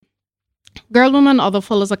Girl, Woman, Other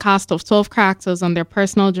follows a cast of 12 characters on their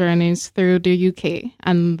personal journeys through the UK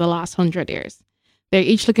and the last 100 years. They're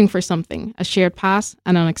each looking for something, a shared past,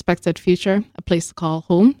 an unexpected future, a place to call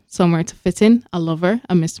home, somewhere to fit in, a lover,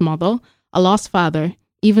 a missed model, a lost father,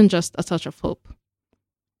 even just a touch of hope.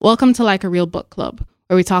 Welcome to Like a Real Book Club,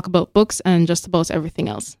 where we talk about books and just about everything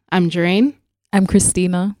else. I'm Jeraine. I'm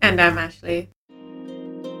Christina. And I'm Ashley.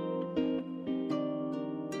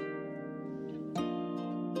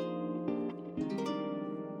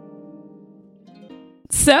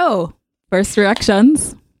 So, first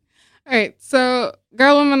reactions. All right. So,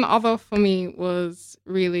 Girl, Woman, Other for me was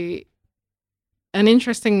really an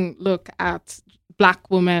interesting look at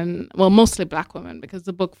Black women, well, mostly Black women, because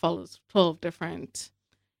the book follows 12 different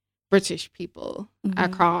British people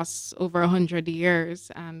across over 100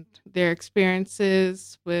 years and their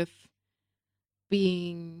experiences with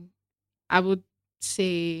being, I would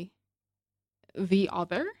say, the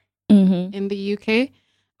other in the UK.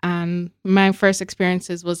 And my first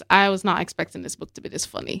experiences was I was not expecting this book to be this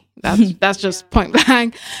funny. That's just point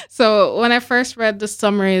blank. So when I first read the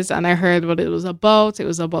summaries and I heard what it was about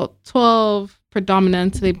 12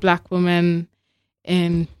 predominantly Black women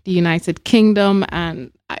in the United Kingdom.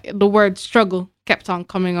 And the word struggle kept on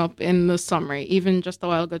coming up in the summary. Even just a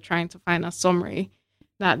while ago, trying to find a summary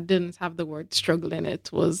that didn't have the word struggle in it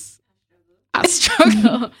was a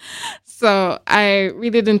struggle. So I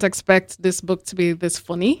really didn't expect this book to be this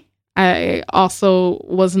funny. I also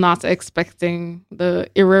was not expecting the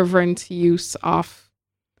irreverent use of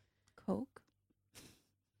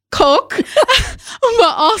Coke,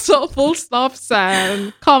 but also full stops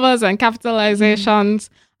and commas and capitalizations.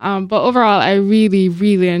 But overall, I really,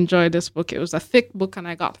 really enjoyed this book. It was a thick book and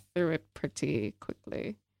I got through it pretty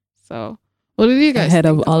quickly. So what did you guys Ahead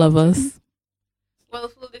think of all of us. Well,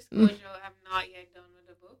 full disclosure, I'm not yet done with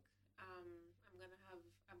the book. I'm going to have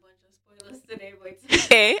a bunch of spoilers today, but it's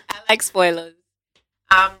okay. I like spoilers.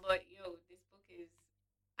 But this book is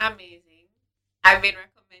amazing. I've been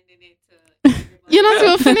recommending it to everybody. You're not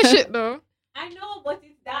going to finish it though. I know, but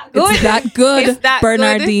it's that good. It's that good, It's that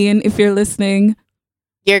Bernardine, if you're listening.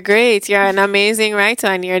 You're great. You're an amazing writer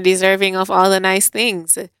and you're deserving of all the nice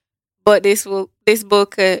things. But this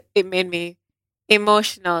book, it made me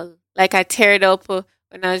emotional. Like I teared up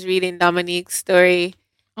when I was reading Dominique's story.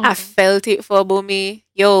 I felt it for Bumi.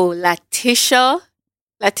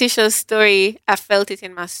 Letitia's story, I felt it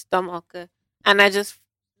in my stomach. And I just,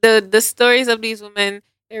 the stories of these women,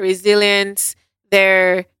 their resilience,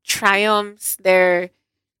 their triumphs, their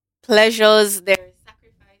pleasures, their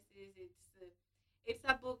sacrifices. It's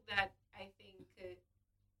a book that I think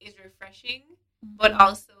is refreshing, but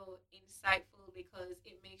also insightful because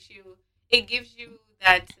it gives you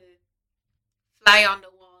that fly on the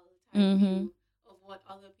wall type view of what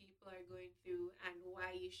other people are going through and why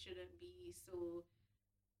you shouldn't be so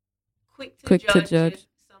quick to judge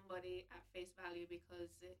somebody at face value because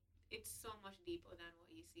it's so much deeper than what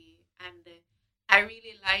you see. And I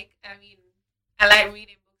like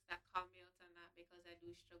reading books that call me out on that because I do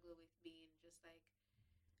struggle with being just like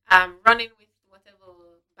running with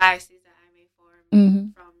whatever biases that I may form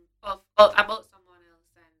from about someone else.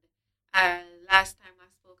 And last time I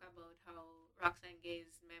spoke about how Roxane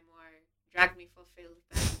Gay's memoir dragged me for filth.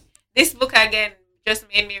 And this book again just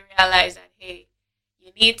made me realize that hey,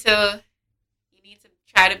 you need to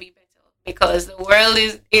try to be better because the world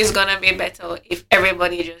is gonna be better if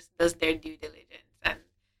everybody just does their due diligence. And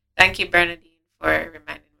thank you, Bernardine, for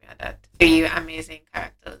reminding me of that. You amazing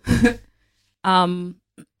characters.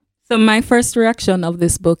 So my first reaction of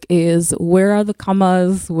this book is where are the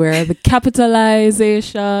commas? Where are the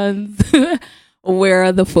capitalizations? Where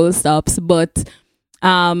are the full stops? But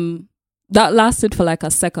that lasted for like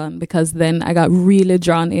a second because then I got really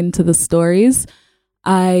drawn into the stories.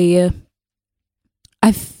 I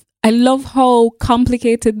love how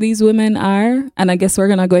complicated these women are, and I guess we're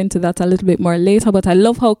gonna go into that a little bit more later. But I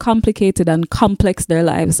love how complicated and complex their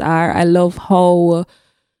lives are. I love how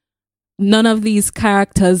none of these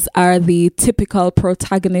characters are the typical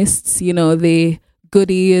protagonists, the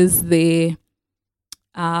goodies, the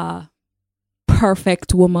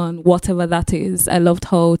perfect woman, whatever that is. I loved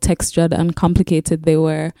how textured and complicated they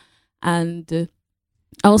were. And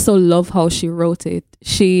I also love how she wrote it.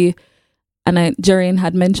 Jeraine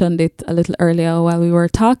had mentioned it a little earlier while we were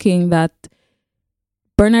talking, that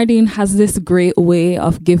Bernardine has this great way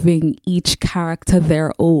of giving each character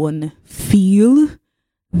their own feel,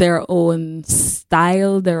 their own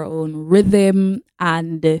style, their own rhythm,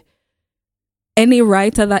 and any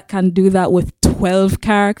writer that can do that with 12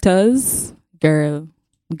 characters, girl,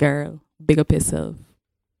 big up yourself.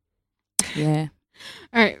 Yeah.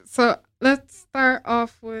 All right, so let's start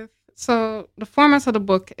off with So the format of the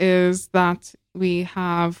book is that we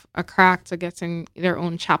have a character getting their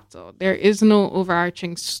own chapter. There is no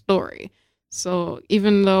overarching story. So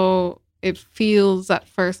even though it feels at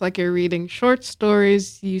first like you're reading short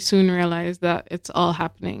stories, you soon realize that it's all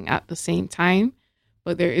happening at the same time.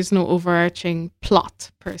 But there is no overarching plot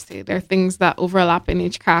per se. There are things that overlap in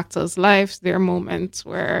each character's lives. There are moments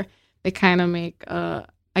where they kind of make, a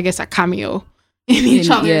cameo in each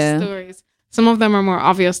other's stories. Some of them are more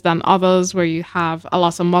obvious than others, where you have a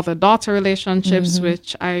lot of mother-daughter relationships,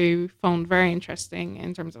 which I found very interesting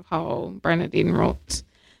in terms of how Bernardine wrote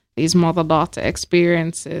these mother-daughter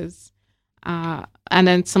experiences. And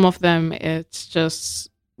then some of them, it's just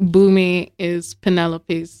Bumi is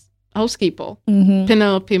Penelope's housekeeper.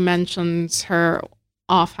 Penelope mentions her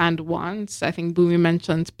offhand once. I think Bumi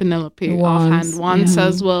mentions Penelope offhand once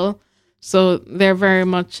as well. So they're very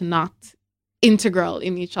much not integral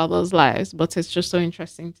in each other's lives, but it's just so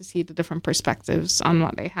interesting to see the different perspectives on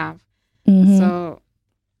what they have. So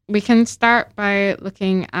we can start by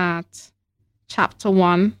looking at chapter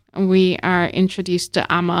 1. We are introduced to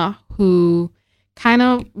Amma, who kind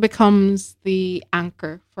of becomes the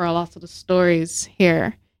anchor for a lot of the stories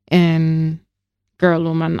here in Girl,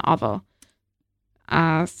 Woman, Other.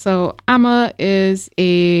 So Amma is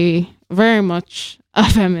a very much a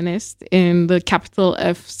feminist in the capital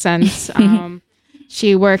F sense.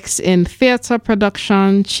 She works in theater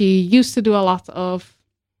production. She used to do a lot of,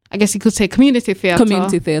 I guess you could say, community theater.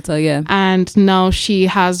 Community theater, yeah. And now she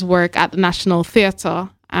has work at the National Theater,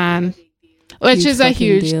 and which is a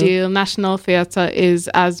huge deal. National Theater is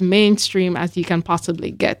as mainstream as you can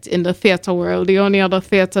possibly get in the theater world. The only other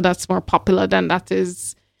theater that's more popular than that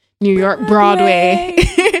is New York Broadway.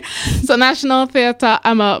 So National Theater,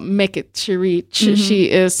 Amma make it to reach.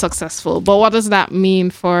 She is successful. But what does that mean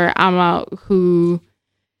for Amma, who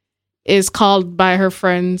is called by her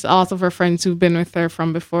friends, a lot of her friends who've been with her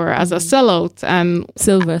from before, as a sellout? And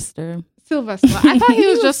Sylvester. I thought he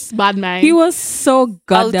was just bad man. He was so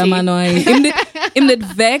goddamn annoying. Him did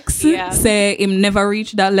vex, say him never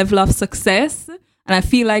reached that level of success. And I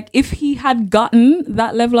feel like if he had gotten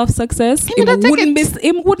that level of success, him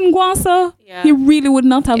wouldn't go on, so he really would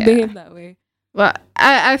not have behaved that way. But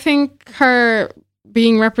I think her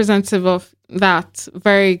being representative of that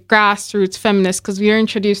very grassroots feminist, because we are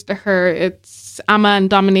introduced to her, it's Amma and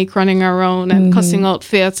Dominique running around and cussing out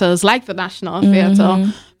theaters like the National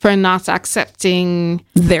Theater for not accepting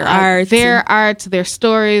their art, their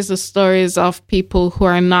stories, the stories of people who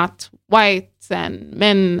are not white and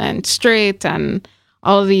men and straight and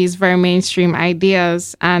all these very mainstream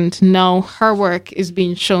ideas. And now her work is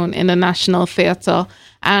being shown in the National Theater.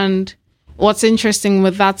 And what's interesting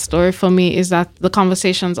with that story for me is that the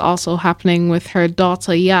conversation's also happening with her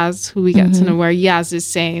daughter Yaz, who we get to know, where Yaz is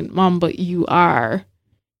saying, Mom, but you are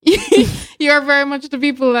you are very much the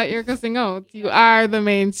people that you're cussing out. You are the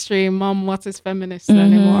mainstream. Mom, what is feminist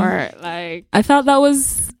anymore? Like, I thought that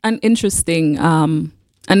was an interesting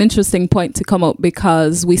point to come up,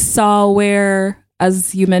 because we saw where,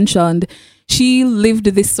 as you mentioned, she lived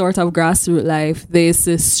this sort of grassroots life, this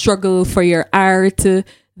struggle for your art,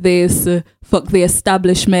 this fuck the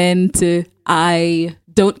establishment, I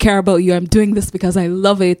don't care about you, I'm doing this because I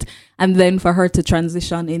love it. And then for her to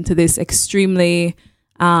transition into this extremely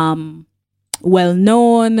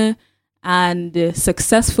well-known and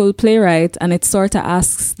successful playwright, and it sort of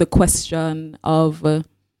asks the question of,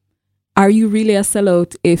 are you really a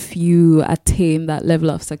sellout if you attain that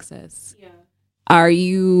level of success? Yeah. Are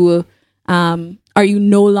you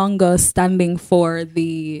no longer standing for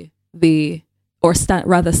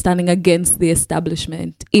standing against the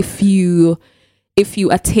establishment if you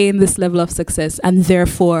attain this level of success and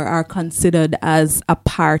therefore are considered as a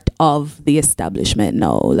part of the establishment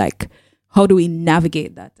now? Like, how do we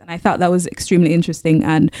navigate that? And I thought that was extremely interesting.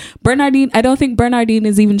 And I don't think Bernardine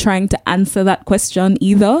is even trying to answer that question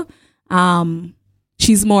either.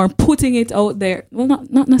 She's more putting it out there. Well,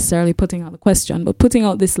 not necessarily putting out the question, but putting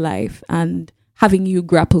out this life and having you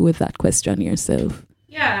grapple with that question yourself.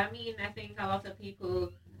 Yeah, I mean, I think a lot of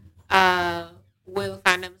people will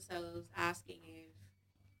find themselves asking if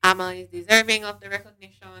Amma is deserving of the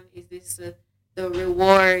recognition. Is this the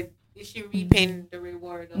reward? Is she reaping the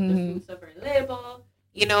reward of the fruits of her labor?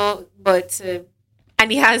 You know, but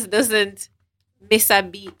and Yaz doesn't miss a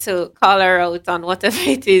beat to call her out on whatever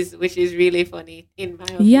it is, which is really funny in my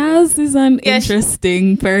opinion. Yaz is an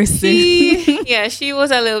interesting person. She was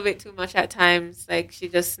a little bit too much at times. Like, she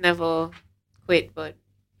just never quit. But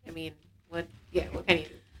I mean, what can you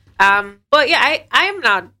do? But yeah, I'm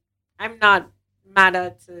not mad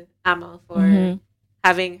at Amma for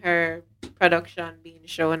having her production being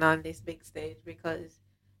shown on this big stage, because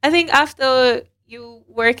I think after you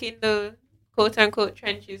work in the quote unquote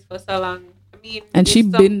trenches for so long, I mean, And she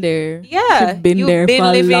been there. Yeah, She been there for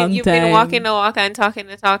a long you've time. been walking the walk and talking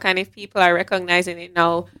the talk, and if people are recognizing it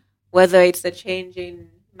now, whether it's a change in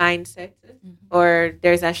mindset or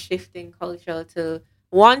there's a shift in culture to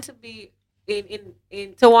want to be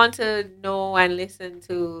in to want to know and listen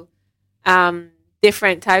to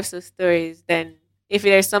different types of stories, then if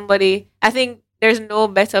there's somebody, I think there's no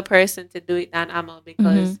better person to do it than Amma,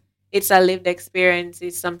 because it's a lived experience.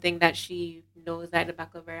 It's something that she knows at the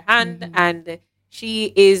back of her hand, and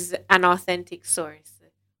she is an authentic source.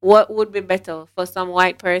 What would be better for some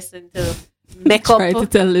white person to make up? Try to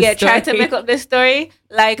tell this Try to story. make up the story.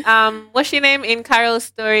 Like what's she name in Carol's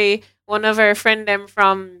story? One of her friend them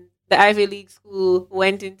from the Ivy League school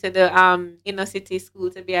went into the inner city school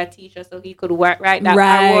to be a teacher so he could write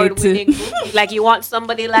that award-winning book. Like, you want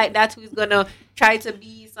somebody like that who's gonna try to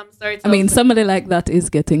be some sort of... I mean, somebody like that is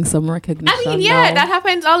getting some recognition. I mean, yeah, now. that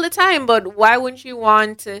happens all the time. But why wouldn't you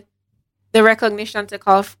want the recognition to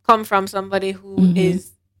come from somebody who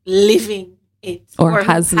is living it Or who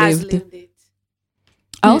has lived. it?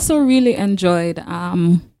 I also really enjoyed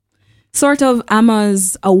sort of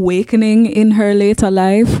Emma's awakening in her later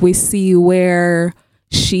life. We see where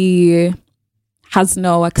she has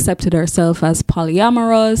now accepted herself as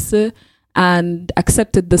polyamorous and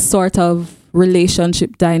accepted the sort of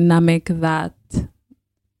relationship dynamic that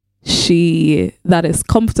is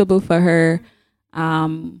comfortable for her.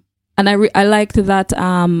 And I liked that.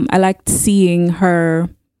 I liked seeing her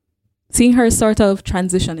sort of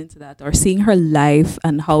transition into that, or seeing her life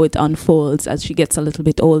and how it unfolds as she gets a little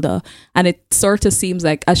bit older. And it sort of seems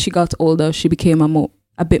like as she got older, she became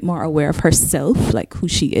a bit more aware of herself, like who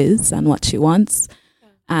she is and what she wants,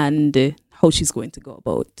 and how she's going to go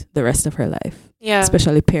about the rest of her life. Yeah.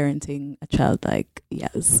 Especially parenting a child like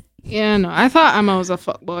Yaz. Yeah, no, I thought Emma was a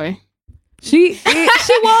fuckboy. She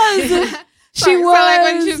was. She was. Like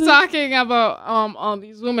when she's talking about all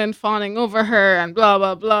these women fawning over her and blah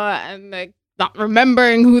blah blah, and like not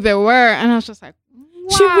remembering who they were, and I was just like, wow.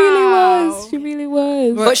 She really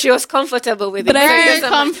was. But she was comfortable with it. But I Very It doesn't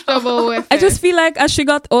matter. comfortable with I it. just feel like as she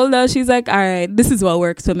got older, she's like, all right, this is what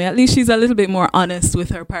works for me. At least she's a little bit more honest with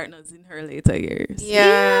her partners in her later years.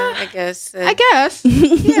 Yeah, I guess. I guess.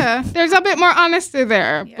 Yeah. There's a bit more honesty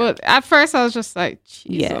there. Yeah. But at first I was just like,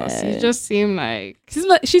 Jesus, Yeah. you just seem like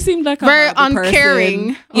She seemed like a very horrible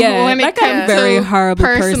uncaring person. Yeah, when it like comes a very to horrible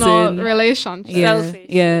personal person. relationships. Yeah, Selfish.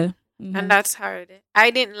 yeah. Mhm. And that's hard. I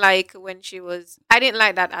didn't like I didn't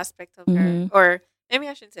like that aspect of her. Mhm. Or maybe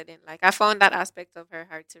I shouldn't say didn't like. I found that aspect of her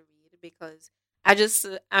hard to read because I just,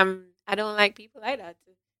 I don't like people like that.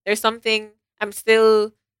 There's something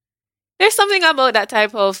about that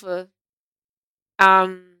type of,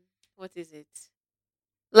 what is it?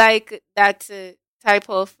 Like that type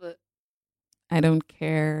of, I don't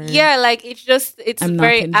care. yeah, like it's I'm not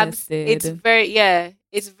very, invested.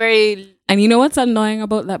 it's very, And you know what's annoying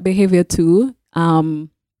about that behavior too?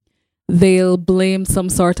 They'll blame some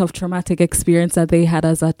sort of traumatic experience that they had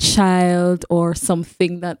as a child or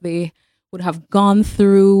something that they would have gone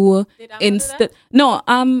through. did I do that? Instead, no,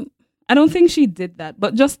 I don't think she did that.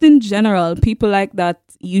 But just in general, people like that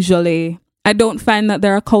usually, I don't find that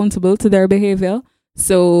they're accountable to their behavior.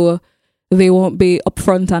 So they won't be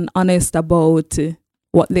upfront and honest about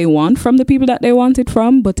what they want from the people that they want it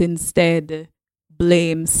from, but instead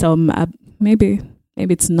blame some, maybe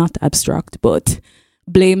it's not abstract, but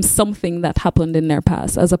blame something that happened in their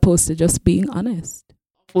past as opposed to just being honest.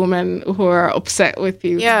 Women who are upset with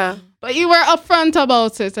you. Yeah. But you were upfront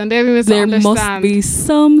about it and they didn't There understand. must be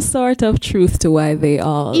some sort of truth to why they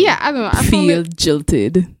all Yeah, I don't know. I feel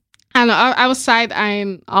jilted. I know. I was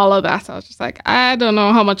side-eyeing all of that. I was just like, I don't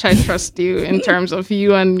know how much I trust you in terms of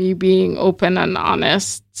you and me being open and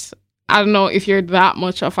honest. I don't know if you're that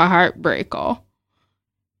much of a heartbreaker.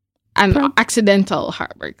 An accidental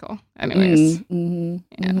heartbreaker. Anyways.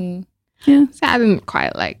 Yeah. So I didn't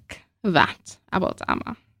quite like that about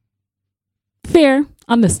Amma. Fair.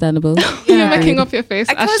 Understandable. You're making up your face,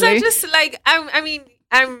 Because Ashley. I just like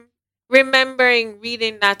I'm remembering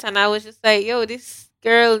reading that and I was just like, yo, this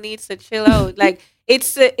girl needs to chill out. Like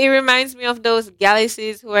it reminds me of those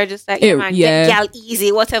gallices who are just like, yeah, man, yeah. get gal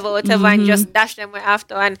easy, whatever, and just dash them way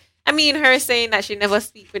after. And I mean, her saying that she never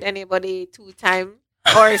speak with anybody 2 times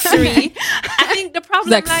or 3. I think the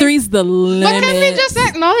problem Like 3's the limit. But can we just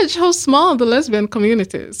acknowledge how small the lesbian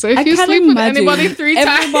community is? So if I you can't sleep with imagine. anybody 3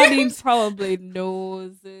 Everybody times, probably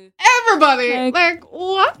knows. everybody, Like- like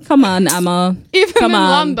what? Come on, Emma. Even Come in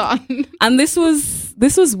on. London. And this was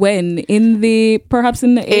this was when perhaps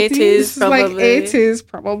in the 80s. This is like Probably. 80s,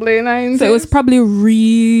 probably 90s. So it was probably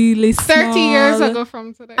really 30 years small. ago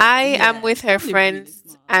from today. I am with her probably friends, really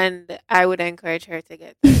small. and I would encourage her to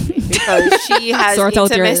get therapy because she has Sort out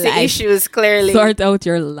your intimacy life. issues. Clearly, Sort out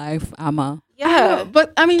your life, Amma. yeah.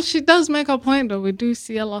 But I mean, she does make a point though. We do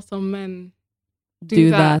see a lot of men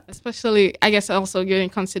Do that. especially. I guess also you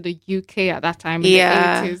consider UK at that time in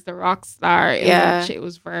Yeah. the 80s, the rock star. Yeah. It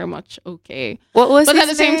was very much okay. What was? But his at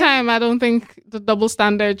the same name? time, I don't think the double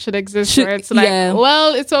standard should exist. Should- where it's like, yeah.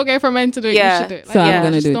 well, it's okay for men to do it. Yeah. You should do it. So Like, I'm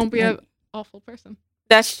gonna just do it. Don't be an awful person.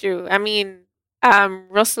 That's true. I mean,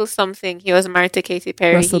 Russell something. He was married to Katy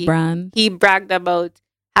Perry. Russell Brand. He bragged about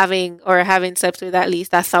having slept with at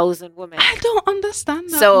least 1,000 women. I don't understand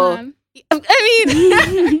that, So, man. I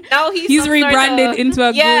mean, now he's some rebranded sort of, into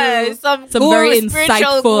a yeah, some some guru, very spiritual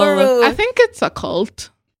insightful- guru. I think it's a cult.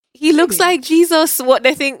 He looks like Jesus. What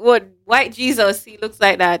they think? What white Jesus? He looks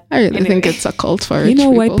like that. I really think Anyway. it's a cult for You rich know,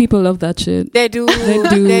 people. white people love that shit. They do. They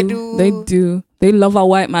do. They do. They do. They love a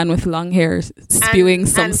white man with long hair spewing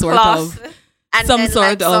some sort of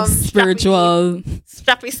spiritual.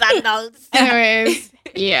 strappy sandals. Anyways,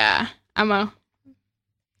 yeah,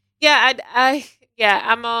 Yeah,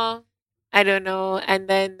 I don't know. And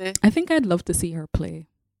then I think I'd love to see her play.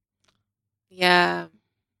 yeah.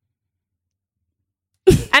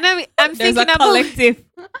 And I'm There's thinking a about collective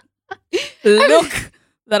look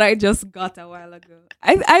that I just got a while ago.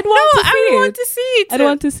 I'd want to see I it. want to see it. I'd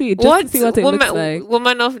want to see it just to see what it woman, looks like.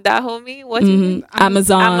 Woman of Dahomey? What is Mhm. it?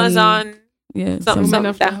 Amazon. Amazon. Yeah. Something, Woman something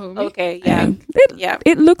of Dahomey. Okay, yeah. It, Yeah.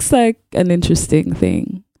 it looks like an interesting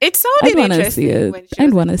thing. It sounded I'd want to interesting see it. when she I'd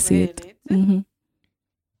was want to see explaining it.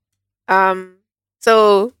 Hmm.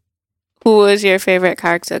 So who was your favorite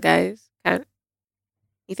character, guys?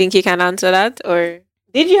 You think you can answer that? Or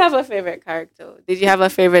did you have a favorite character? Did you have a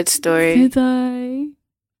favorite story? Did I?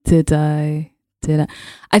 Did I?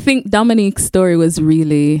 I think Dominique's story was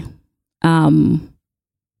really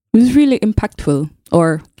impactful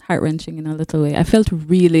or heart-wrenching in a little way. I felt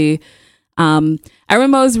really I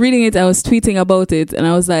remember I was reading it, I was tweeting about it, and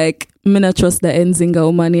I was like, "Me not trust the Nzinga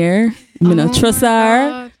woman here. Me not trust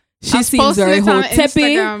her. She seems very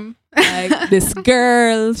hotepi. Like this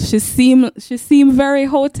girl, she seemed very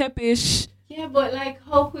hotepish." Yeah, but like,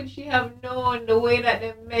 how could she have known the way that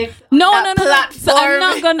they met? No. Platform?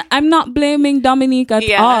 So I'm not blaming Dominique at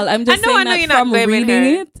Yeah. all. I'm just I know saying you're that not from blaming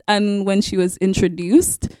reading her. it and when she was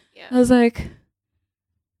introduced, Yeah. I was like,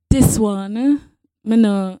 this one,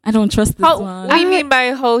 no, I don't trust this How, one. what do you mean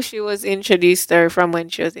by how she was introduced her from when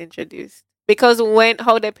she was introduced? Because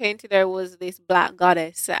how they painted her was this black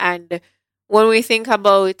goddess, and when we think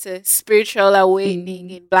about spiritual awakening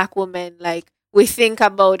in black women, like we think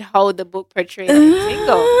about how the book portrayed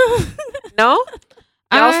Nzinga. No,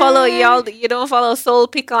 y'all follow y'all. You don't follow Soul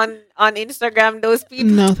Pick on Instagram. Those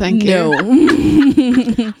people. No, thank you. No.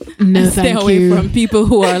 No, Stay thank away you. from people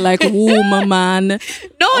who are like woman man. No,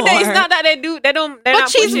 it's Or- not that they do. They don't. They're But not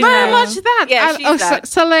she's pushing very her. much that. Yeah, she's that.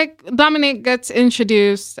 So like Dominique gets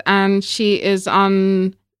introduced and she is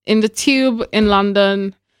in the tube in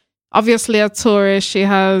London. Obviously a tourist. She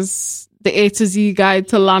has the A to Z guide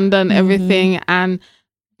to London, everything. And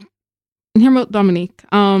hear about Dominique.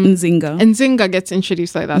 Nzinga. Nzinga gets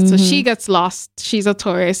introduced like that. So she gets lost. She's a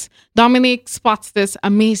tourist. Dominique spots this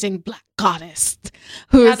amazing black goddess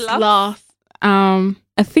who Had is locks? lost.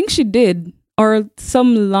 I think she did. Or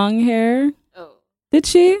some long hair. Oh. Did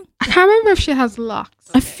she? I can't remember if she has locks.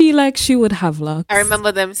 I feel like she would have locks. I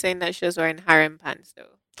remember them saying that she was wearing harem pants, though.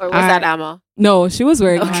 Or was I- that Amma? No, she was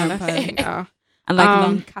wearing Okay. harem Okay. pants. And like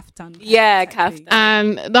long kaftan. Yeah, type thing. kaftan.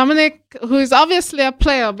 And Dominic, who is obviously a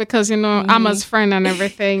player because, Emma's friend and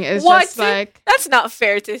everything, is What? just like... That's not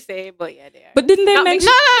fair to say, but yeah, they are. But didn't they Not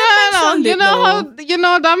mention? No. mentioned You it, know though.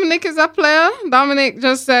 how, Dominic is a player? Dominic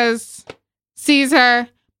just sees her,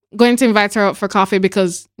 going to invite her out for coffee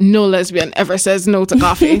because no lesbian ever says no to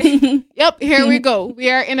coffee. Yep, here we go. We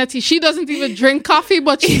are in a tea. She doesn't even drink coffee,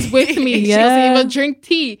 but she's with me. She doesn't Yeah. even drink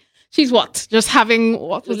tea. She's what? Just having,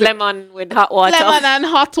 what was it? Lemon with hot water. Lemon and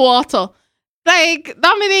hot water. Like,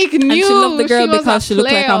 Dominique knew And she loved the girl was because she looked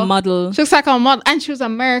like a player. model. She looks like a model, and she was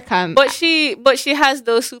American. But she has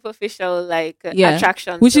those superficial Yeah.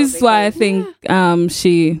 attractions. Which though, is why I because- think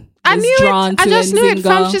she I was knew drawn it. to I just knew it. Nzinga.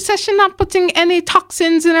 Fam, she said she's not putting any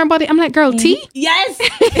toxins in her body. I'm like, girl, tea? Yes.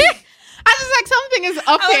 I was like, something is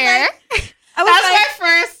up was here. I That's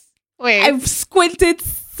my first. Wait. I've squinted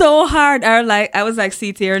so hard. I was like,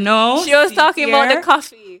 see here, no. she was See talking about here. the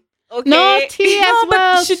coffee. Okay. No tea as No,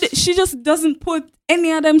 well. but she just doesn't put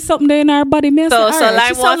any of them something there in her body. Me I So- say, so alright,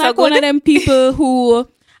 she lime sound water like one good? of them people who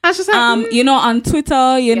I was just like, you know, on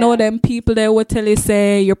Twitter, you know, Yeah. them people there would tell you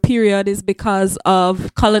say your period is because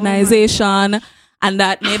of colonization, and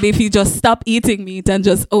that maybe if you just stop eating meat and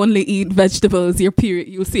just only eat vegetables, your period,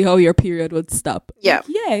 you'll see how your period would stop. Yeah.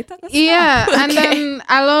 Yeah, it took a yeah. stop. And then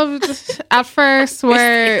I loved at first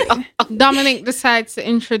where Dominic decides to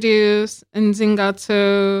introduce Nzinga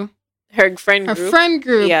to Her friend her group. friend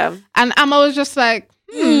group. Yeah. And Amma was just like,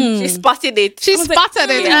 She spotted it. she was like,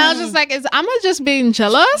 spotted it. And I was just like, is Amma just being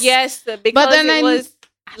jealous? Yes, because then it was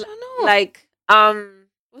I don't know. like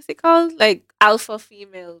what's it called? Like alpha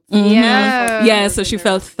females. Mhm. Yeah. Yeah, so she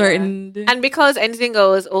felt threatened. And because Nzinga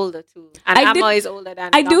was older too. And I Amma did- is older than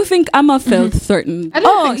I do Dominic. think Amma felt threatened. I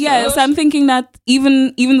don't think so. yes, I'm thinking that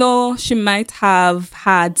even though she might have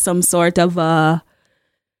had some sort of a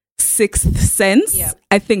sixth sense, Yeah.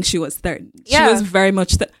 I think she was threatened. She Yeah. was very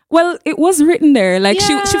much. Well, it was written there. Like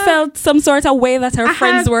she Yeah. felt some sort of way that her I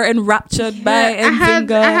friends had- were enraptured by I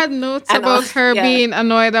Nzinga. had notes And about her yeah. being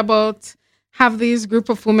annoyed about have these group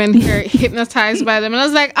of women here hypnotized by them. And I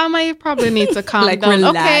was like, Amma, you probably need to calm Like, down.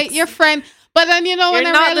 relax. Okay, your friend. But then, you know, You're when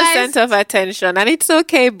I not the realized, center of attention, and it's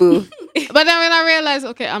okay, boo. but then when I realized,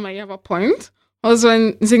 okay, Amma, you have a point, was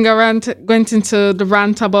when Zinga went into the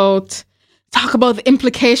rant about, talk about the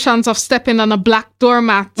implications of stepping on a black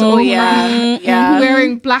doormat. Oh, over yeah, yeah.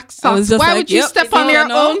 Wearing black I was socks. just Why like, would you yep, step you on don't your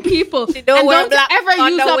know. own people? She don't and wear don't black ever use a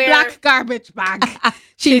underwear. black garbage bag.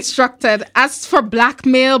 She instructed. As for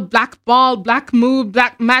blackmail, black ball, black move,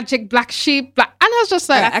 black magic, black sheep, black. And I was just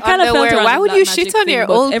like, I kind of felt Underwear. her on Why the would black you magic shit on thing, your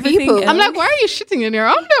but own everything people? else- I'm like, why are you shitting in your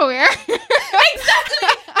underwear? Exactly.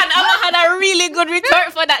 And Amma had a really good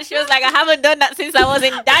retort for that. She was like, I haven't done that since I was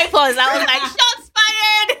in diapers. I was like, shots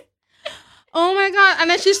fired. Oh my god! And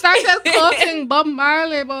then she started quoting Bob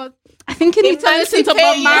Marley, but I think you need to listen to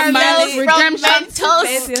Bob Emancipate Marley's yourself from Redemption. mental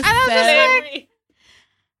Sis. slavery.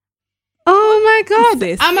 Oh my god!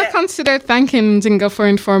 Sis. Amma considered thanking Zinga for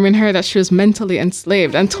informing her that she was mentally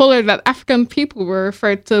enslaved and told her that African people were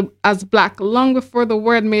referred to as black long before the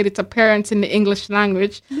word made its appearance in the English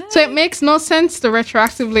language. So it makes no sense to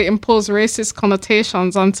retroactively impose racist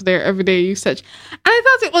connotations onto their everyday usage. And I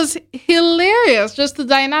thought it was hilarious, just the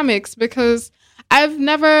dynamics, because I've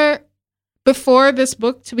never, before this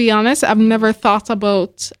book, to be honest, I've never thought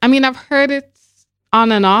about, I mean, I've heard it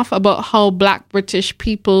on and off about how black British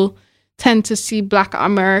people tend to see black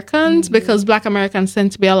Americans because black Americans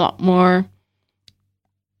tend to be a lot more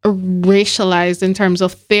racialized in terms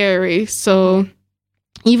of theory. So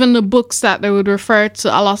even the books that they would refer to,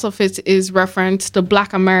 a lot of it is reference to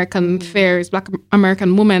black American theories, black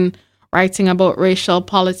American women writing about racial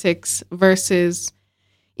politics versus,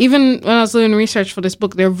 even when I was doing research for this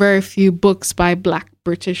book, there are very few books by black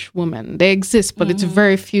British women. They exist, but it's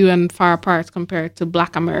very few and far apart compared to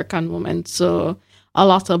black American women. So a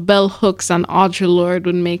lot of bell hooks and Audre Lorde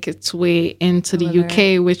would make its way into the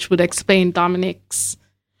UK, which would explain Dominic's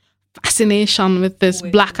fascination with this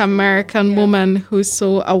black American woman who's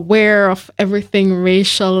so aware of everything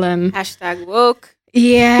racial and Hashtag woke.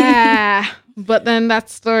 yeah. But then that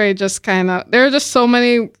story just kind of, there are just so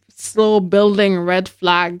many slow building red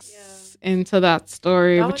flags into that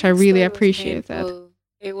story, which I Dominic's really story was appreciated. painful.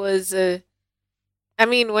 It was, I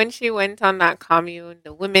mean, when she went on that commune,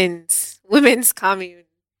 the women's commune,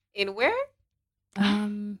 in where?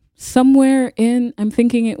 Somewhere in, I'm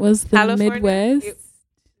thinking it was the California? Midwest.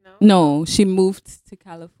 No. No, she moved to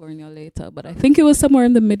California later, but I think it was somewhere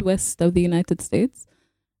in the Midwest of the United States.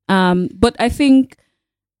 But I think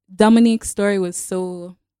Dominique's story was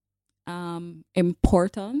so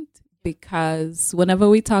important because whenever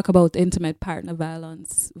we talk about intimate partner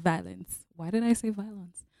violence, why did I say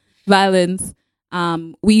violence? Violence,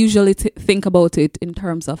 we usually think about it in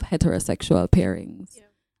terms of heterosexual pairings.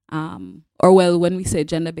 Yeah. Or well, when we say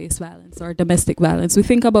gender-based violence or domestic violence, we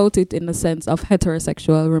think about it in the sense of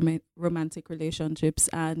heterosexual romantic relationships,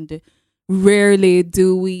 and rarely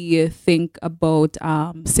do we think about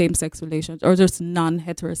same-sex relations or just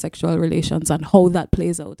non-heterosexual relations and how that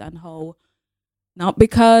plays out, and how not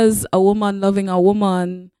because a woman loving a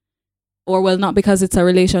woman, or well, not because it's a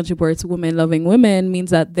relationship where it's women loving women, means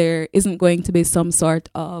that there isn't going to be some sort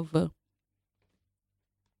of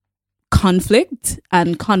conflict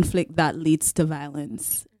that leads to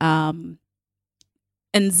violence. And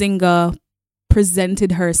Nzinga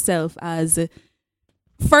presented herself as,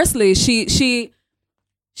 firstly, she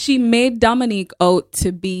made Dominique out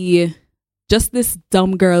to be just this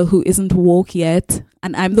dumb girl who isn't woke yet,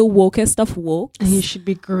 and I'm the wokest of woke. And you should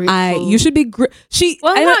be grateful. You should be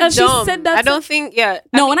Well, not she dumb. said that. I don't think,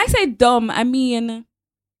 No, when I say dumb, I mean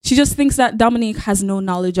she just thinks that Dominique has no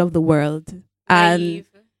knowledge of the world. And naive.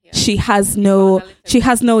 She has no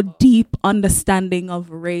deep understanding of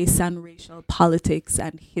race and racial politics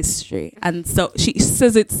and history. And so she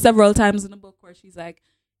says it several times in the book where she's like,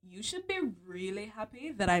 you should be really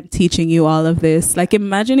happy that I'm teaching you all of this. Like,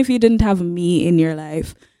 imagine if you didn't have me in your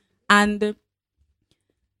life. And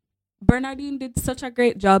Bernardine did such a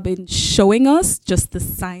great job in showing us just the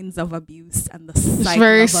signs of abuse and the cycle it's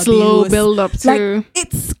very of slow abuse. build up too. Like,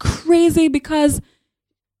 it's crazy because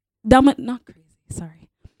not crazy, sorry.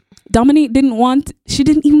 Dominique didn't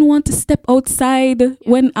even want to step outside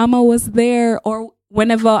when Amma was there, or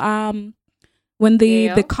whenever when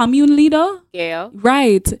the commune leader,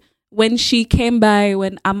 right, when she came by,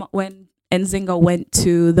 when Nzinga went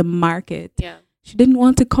to the market, she didn't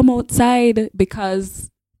want to come outside because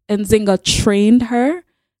Nzinga trained her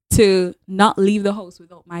to not leave the house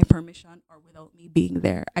without my permission or without me being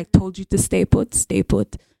there. I told you to stay put,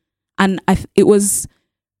 and it was.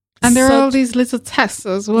 And there are all these little tests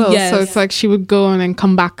as well. Yes. So it's like she would go and then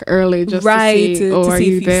come back early just to see, are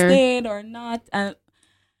you if there? You stayed or not. And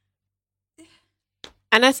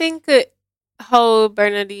I think how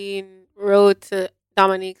Bernardine wrote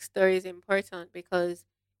Dominique's story is important because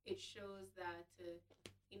it shows that,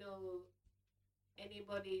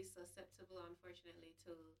 anybody is susceptible, unfortunately,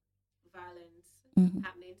 to violence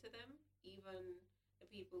happening to them, even the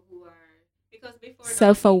people who are... Because before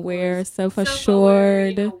self-aware,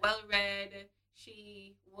 self-assured, well-read,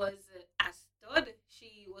 she was a stud.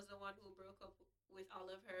 She was the one who broke up with all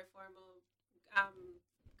of her former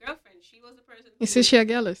girlfriends. She was the person. You see, she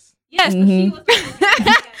jealous. Yes, but she was.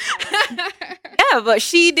 Yeah, but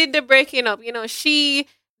she did the breaking up. She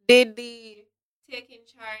did the taking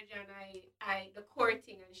charge and I the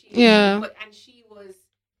courting, and she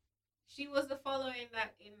she was the follower in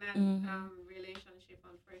that relationship.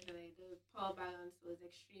 Unfortunately, the power balance was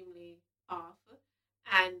extremely off,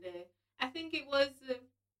 and I think it was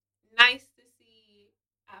nice to see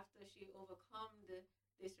after she overcome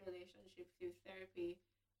this relationship through therapy,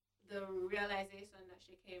 the realization that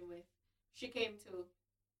she came to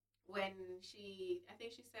when I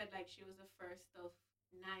think she said like she was the first of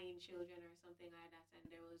 9 children or something like that, and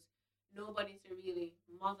there was nobody to really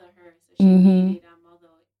mother her, so she needed a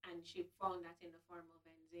mother, and she found that in the form of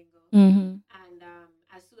Nzinga. And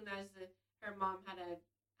as soon as her mom had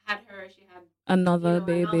her, she had another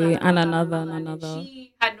baby and another.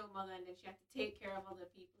 She had no mother, and then she had to take care of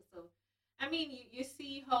other people. So, I mean, you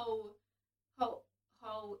see how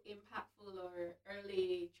impactful our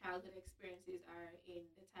early childhood experiences are in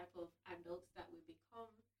the type of adults that we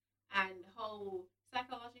become, and how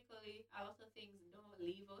psychologically a lot of things don't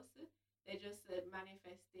leave us. They just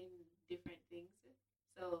manifest in different things.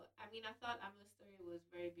 So, I mean, I thought Emma's story was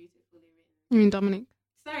very beautifully written. You mean Dominique?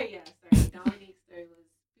 Sorry. Dominique's story was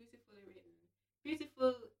beautifully written.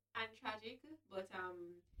 Beautiful and tragic, but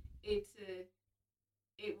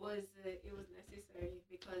it was necessary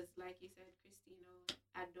because, like you said, Christina,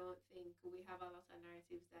 I don't think we have a lot of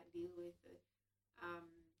narratives that deal with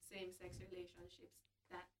same-sex relationships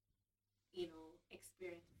that,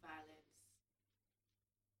 experience violence.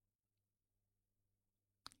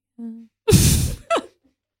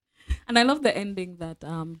 And I love the ending that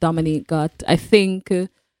Dominique got. I think in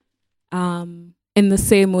the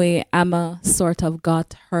same way Amma sort of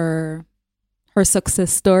got her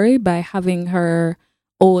success story by having her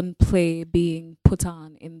own play being put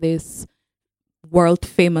on in this world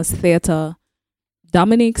famous theater.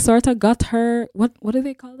 Dominique sort of got her what do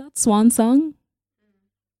they call that? Swan song?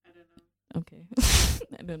 I don't know. Okay.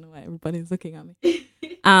 I don't know why everybody's looking at me.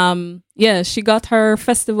 She got her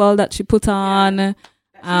festival that she put on.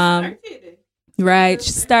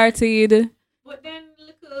 She started. But then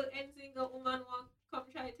little Nzinga woman want come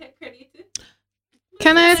try to take credit.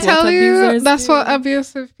 Can I tell you? That's what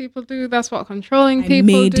abusive people do. That's what controlling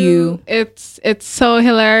people do. It's so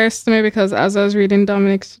hilarious to me because as I was reading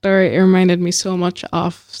Dominique's story, it reminded me so much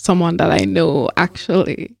of someone that I know.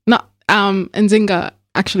 Actually, not Nzinga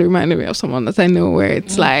actually reminded me of someone that I know, where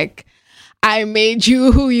it's like, I made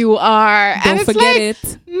you who you are. Don't forget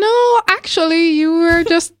it. No, actually, you were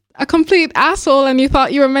just a complete asshole and you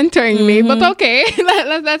thought you were mentoring me. But okay,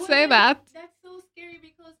 let's say that. That's so scary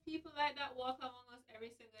because people like that walk among us every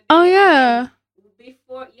single day. Oh, yeah.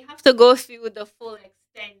 Before you have to go through the full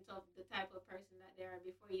extent of the type of person that they are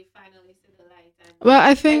before you finally see the light. And, well,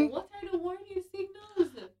 I think... what are the warning signals?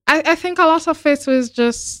 I think a lot of it was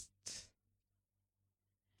just...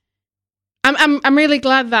 I'm really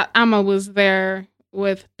glad that Amma was there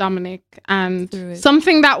with Dominique, and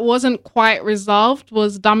something that wasn't quite resolved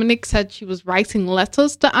was Dominique said she was writing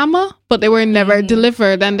letters to Amma, but they were never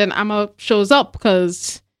delivered, and then Amma shows up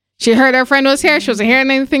because she heard her friend was here. She wasn't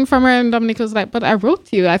hearing anything from her. And Dominique was like, but I wrote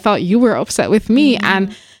to you. I thought you were upset with me.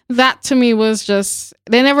 And that to me was just,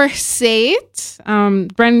 they never say it.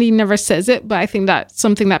 Brandy never says it, but I think that's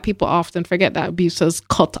something that people often forget, that abuse has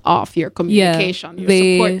cut off your communication, your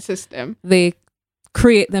support system. They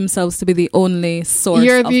create themselves to be the only source.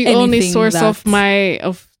 You're the only source of my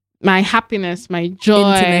happiness, my joy,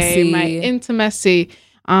 my intimacy.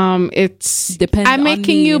 It's I'm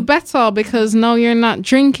making you better because now you're not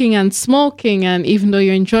drinking and smoking, and even though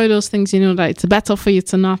you enjoy those things, you know that it's better for you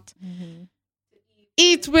to not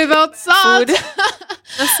eat without salt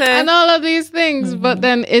and all of these things. But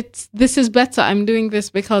then this is better. I'm doing this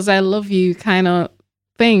because I love you, kind of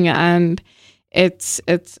thing, and it's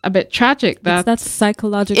a bit tragic that that's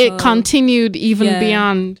psychological. It continued even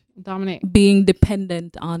beyond Dominic being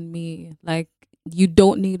dependent on me. Like, you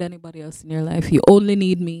don't need anybody else in your life. You only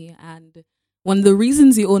need me. And one of the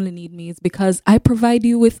reasons you only need me is because I provide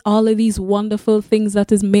you with all of these wonderful things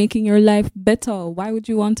that is making your life better. Why would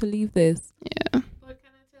you want to leave this? Yeah. But can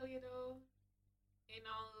I tell you though, in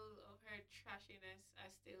all of her trashiness, I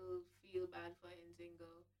still feel bad for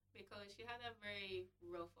Nzingo because she had a very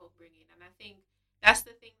rough upbringing. And I think that's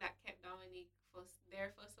the thing that kept Dominique there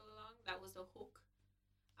for so long. That was the hook.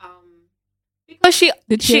 Because she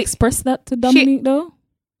express that to Dominique though?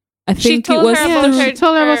 I think she told her about her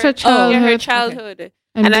childhood. Her childhood. Okay.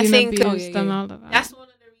 And I think and all of that. That's one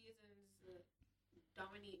of the reasons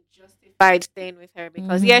Dominique justified staying with her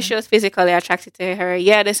because she was physically attracted to her.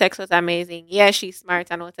 Yeah, the sex was amazing. Yeah, she's smart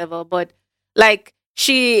and whatever. But like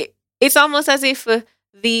it's almost as if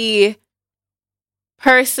the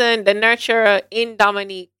person, the nurturer in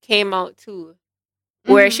Dominique came out too.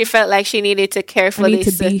 Where she felt like she needed to care for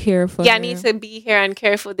this. To be here for her. I need to be here and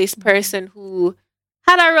care for this person who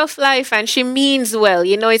had a rough life and she means well.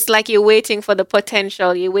 You know, it's like you're waiting for the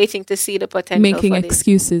potential. You're waiting to see the potential. Making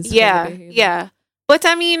excuses. Yeah. But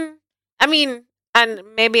I mean, and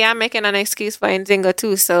maybe I'm making an excuse for Nzingo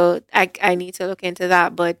too, so I need to look into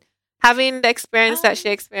that. But having the experience that she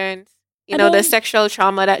experienced, the sexual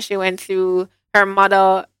trauma that she went through, her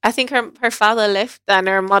mother, I think her father left and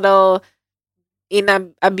her mother in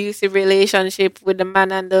an abusive relationship with the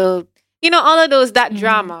man and all of those, that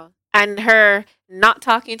drama, and her not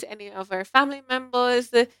talking to any of her family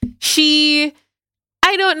members. I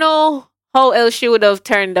don't know how else she would have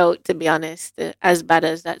turned out, to be honest, as bad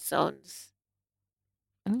as that sounds.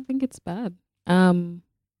 I don't think it's bad.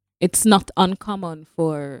 It's not uncommon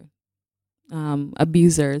for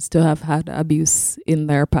abusers to have had abuse in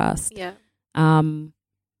their past. Yeah.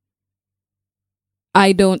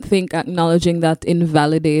 I don't think acknowledging that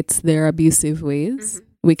invalidates their abusive ways.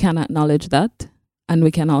 We can acknowledge that. And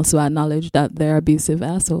we can also acknowledge that they're abusive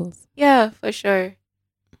assholes. Yeah, for sure.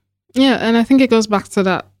 Yeah, and I think it goes back to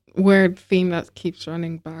that weird theme that keeps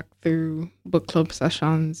running back through book club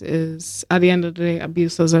sessions is, at the end of the day,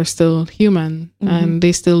 abusers are still human and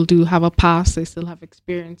they still do have a past. They still have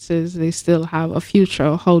experiences. They still have a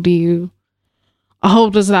future. How do you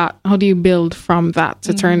build from that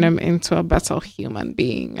to turn them into a better human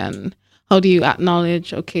being? And how do you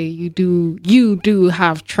acknowledge, okay, you do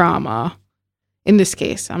have trauma. In this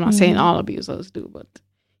case, I'm not saying all abusers do, but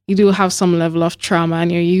you do have some level of trauma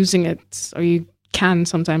and you're using it, or you can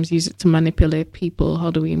sometimes use it to manipulate people. How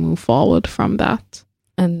do we move forward from that?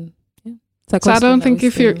 And so I don't think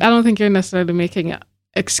you're necessarily making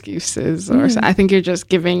excuses, or I think you're just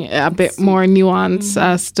giving a bit more nuance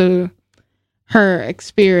as to her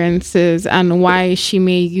experiences and why she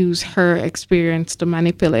may use her experience to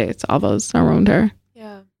manipulate others around her.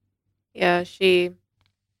 Yeah, she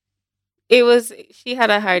had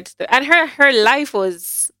a hard story, and her life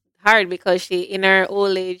was hard because she, in her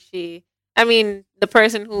old age, the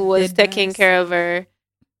person who was taking care of her,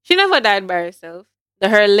 she never died by herself.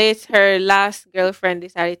 Her last girlfriend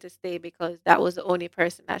decided to stay because that was the only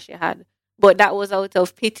person that she had, but that was out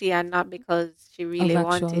of pity and not because she really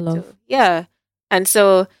wanted to. Yeah. And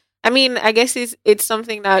so, I guess it's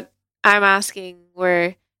something that I'm asking,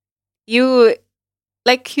 where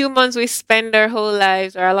like humans, we spend our whole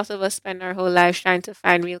lives, or a lot of us spend our whole lives trying to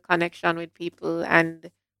find real connection with people, and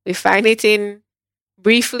we find it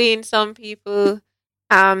briefly in some people,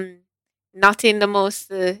 not in the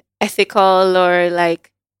most ethical or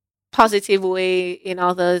like positive way in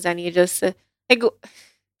others, and you just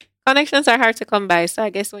connections are hard to come by. So I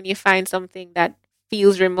guess when you find something that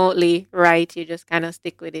feels remotely right, you just kind of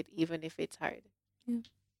stick with it, even if it's hard.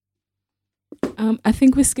 I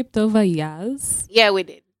think we skipped over Yaz. Yeah, we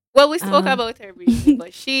did. Well, we spoke about her briefly,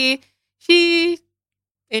 but she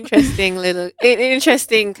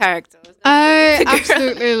interesting character. I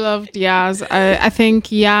absolutely loved Yaz. I think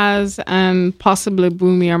Yaz and possibly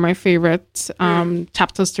Boomy are my favorite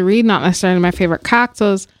chapters to read. Not necessarily my favorite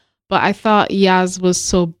characters, but I thought Yaz was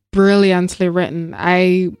so brilliantly written.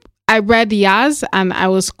 I read Yaz and I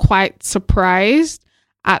was quite surprised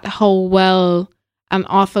at how well an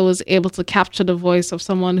author was able to capture the voice of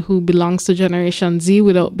someone who belongs to Generation Z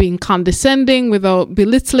without being condescending, without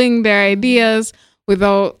belittling their ideas,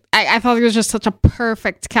 without... I thought it was just such a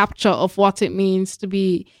perfect capture of what it means to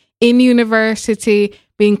be in university,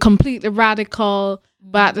 being completely radical,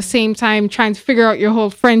 but at the same time trying to figure out your whole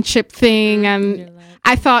friendship thing. And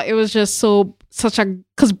I thought it was just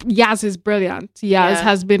because Yaz is brilliant. Yaz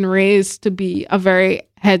has been raised to be a very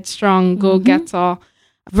headstrong go-getter,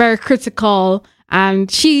 very critical,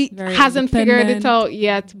 and she very hasn't figured it out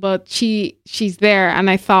yet, but she's there. And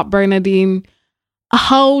I thought, Bernardine,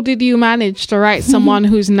 how did you manage to write someone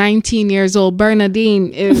who's 19 years old?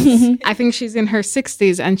 Bernardine is, I think she's in her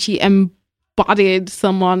 60s, and she embodied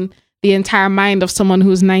the entire mind of someone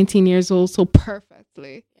who's 19 years old so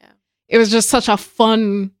perfectly. Yeah. It was just such a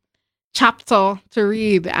fun chapter to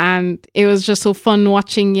read, and it was just so fun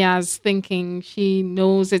watching Yaz thinking she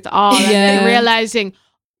knows it all and then realizing,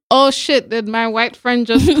 oh shit, did my white friend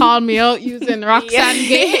just call me out using Roxanne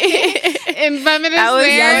Gay in Feminist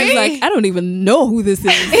Theory? Like, I don't even know who this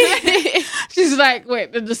is. She's like,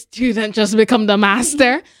 wait, did the student just become the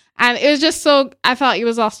master? And it was just I thought it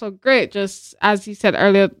was also great. Just as you said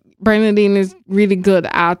earlier, Bernardine is really good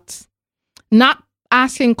at not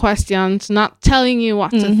asking questions, not telling you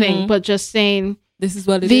what to think, but just saying, this is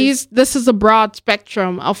what it is. This is a broad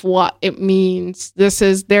spectrum of what it means.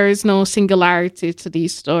 There is no singularity to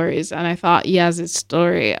these stories. And I thought Yaz's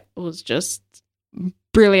story was just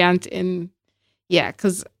brilliant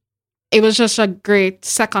because it was just a great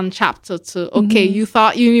second chapter to, okay, you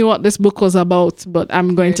thought you knew what this book was about, but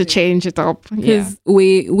I'm going to change it up. Because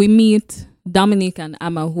we meet Dominique and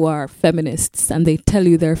Amma, who are feminists, and they tell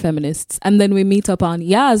you they're feminists. And then we meet up on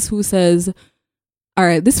Yaz, who says, all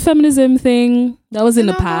right, this feminism thing, that was in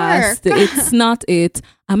the past. It's not it.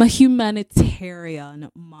 I'm a humanitarian,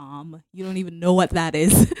 mom. You don't even know what that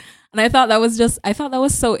is. And I thought that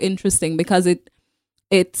was so interesting because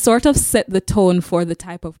it sort of set the tone for the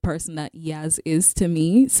type of person that Yaz is to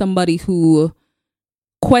me. Somebody who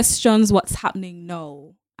questions what's happening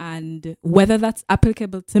now and whether that's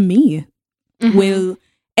applicable to me. Will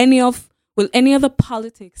any of the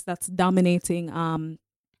politics that's dominating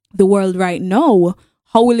the world right now,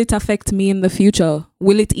 how will it affect me in the future?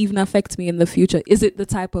 Will it even affect me in the future? Is it the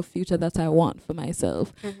type of future that I want for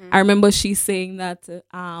myself? I remember she saying that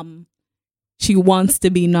she wants to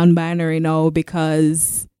be non-binary now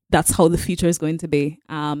because that's how the future is going to be.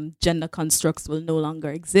 Gender constructs will no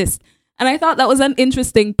longer exist. And I thought that was an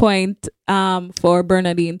interesting point for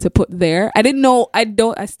Bernardine to put there. I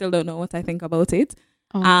still don't know what I think about it.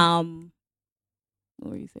 What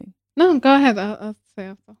were you saying? No, go ahead. I'll say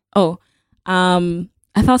after.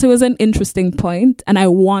 I thought it was an interesting point, and I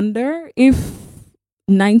wonder if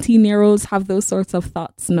 19-year-olds have those sorts of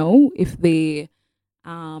thoughts now, if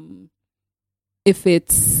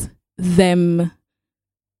it's them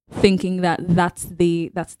thinking that that's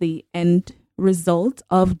the end result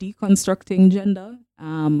of deconstructing gender,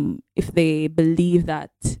 if they believe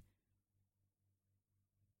that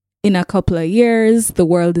in a couple of years the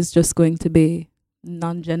world is just going to be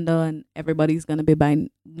non-gender and everybody's going to be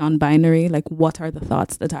non-binary. Like, what are the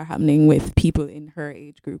thoughts that are happening with people in her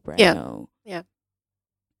age group right now?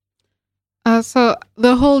 So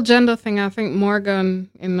the whole gender thing, I think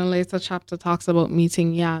Morgan in the later chapter talks about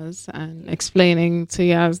meeting Yaz and explaining to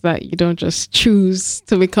Yaz that you don't just choose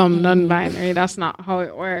to become non-binary. That's not how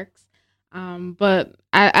it works. But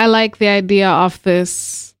I like the idea of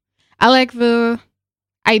this. I like the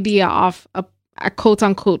idea of a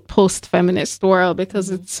quote-unquote post-feminist world because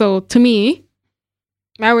it's so, to me,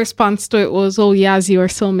 my response to it was, oh, Yaz, you are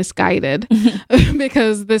so misguided.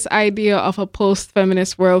 Because this idea of a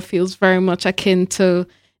post-feminist world feels very much akin to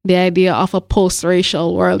the idea of a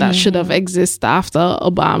post-racial world that should have existed after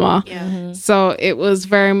Obama. So it was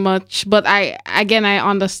very much, but I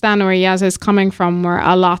understand where Yaz is coming from, where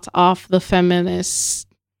a lot of the feminist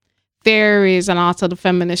theories and also the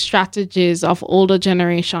feminist strategies of older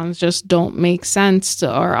generations just don't make sense to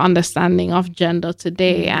our understanding of gender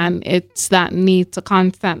today. And it's that need to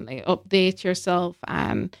constantly update yourself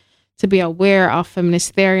and to be aware of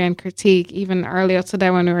feminist theory and critique. Even earlier today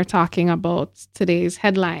when we were talking about today's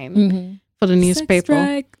headline for the newspaper. Sex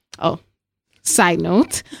strike. Oh, side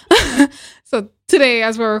note. So today,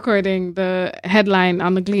 as we're recording, the headline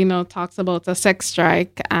on the Glino talks about a sex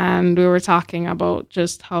strike, and we were talking about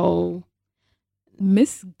just how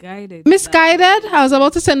Misguided. I was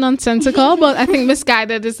about to say nonsensical, but I think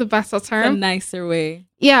misguided is the better A term. nicer way.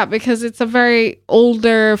 Yeah, because it's a very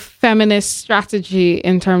older feminist strategy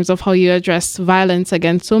in terms of how you address violence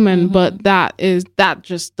against women, but that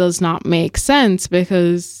just does not make sense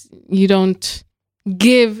because you don't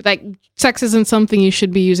give, like, sex isn't something you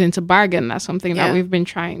should be using to bargain. That's something that we've been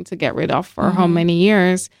trying to get rid of for how many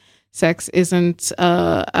years. Sex isn't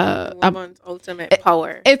woman's ultimate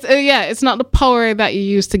power. It's not the power that you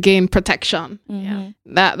use to gain protection. Yeah.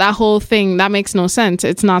 That whole thing, that makes no sense.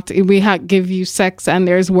 It's not give you sex and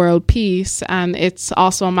there's world peace, and it's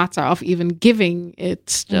also a matter of even giving.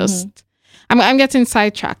 It's just I'm getting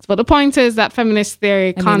sidetracked, but the point is that feminist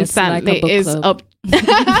theory constantly is up.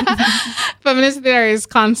 Feminist theory is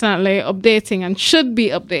constantly updating and should be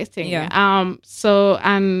updating. So,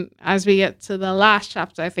 and as we get to the last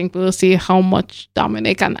chapter, I think we'll see how much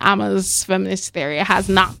Dominic and Emma's feminist theory has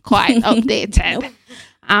not quite updated.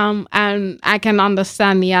 And I can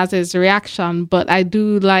understand Yaz's reaction, but I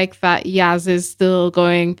do like that Yaz is still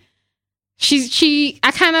going. She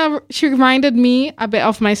reminded me a bit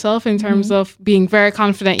of myself in terms of being very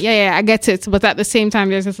confident. Yeah, I get it. But at the same time,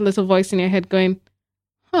 there's this little voice in your head going,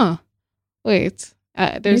 wait,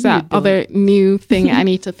 there's Maybe that other new thing I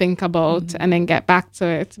need to think about and then get back to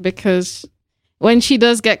it. Because when she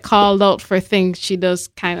does get called out for things, she does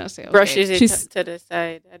kind of say, okay. Brushes it to the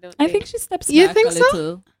side. I think she steps You back think a so?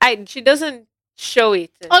 little. She doesn't show it.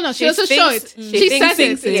 Oh, no, she doesn't show it. She says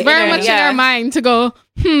it. It's very much in her mind to go,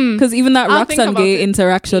 Because even that I'll think Roxanne about Gay it.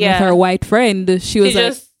 interaction with her white friend, she was She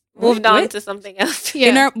just moved on to something else. Yeah.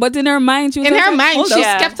 in her mind, she was In like, her mind, hold she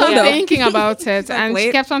up, kept hold on up. thinking about it. like, And she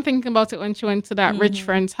wait. kept on thinking about it when she went to that rich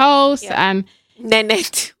friend's house. Yeah. And,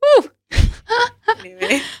 Nanette.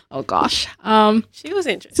 Anyway, oh gosh. she was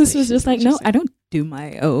interesting. Sis was just like, no, I don't do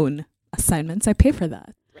my own assignments. I pay for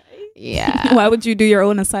that. Yeah. Why would you do your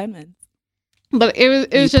own assignments? But it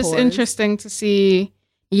was just pores. interesting to see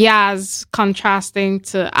Yaz contrasting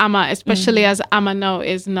to Amma, especially as Amma now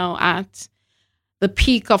is at the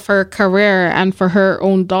peak of her career, and for her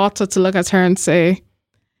own daughter to look at her and say,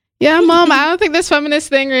 yeah, Mom, I don't think this feminist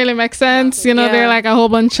thing really makes sense. You know, they're like a whole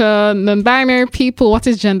bunch of non-binary people. What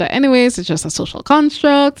is gender anyways? It's just a social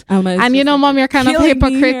construct. And you know, Mom, you're kind of a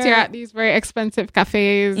hypocrite. You're at these very expensive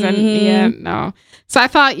cafes and no. So I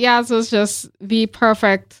thought Yaz was just the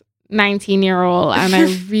perfect 19-year-old, and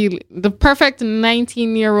the perfect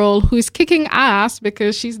 19-year-old who's kicking ass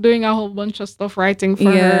because she's doing a whole bunch of stuff writing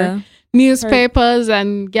for her newspapers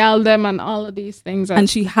and Galdem and all of these things. And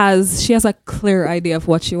she has a clear idea of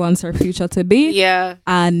what she wants her future to be. Yeah.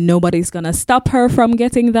 And nobody's gonna stop her from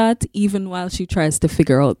getting that, even while she tries to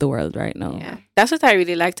figure out the world right now. Yeah. That's what I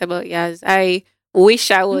really liked about Yaz. I wish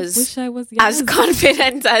I was as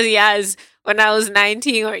confident as Yaz when I was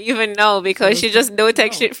 19 or even now, because she just don't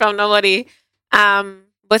take shit from nobody.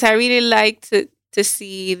 But I really liked to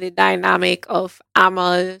see the dynamic of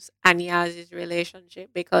Amal's and Yaz's relationship,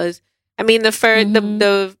 because I mean the first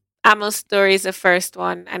the Amal story is the first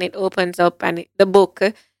one, and it opens up and the book,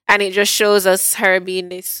 and it just shows us her being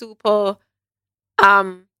this super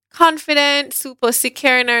confident, super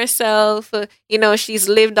secure in herself. You know, she's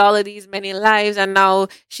lived all of these many lives, and now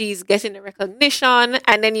she's getting the recognition.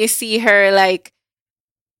 And then you see her like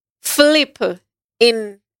flip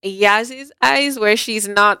in Yaz's eyes, where she's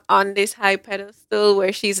not on this high pedestal,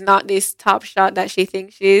 where she's not this top shot that she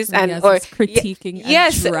thinks she is, and Yaz or is critiquing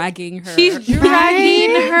and dragging her. She's dragging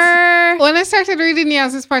her. When I started reading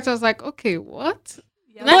Yaz's part, I was like, okay, what?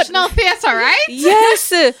 National theater, right?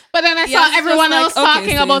 Yes. But then I saw Yaz everyone was else like, okay,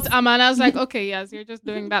 talking sis. about Amma, and I was like, okay, Yaz, you're just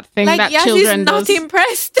doing that thing Like that Yaz children is not does.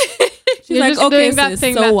 impressed. She's You're like, just okay, doing that sis,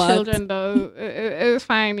 thing so that what? children do. It's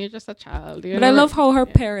fine. You're just a child. But I love how her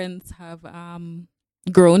parents have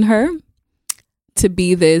grown her to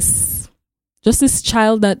be this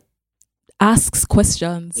child that asks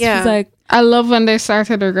questions. Yeah. She's like, I love when they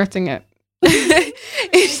started regretting it.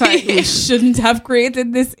 we shouldn't have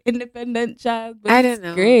created this independent child. But I it's don't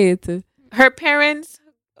know. Great. Her parents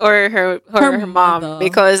or her mom, mother.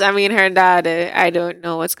 because I mean her dad, I don't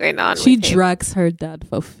know what's going on. She with him. drags her dad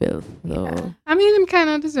for filth, though. Yeah. I mean, him kind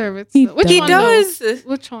of deserve it. He Which He one, though? does.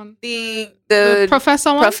 Which one? The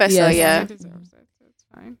professor one? professor, Yes. yeah. He deserves it. It's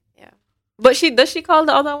fine. But does she call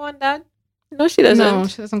the other one dad? No, she doesn't. No,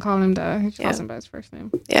 she doesn't call him that. She calls him by his first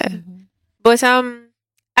name. Yeah. Mhm. But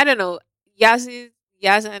I don't know.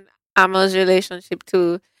 Yaz and Amal's relationship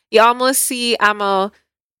too. You almost see Amal,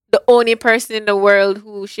 the only person in the world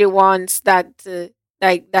who she wants that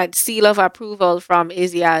seal of approval from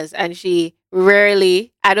is Yaz, and she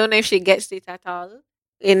rarely. I don't know if she gets it at all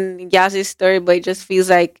in Yaz's story, but it just feels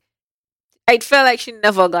like I felt like she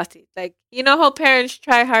never got it. Like, you know how parents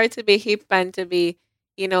try hard to be hip and to be,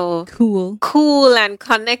 cool and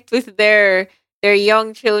connect with their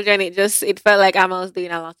young children. It felt like Amma was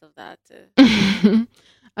doing a lot of that.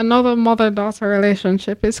 Another mother-daughter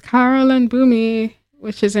relationship is Carol and Bumi,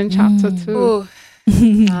 which is in chapter 2. Oh,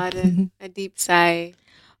 God, a deep sigh.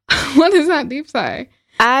 What is that deep sigh?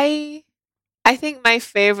 I think my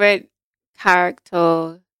favorite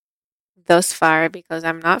character thus far, because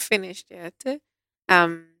I'm not finished yet,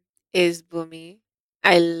 is Bumi.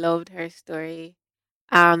 I loved her story.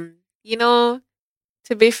 To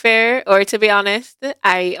be fair, or to be honest,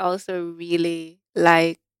 I also really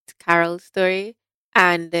liked Carol's story,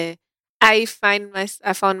 and I found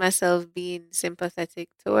myself being sympathetic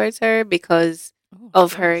towards her because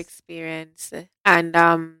of her experience, and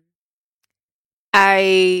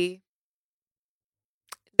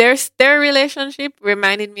their relationship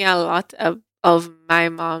reminded me a lot of my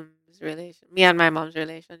mom's me and my mom's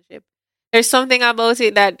relationship. There's something about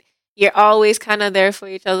it that you're always kind of there for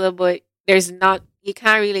each other, but you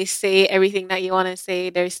can't really say everything that you want to say.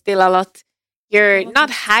 There's still a lot you're not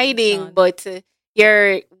hiding, but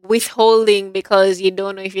you're withholding because you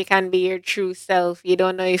don't know if you can be your true self. You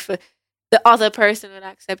don't know if the other person would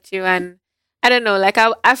accept you. And I don't know, like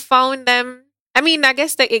I found them. I mean, I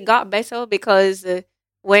guess that it got better because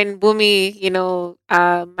when Bumi,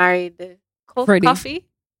 married Coffee.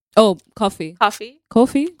 Oh, Coffee. Sorry.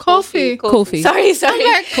 Kofi.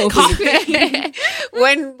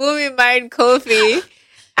 When Bumi married Kofi,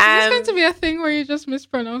 Is this going to be a thing where you just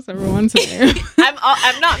mispronounce everyone's name?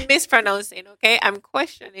 I'm not mispronouncing, okay? I'm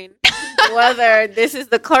questioning whether this is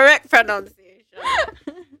the correct pronunciation.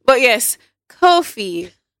 But yes,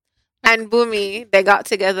 Kofi and Bumi, they got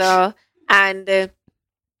together, and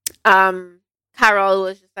Carol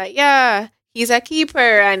was just like, yeah, he's a keeper.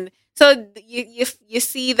 And so you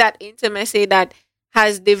see that intimacy that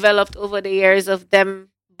has developed over the years of them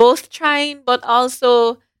both trying, but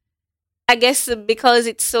also, I guess because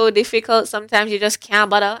it's so difficult, sometimes you just can't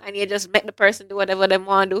bother and you just make the person do whatever they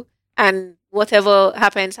want to do, and whatever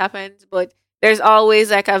happens. But there's always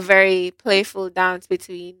like a very playful dance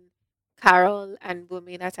between Carol and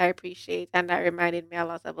Bumi that I appreciate, and that reminded me a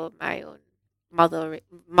lot about my own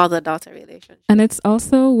mother-daughter relationship. And it's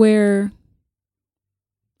also where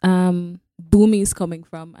Bumi is coming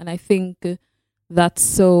from, and I think that's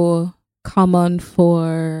so common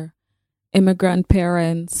for immigrant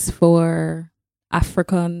parents, for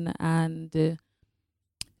African and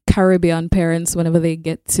Caribbean parents whenever they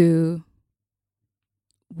get to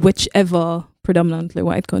whichever predominantly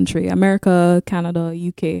white country, America, Canada,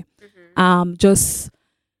 UK. Mm-hmm. Just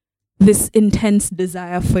this intense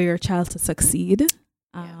desire for your child to succeed.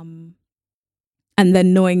 And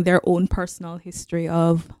then knowing their own personal history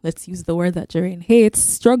of, let's use the word that Jareen hates,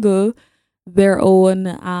 struggle, their own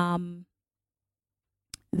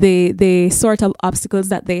the sort of obstacles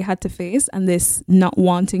that they had to face, and this not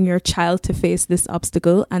wanting your child to face this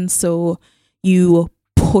obstacle, and so you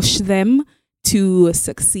push them to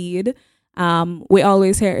succeed. We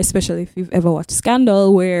always hear, especially if you've ever watched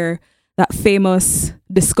Scandal, where that famous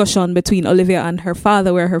discussion between Olivia and her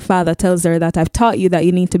father, where her father tells her that I've taught you that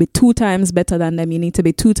you need to be 2 times better than them. You need to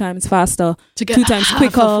be 2 times faster, 2 times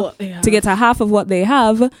quicker to get a half of what they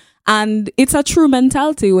have. And it's a true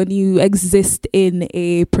mentality when you exist in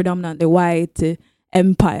a predominantly white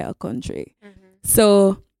empire country. Mm-hmm.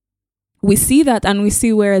 So we see that, and we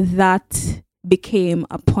see where that became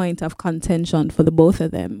a point of contention for the both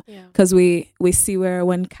of them. Because we see where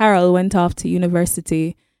when Carol went off to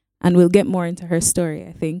university, and we'll get more into her story,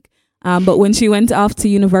 I think. But when she went off to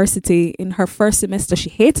university in her first semester,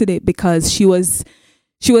 she hated it because she was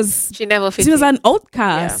an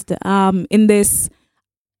outcast in this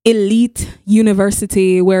elite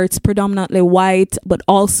university where it's predominantly white, but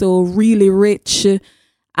also really rich.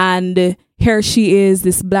 And here she is,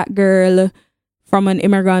 this black girl from an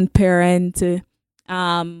immigrant parent,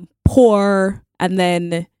 poor, and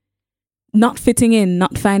then not fitting in,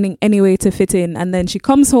 not finding any way to fit in. And then she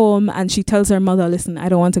comes home and she tells her mother, listen, I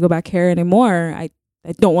don't want to go back here anymore. I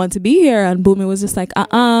don't want to be here. And Bumi was just like,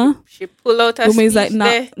 She pulled out her Bumi's like,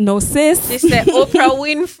 no, sis. She said, Oprah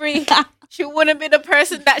Winfrey. She wouldn't be the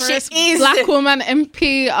person that she is. Black woman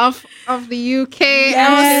MP of the UK.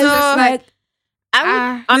 Yes.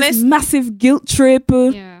 I would, honest, massive guilt trip.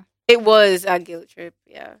 Yeah. It was a guilt trip,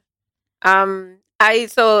 yeah. I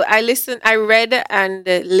read and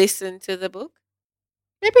listened to the book.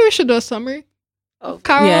 Maybe we should do a summary. Oh,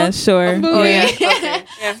 Carol, yeah, sure. Oh, yeah. Okay.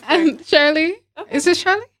 Yeah, and Shirley. Okay. Is it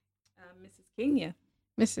Shirley? Mrs. King, yeah.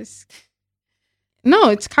 Mrs. No,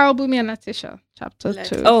 it's Carol, Bumi, and Letitia, chapter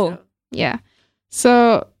 2. Oh. Yeah.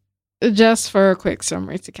 So just for a quick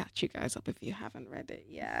summary to catch you guys up if you haven't read it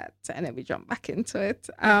yet, and then we jump back into it.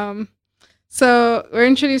 So we're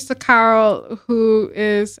introduced to Carol, who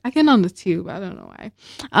is, again, on the tube. I don't know why.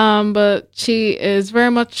 But she is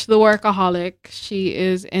very much the workaholic. She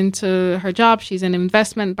is into her job. She's an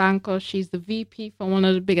investment banker. She's the VP for one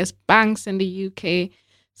of the biggest banks in the UK.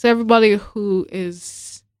 So everybody who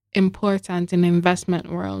is important in the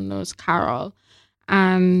investment world knows Carol.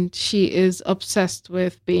 And she is obsessed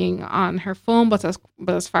with being on her phone, but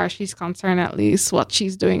as far as she's concerned, at least what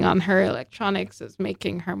she's doing on her electronics is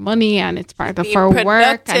making her money, and it's part of her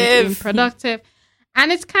work and being productive. And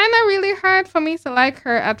it's kind of really hard for me to like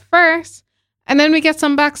her at first. And then we get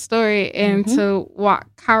some backstory into what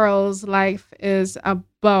Carol's life is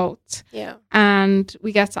about. Yeah. And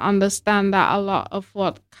we get to understand that a lot of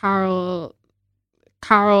what Carol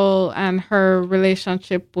and her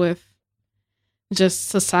relationship with just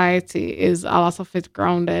society is a lot of it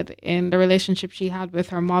grounded in the relationship she had with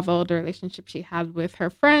her mother, the relationship she had with her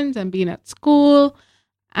friends and being at school,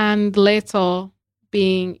 and later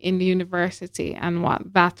being in the university and what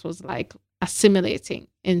that was like assimilating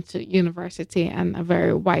into university and a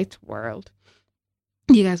very white world.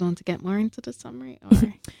 You guys want to get more into the summary?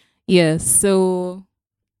 Or? Yes. So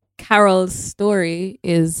Carol's story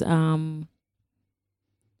is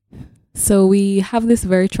so we have this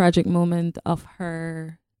very tragic moment of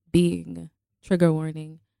her being, trigger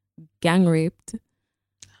warning, gang raped.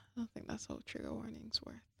 I don't think that's how trigger warnings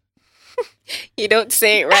work. You don't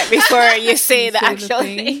say it right before you say the actual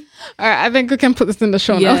thing. All right, I think we can put this in the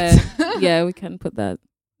show notes. Yeah, we can put that.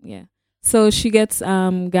 Yeah. So she gets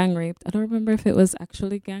gang raped. I don't remember if it was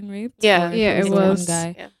actually gang raped. Yeah, it was.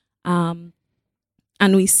 One guy. Yeah.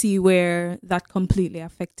 And we see where that completely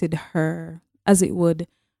affected her, as it would,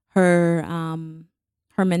 her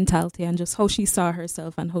mentality and just how she saw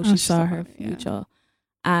herself and how she saw her future.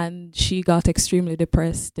 And she got extremely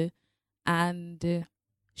depressed, and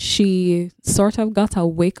she sort of got a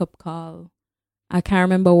wake-up call. I can't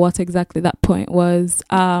remember what exactly that point was,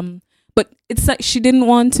 but it's like she didn't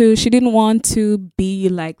want to be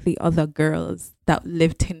like the other girls that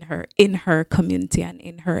lived in her community and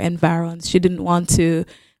in her environs. She didn't want to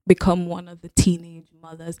become one of the teenage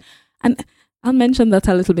mothers. And I'll mention that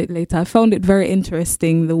a little bit later. I found it very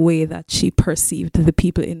interesting the way that she perceived the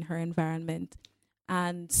people in her environment.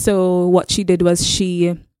 And so what she did was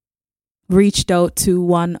she reached out to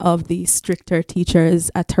one of the stricter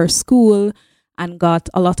teachers at her school and got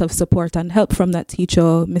a lot of support and help from that teacher,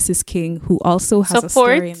 Mrs. King, who also has a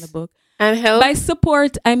story in the book. And help? By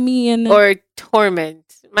support, I mean... Or torment.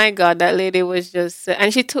 My God, that lady was just...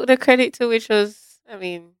 And she took the credit too, which was, I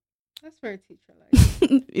mean... That's very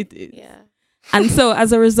teacher-like. It is. Yeah. And so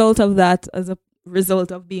as a result of that, as a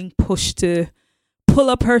result of being pushed to pull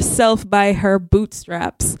up herself by her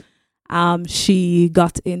bootstraps, she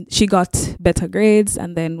got better grades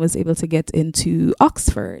and then was able to get into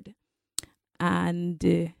Oxford.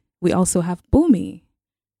 And we also have Bumi.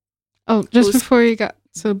 Oh, just before you got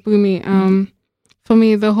to Bumi, for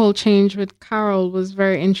me, the whole change with Carol was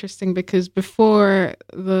very interesting because before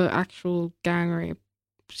the actual gang rape,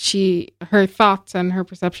 her thoughts and her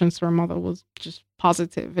perceptions to her mother was just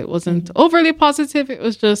positive. It wasn't overly positive. It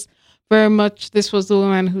was just very much, this was the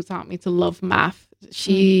woman who taught me to love math.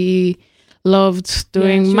 She loved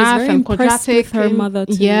doing math and quadratic. Her mother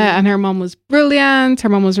too. Yeah, and her mom was brilliant. Her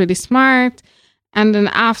mom was really smart. And then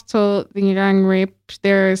after the gang rape,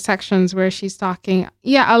 there are sections where she's talking,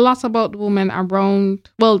 a lot about women around,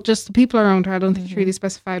 well, just the people around her. I don't think she really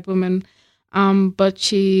specified women. But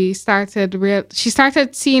she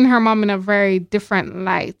started seeing her mom in a very different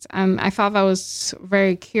light, and I thought that was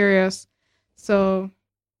very curious. So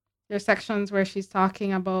there's sections where she's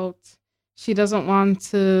talking about she doesn't want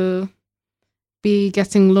to be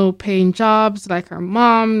getting low-paying jobs like her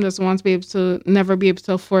mom, doesn't want to never be able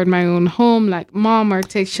to afford my own home like mom, or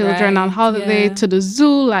take children on holiday to the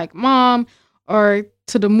zoo like mom, or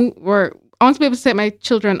or I want to be able to take my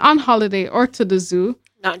children on holiday or to the zoo.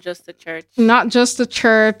 Not just the church. Not just the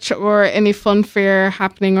church or any fun fair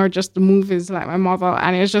happening or just the movies like my mother.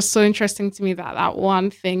 And it was just so interesting to me that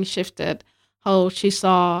one thing shifted how she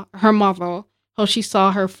saw her mother, how she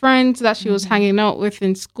saw her friends that she was hanging out with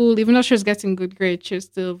in school. Even though she was getting good grades, she was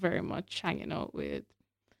still very much hanging out with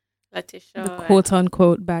Letitia. The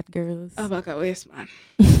quote-unquote bad girls. Oh, my God, waste, man.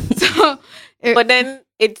 But then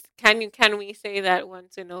can we say that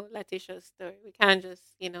once we know Letitia's story, we can't just,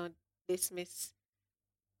 dismiss.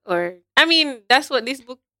 Or I mean, that's what this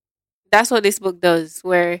book does,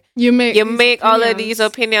 where you make all of these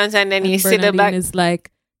opinions and then you sit back. Is like,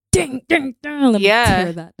 ding, ding, ding. Let me Yeah.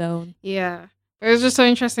 tear that down. Yeah. It was just so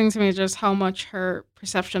interesting to me just how much her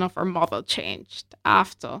perception of her mother changed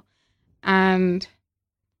after. And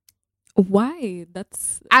Why?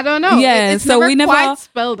 That's I don't know. Yeah, It's so never we never- quite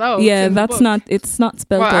spelled out. yeah. in the That's book. not. It's not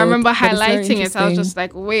spelled Well, out. I remember but it's very highlighting it. I was interesting. just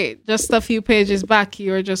like, wait, just a few pages back,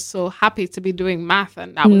 you were just so happy to be doing math,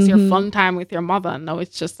 and that was your Mhm. fun time with your mother. And now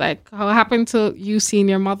it's just like, how happened to you seeing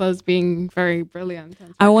your mother as being very brilliant?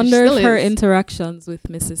 And I she wonder if still her is. interactions with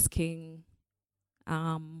Mrs. King,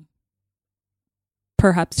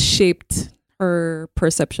 perhaps shaped her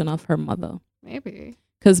perception of her mother. Maybe.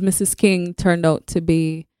 Because Mrs. King turned out to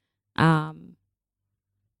be, well,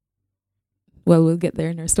 we'll get there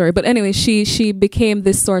in her story. But anyway, she became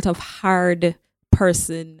this sort of hard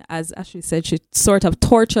person, as she said. She sort of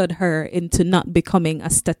tortured her into not becoming a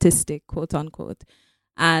statistic, quote unquote.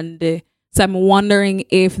 And so I'm wondering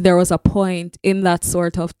if there was a point in that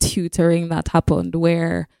sort of tutoring that happened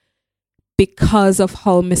where, because of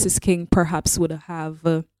how Mrs. King perhaps would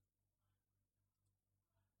have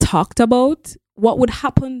talked about what would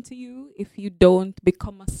happen to you if you don't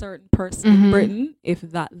become a certain person in Mhm. Britain, if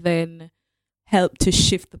that then helped to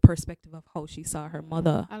shift the perspective of how she saw her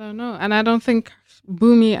mother. I don't know. And I don't think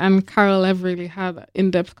Boomy and Carol ever really had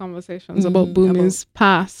in-depth conversations about Boomy's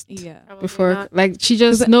past. Yeah. Probably Before, not. like, she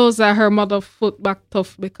just knows that her mother foot back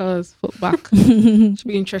tough because foot back. Should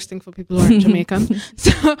be interesting for people who aren't Jamaican.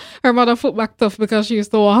 So her mother foot back tough because she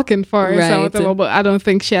used to walk in forest Right. or whatever. But I don't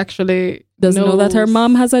think she actually Doesn't know that her knows-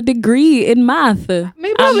 mom has a degree in math.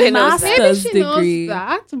 Maybe, Probably she knows knows that. maybe she degree. knows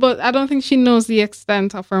that, but I don't think she knows the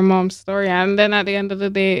extent of her mom's story. And then at the end of the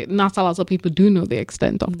day, not a lot of people do know the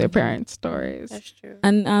extent of their parents' stories. That's true.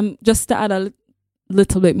 And just to add a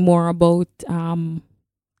little bit more about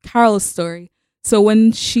Carol's story. So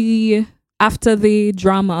when she, after the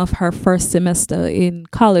drama of her first semester in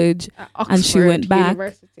college, and she went back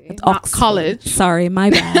University, at not Oxford. college. Sorry, my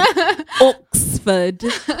bad. Oxford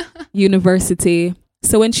University.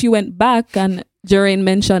 So when she went back, and Jeraine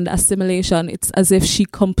mentioned assimilation, it's as if she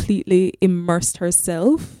completely immersed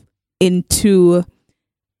herself into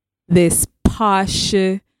this posh,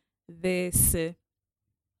 this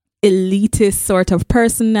elitist sort of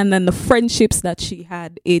person, and then the friendships that she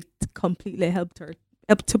had, it completely helped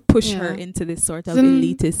to push her Yeah. into this sort of Isn't-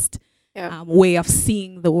 elitist Yeah. way of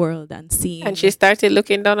seeing the world and seeing. And she started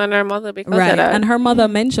looking down on her mother because Right, of that. and her mother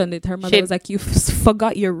mentioned it. Her mother She- was like, "You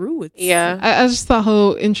forgot your roots." Yeah. I just thought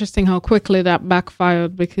how interesting how quickly that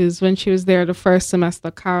backfired, because when she was there the first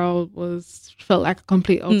semester, Carol felt like a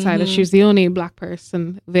complete outsider. Mhm. She was the only black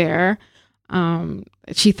person there.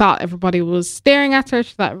 She thought everybody was staring at her.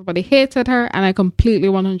 She thought everybody hated her, and I completely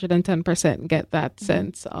 110% get that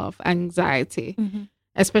sense of anxiety, Mhm.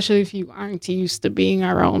 especially if you aren't used to being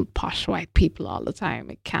around posh white people all the time.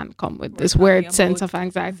 It can come with We're this talking weird sense about of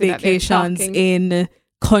anxiety. that they're Vacations talking. in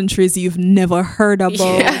countries you've never heard about.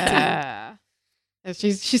 Yeah.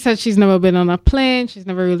 She said she's never been on a plane. She's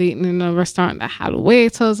never really eaten in a restaurant that had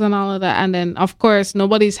waiters and all of that. And then, of course,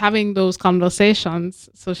 nobody's having those conversations.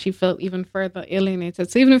 So she felt even further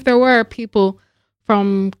alienated. So even if there were people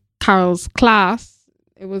from Carol's class,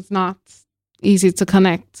 it was not easy to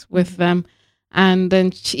connect with them. And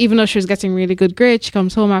then even though she was getting really good grades, she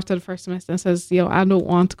comes home after the first semester and says, I don't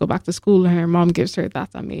want to go back to school. And her mom gives her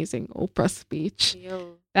that amazing Oprah speech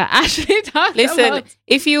Yo. that actually talks Listen, about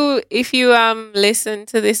if you listen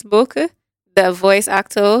to this book, the voice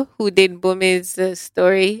actor who did Bumi's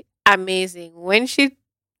story, amazing. When she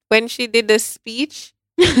did the speech,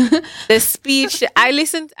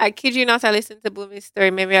 I kid you not, I listened to Bumi's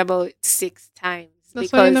story maybe about 6 times.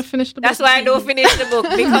 That's why you don't finish the book. That's why I don't finish the book,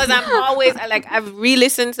 because I'm always I've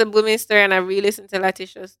re-listened to Bumi's story and I've re-listened to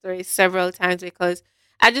Letitia's story several times, because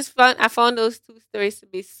I found those two stories to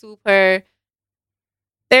be super.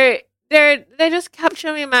 They just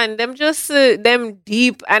capture me, man. Them just them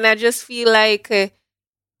deep, and I just feel like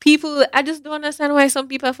people. I just don't understand why some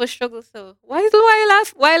people have to struggle so. Why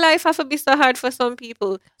life have to be so hard for some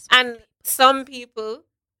people, and some people.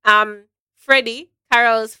 Freddie,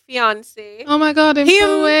 Carol's fiance. Oh my God, He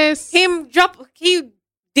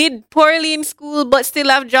did poorly in school, but still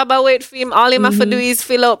have job await for him. All him have to do is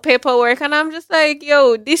fill out paperwork, and I'm just like,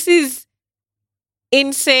 yo, this is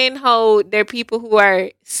insane. How there are people who are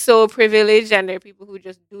so privileged, and there are people who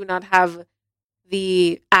just do not have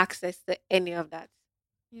the access to any of that.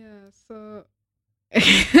 Yeah, so.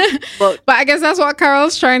 But But I guess that's what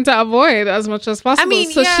Carol's trying to avoid as much as possible. I mean,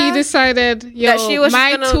 so she yeah, decided, that she was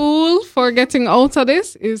my gonna- tool for getting out of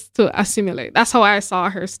this is to assimilate. That's how I saw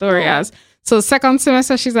her story Oh. as. So second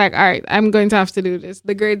semester, she's like, all right, I'm going to have to do this.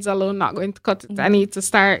 The grades alone not going to cut it. I need to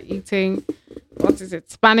start eating,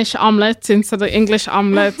 Spanish omelette instead of English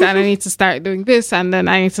omelette. And I need to start doing this. And then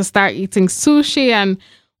I need to start eating sushi. And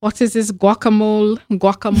what is this guacamole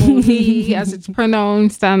as it's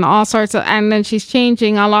pronounced, and all sorts of. And then she's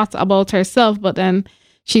changing a lot about herself. But then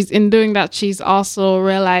in doing that, she's also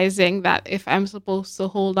realizing that if I'm supposed to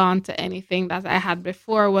hold on to anything that I had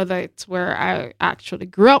before, whether it's where I actually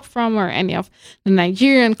grew up from or any of the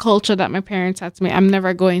Nigerian culture that my parents had to me, I'm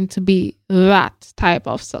never going to be that type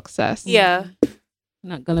of success. Yeah.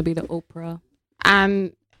 Not going to be the Oprah.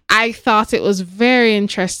 And I thought it was very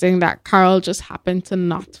interesting that Carol just happened to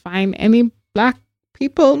not find any Black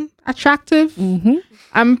people attractive. Mm-hmm.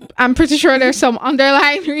 I'm pretty sure there's some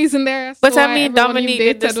underlying reason there. But I mean, Dominique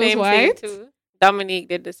did the same thing too. Dominique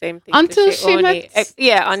did the same thing until she met.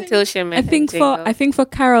 Until she met. I think for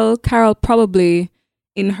Carol probably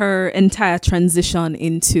in her entire transition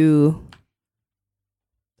into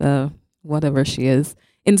the whatever she is,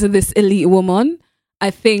 into this elite woman,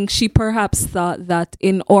 I think she perhaps thought that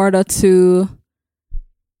in order to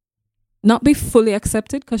not be fully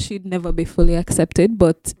accepted, because she'd never be fully accepted,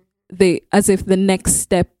 but as if the next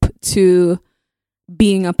step to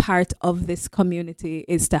being a part of this community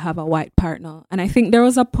is to have a white partner. And I think there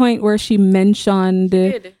was a point where she mentioned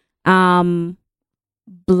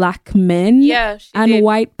Black men and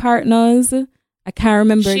white partners. I can't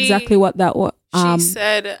remember exactly what that was. She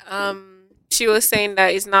said she was saying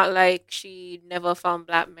that it's not like she never found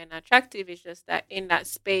Black men attractive. It's just that in that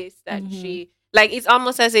space that she, like, it's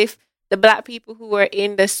almost as if the Black people who were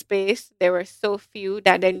in the space, there were so few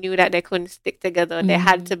that they knew that they couldn't stick together. They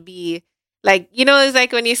had to be, like, it's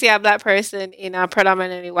like when you see a Black person in a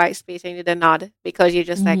predominantly white space and you do nod because you're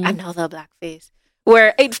just like, another Black face.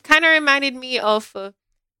 Where it kind of reminded me of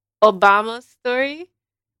Obama's story.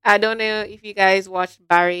 I don't know if you guys watched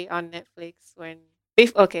Barry on Netflix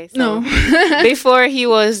before he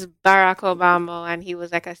was Barack Obama and he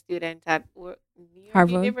was like a student at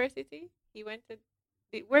Harvard University. He went to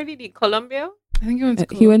where did he? Columbia? I think he went to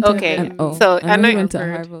Columbia. He went to I know he went to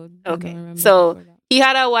Harvard. Okay. So he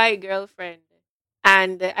had a white girlfriend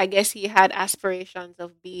and I guess he had aspirations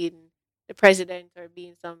of being the president or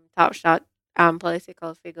being some top shot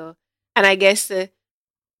political figure. And I guess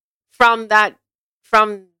from that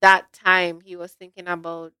time he was thinking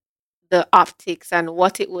about the optics and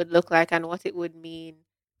what it would look like and what it would mean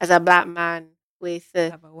as a Black man with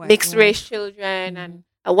mixed race children and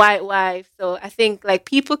a white wife. So I think like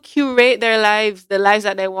people curate their lives, the lives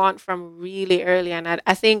that they want from really early. And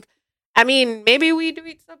I think, I mean, maybe we do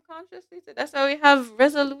it subconsciously. So that's why we have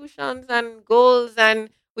resolutions and goals and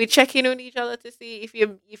we check in on each other to see if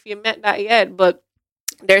you met that yet. But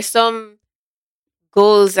there's some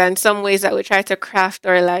goals and some ways that we try to craft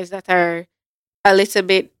our lives that are a little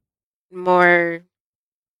bit more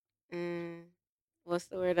what's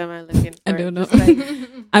the word am I looking for? I don't know. Like,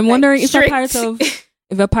 I'm wondering strict.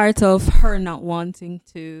 if a part of her not wanting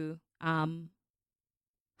to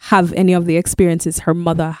have any of the experiences her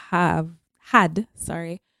mother had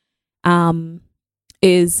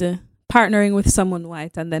is partnering with someone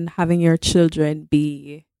white and then having your children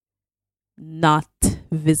be not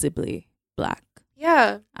visibly Black.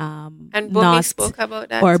 Yeah. And Bobby spoke about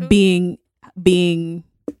that or too.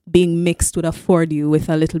 being mixed would afford you with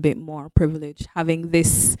a little bit more privilege. Having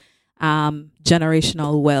this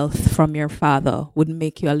generational wealth from your father would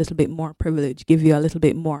make you a little bit more privileged, give you a little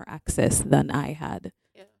bit more access than I had.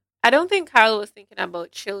 Yeah. I don't think Carol was thinking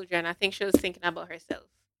about children. I think she was thinking about herself.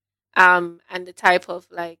 And the type of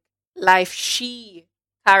like life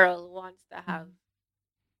Carol wants to have.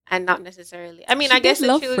 And not necessarily. I mean, She I guess did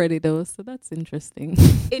love Freddie though, so that's interesting.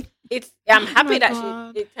 I'm happy that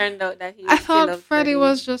God. it turned out that I thought Freddie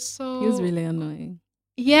was just so... He was really annoying.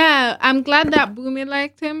 Yeah, I'm glad that Boomy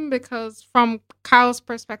liked him because from Carol's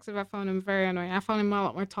perspective, I found him very annoying. I found him a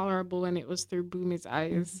lot more tolerable when it was through Boomy's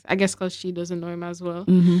eyes. I guess because she doesn't know him as well.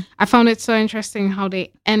 I found it so interesting how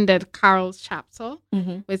they ended Carol's chapter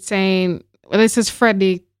with saying, well, this is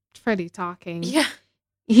Freddie talking. Yeah.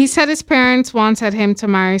 He said his parents wanted him to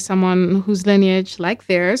marry someone whose lineage, like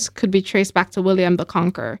theirs, could be traced back to William the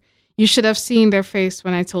Conqueror. You should have seen their face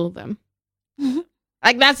when I told them.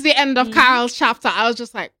 Like, that's the end of Carol's chapter. I was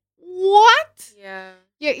just like, what? Yeah.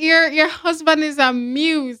 Your husband is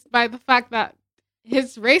amused by the fact that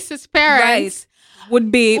his racist parents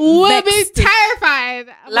would be terrified.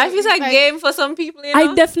 Life is a game for some people, you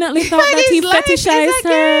know? I definitely thought that he fetishized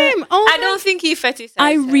her. I don't think he fetishized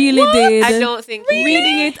I her. really did. I don't think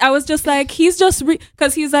reading it, I was just like, he's just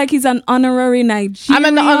because he's like he's an honorary Nigerian. I'm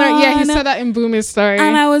an honor. Yeah, he said that in Boomy's story.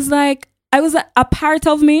 And I was like, a part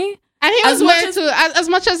of me And he was way too. As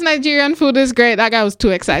much as Nigerian food is great, that guy was too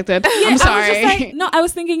excited. I'm sorry. I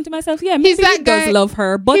was thinking to myself, yeah, maybe he does love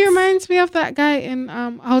her, but he reminds me of that guy in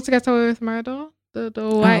How to Get Away with Murder, the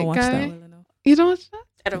white guy. You don't watch that?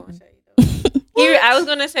 I don't watch that either. I was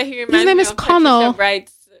gonna say he reminds me. His name is Connell.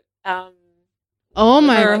 Oh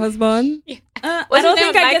my! Her husband. Yeah. I don't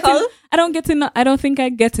think I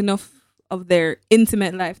get enough of their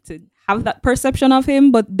intimate life to have that perception of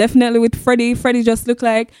him, but definitely with Freddie just look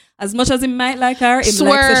like, as much as he might like her, him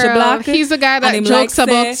likes her black. He's the guy that jokes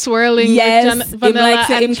about swirling. Yes, with vanilla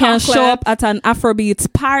and him can show up at an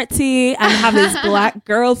Afrobeats party and have his black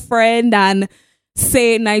girlfriend and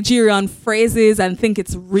say Nigerian phrases and think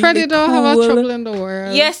it's really Freddie don't cool. have a trouble in the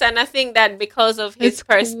world. Yes, and I think that because of his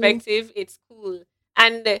perspective, it's cool.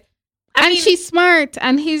 And I mean, she's smart,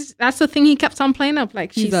 and that's the thing he kept on playing up.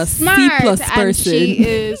 Like, she's a smart, C+ and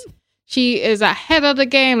person. she is ahead of the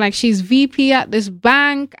game. Like, she's VP at this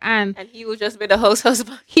bank, and he will just be the host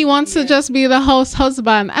husband. He wants to just be the host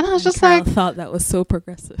husband, and I was just I thought that was so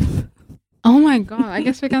progressive. Oh my god! I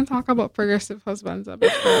guess we can talk about progressive husbands a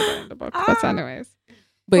bit further in the book, but anyways.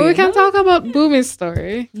 But we can talk about Bumi's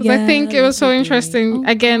story, because I think it was so interesting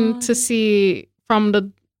to see from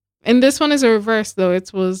the. In this one is a reverse though.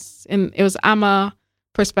 It was Amma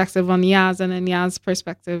perspective on Yaz, and then Yaz's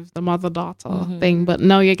perspective, the mother-daughter thing. But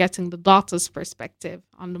now you're getting the daughter's perspective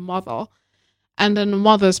on the mother, and then the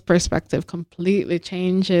mother's perspective completely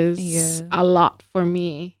changes a lot for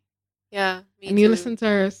me. Yeah, me and too. You listen to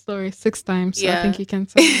her story 6 times, so I think you can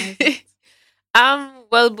summarize it.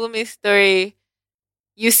 Well, Bumi's story,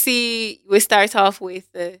 you see, we start off with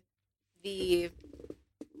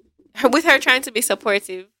with her trying to be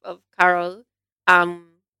supportive of Carol.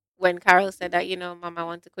 When Carol said that, Mom, I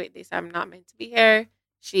want to quit this. I'm not meant to be here.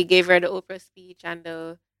 She gave her the Oprah speech and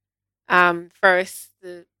the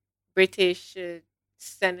British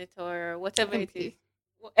senator, whatever MP. it is.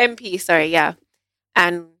 MP, sorry, yeah.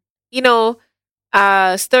 And,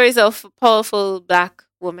 stories of powerful black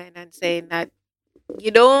women and saying that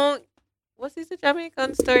what is the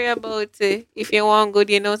Jamaican story about? If you want good,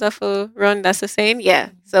 you know how to run. That's the saying? Yeah.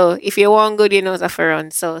 So if you want good, you know how to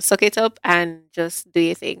run. So suck it up and just do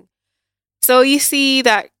your thing. So you see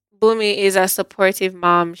that Bumi is a supportive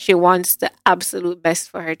mom. She wants the absolute best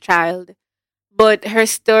for her child. But her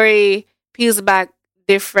story peels back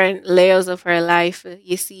different layers of her life.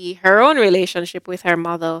 You see her own relationship with her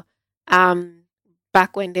mother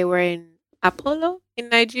back when they were in Apollo in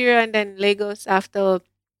Nigeria and then Lagos after.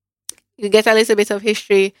 You get a little bit of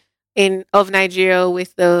history of Nigeria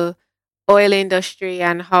with the oil industry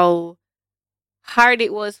and how hard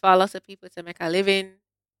it was for a lot of people to make a living,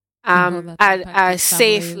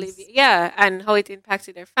 safely, and how it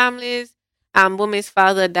impacted their families. Bumi's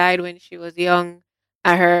father died when she was young.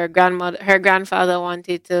 Her grandfather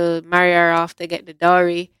wanted to marry her off to get the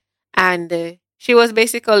dowry, and she was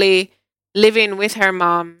basically living with her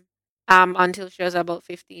mom until she was about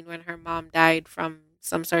 15 when her mom died from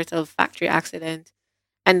some sort of factory accident.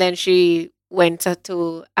 And then she went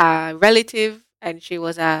to a relative, and she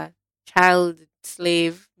was a child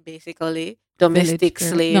slave, basically. Domestic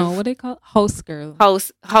slave. No, what do they call it? House girl.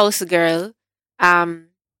 House girl.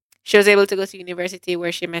 She was able to go to university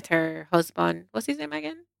where she met her husband. What's his name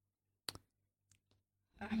again?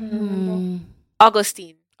 I don't remember.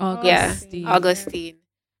 Augustine. Yeah, Augustine.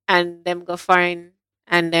 And them go foreign,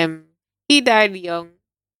 and he died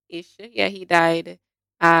young-ish. Yeah, he died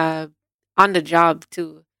on the job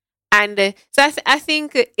too. And so I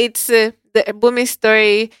think it's the Bumi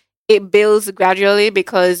story. It builds gradually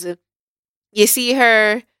because you see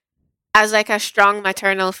her as like a strong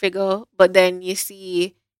maternal figure, but then you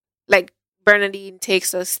see like Bernadine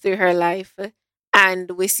takes us through her life,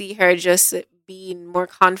 and we see her just being more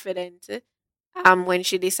confident when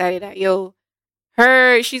she decided that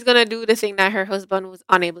she's gonna do the thing that her husband was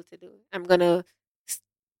unable to do.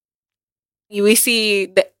 We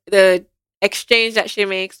see the exchange that she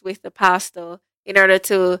makes with the pastor in order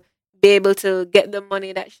to be able to get the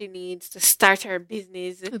money that she needs to start her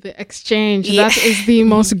business. The exchange. Yeah. That is the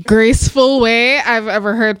most graceful way I've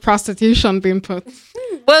ever heard prostitution being put.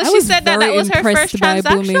 Well, she said that was her first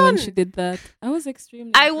transaction. Bumi when she did that. I was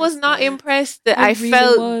extremely I was not impressed. I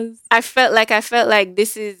felt like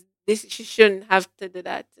this she shouldn't have to do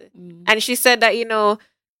that. And she said that,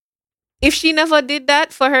 if she never did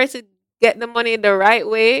that, for her to get the money the right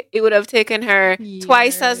way, it would have taken her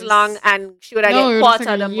twice as long, and she would have get quarter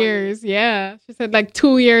of the years. Money. Yeah, she said like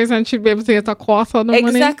 2 years, and she'd be able to get a quarter of the money.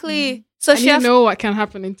 Exactly. So and you know what can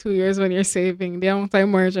happen in 2 years when you're saving, the amount of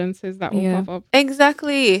emergencies that will pop up.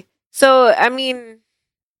 Exactly. So I mean,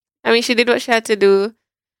 she did what she had to do,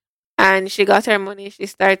 and she got her money. She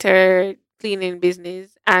started her cleaning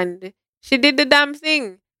business, and she did the damn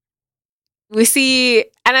thing. We see,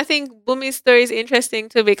 and I think Bumi's story is interesting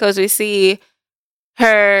too because we see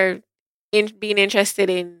her being interested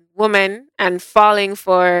in women and falling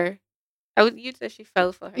for. You'd say she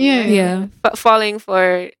fell for her. Yeah, right? Yeah. Falling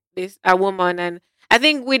for a woman, and I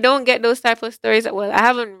think we don't get those type of stories. Well, I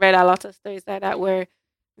haven't read a lot of stories like that where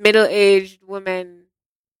middle-aged women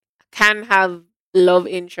can have love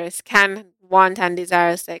interests, can want and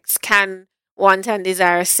desire sex, can want and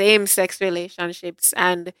desire same-sex relationships,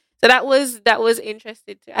 and so that was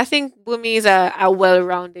interesting too. I think Bumi is a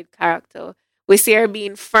well-rounded character. We see her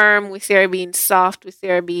being firm, we see her being soft, we see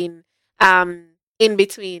her being in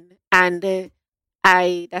between, and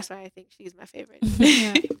that's why I think she's my favorite.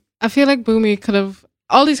 Yeah. I feel like Bumi could have,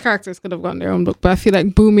 all these characters could have gotten their own book, but I feel like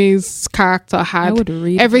Bumi's character I had would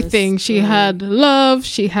read everything. this She story. had love,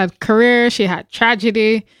 she had career, she had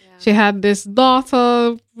tragedy, she had this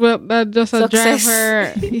daughter that just a Success.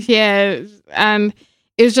 driver. Yeah. And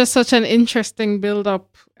it was just such an interesting build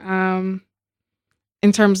up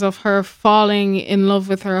in terms of her falling in love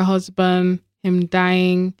with her husband, him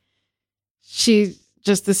dying. She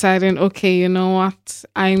just deciding, okay, you know what?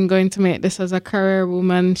 I'm going to make this as a career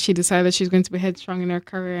woman. She decided she's going to be headstrong in her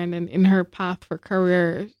career. And then in her path for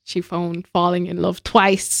career, she found falling in love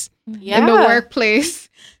twice in the workplace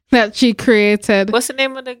that she created. What's the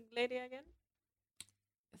name of the lady again?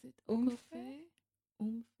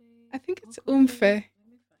 I think it's Umfe.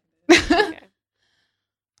 Okay.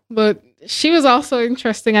 But she was also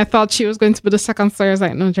interesting. I thought she was going to be the second story. I was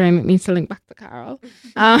like, no, Jane, it needs to link back to Carol.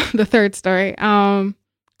 The third story.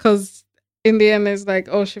 Because in the end, it's like,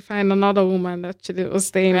 oh, she found another woman that she was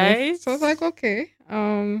staying Right. with. So I was like, okay.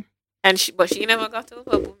 And she never got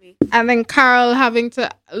over Bumi. And then Carol having to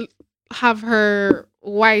have her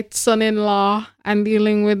white son-in-law and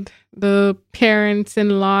dealing with the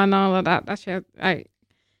parents-in-law and all of that. That's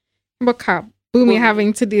but Bumi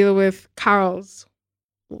having to deal with Carol's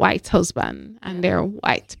white husband and their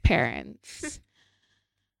white parents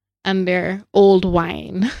and their old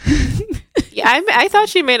wine. Yeah, I thought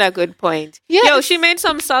she made a good point. Yes. Yo, she made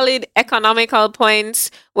some solid economical points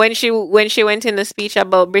when she went in the speech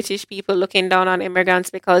about British people looking down on immigrants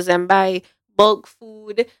because them buy bulk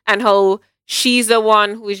food and how she's the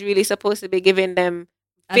one who is really supposed to be giving them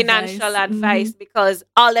financial advice because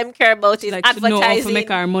all them care about is Like to know how to advertising, make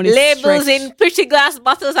our money labels stretch. in pretty glass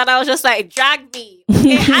bottles, and I was just like, drag me.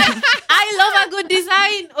 Okay? I love a good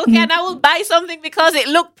design. Okay, and I will buy something because it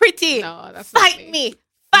looked pretty. No, that's not Fight me.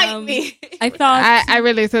 Fight me. I thought I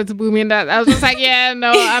related to Bumi in that. I was just like, yeah,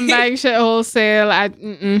 no, I'm buying shit wholesale. I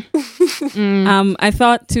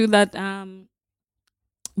thought too that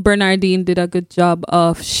Bernardine did a good job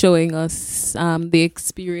of showing us the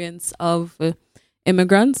experience of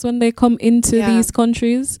immigrants when they come into these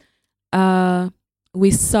countries.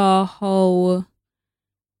 We saw how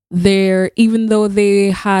even though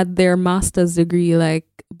they had their master's degree, like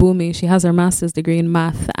Bumi, she has her master's degree in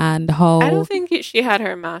math, and how I don't think she had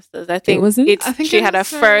her master's. I think wasn't? I think she it had a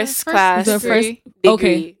was her first class first degree. degree.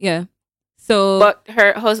 okay, yeah. So But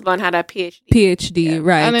her husband had a PhD. PhD,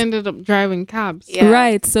 right? and ended up driving cabs. Yeah.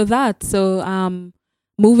 Right. So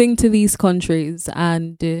moving to these countries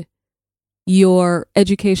and your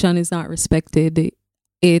education is not respected.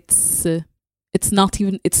 It's not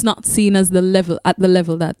seen as the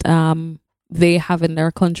level that they have in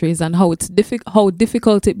their countries, and how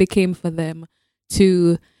difficult it became for them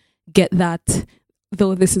to get that.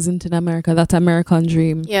 Though this isn't in America, that American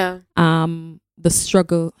dream. Yeah. The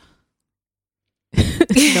struggle.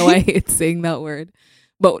 No, I hate saying that word.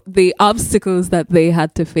 But the obstacles that they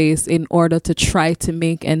had to face in order to try to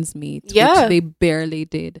make ends meet, Yeah. which they barely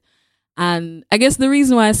did. And I guess the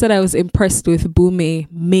reason why I said I was impressed with Bumi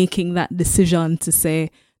making that decision to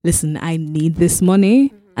say, listen, I need this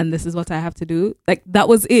money and this is what I have to do. Like, that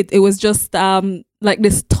was it. It was just like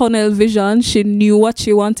this tunnel vision. She knew what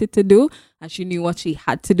she wanted to do and she knew what she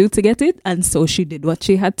had to do to get it. And so she did what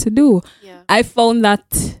she had to do. Yeah. I found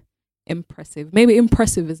that impressive. Maybe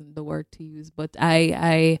impressive isn't the word to use, but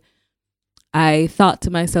I thought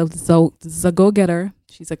to myself, so this is a go-getter.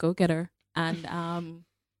 She's a go-getter. And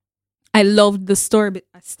I loved the story, but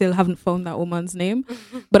I still haven't found that woman's name.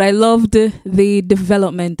 But I loved the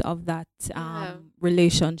development of that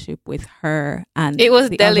relationship with her and It was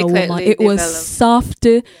the other woman. delicately It was developed. soft.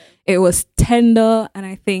 It was tender, and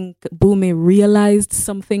I think Bumi realized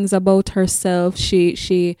some things about herself.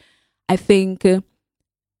 She I think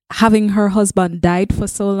having her husband died for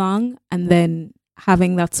so long and then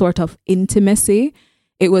having that sort of intimacy,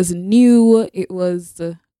 it was new, it was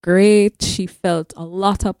great. She felt a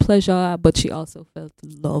lot of pleasure, but she also felt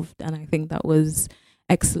loved. And I think that was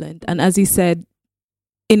excellent. And as you said,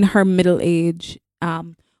 in her middle age, I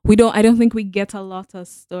don't think we get a lot of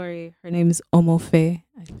story. Her name is Omofe,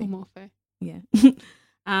 I think. Omofe. Yeah.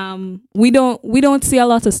 We don't see a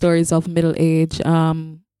lot of stories of middle age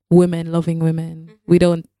women loving women. Mhm. We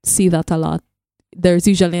don't see that a lot. There's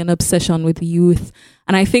usually an obsession with youth.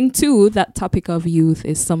 And I think too that topic of youth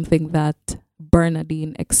is something that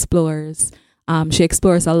Bernardine explores. She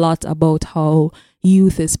explores a lot about how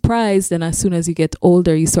youth is prized, and as soon as you get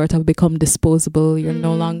older you sort of become disposable. You're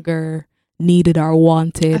no longer needed or I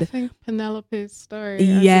wanted. think Penelope's story. as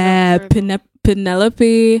you Yeah, got further.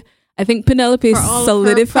 Penelope. I think Penelope For all of her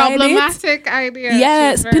solidified it. problematic ideas.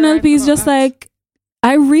 Yes, she's very Penelope right is just about that. like,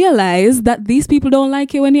 I realize that these people don't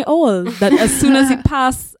like you when you're old. That as soon as you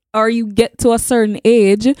pass or you get to a certain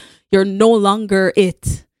age, you're no longer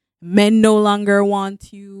it. Men no longer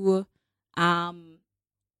want you.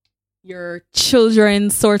 Your children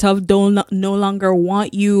sort of no longer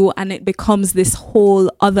want you, and it becomes this whole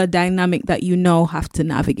other dynamic that you now have to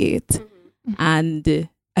navigate. Mhm. And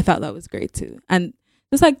I thought that was great too. And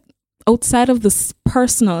just like outside of the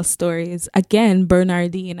personal stories, again,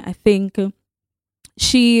 Bernardine, I think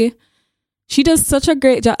she does such a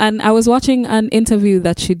great job. And I was watching an interview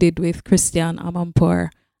that she did with Christian Amanpour,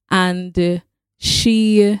 and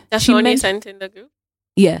That's the one you men- sent in the group?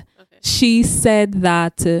 yeah, Okay. she said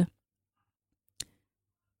that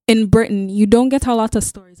in Britain you don't get a lot of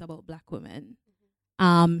stories about Black women.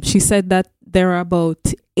 She said that there are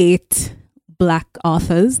about 8 Black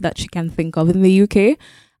authors that she can think of in the UK,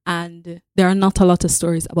 and there are not a lot of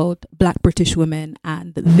stories about Black British women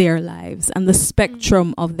and their lives and the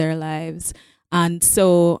spectrum of their lives. And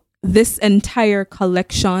so this entire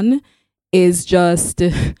collection is just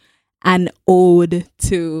an ode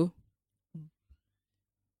to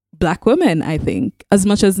Black women, I think. As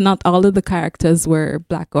much as not all of the characters were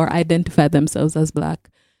Black or identified themselves as Black,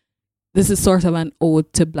 this is sort of an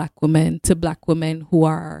ode to Black women who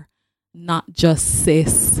are not just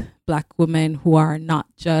cis, Black women who are not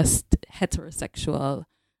just heterosexual,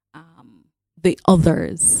 the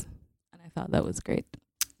others. And I thought that was great.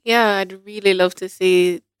 Yeah, I'd really love to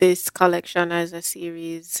see this collection as a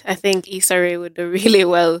series. I think Issa Rae would do really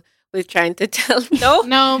well with trying to tell. No,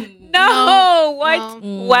 No. Why? no.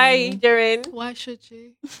 Why, Jaren? Why should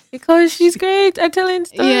she? Because she's great at telling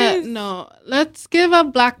stories. Yeah, no. Let's give a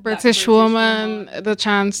Black British woman the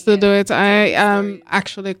chance to do it. I am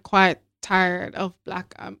actually quite tired of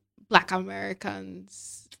Black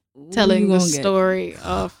Americans telling the story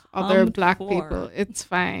of other Black people. It's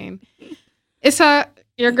fine.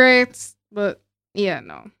 You're great, but yeah,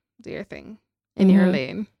 no, do your thing in your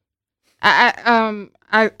lane. I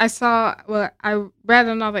read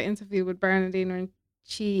another interview with Bernardine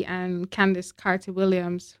Rinchi and Candice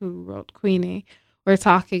Carty-Williams, who wrote Queenie, were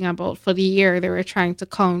talking about for the year they were trying to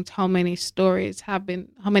count how many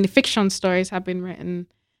fiction stories have been written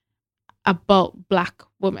about Black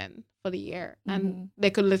women for the year, and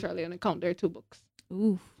they could literally only count their 2 books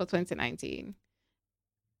Ooh. for 2019.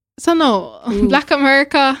 So no, Ooh. Black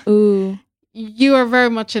America, Ooh. you are very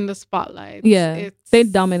much in the spotlight. Yeah, they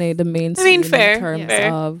dominate the mainstream fair, in terms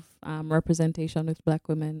fair. of representation with Black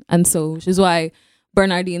women. And so, which is why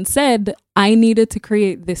Bernardine said, I needed to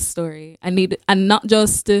create this story. And not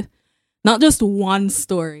just one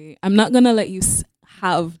story. I'm not going to let you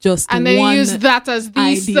have just and they one use that as the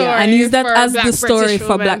idea story and use that for as Black the story British for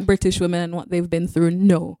women. Black British women and what they've been through.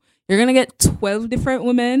 No, you're going to get 12 different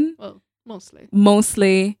women, Well, mostly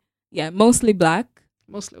Black,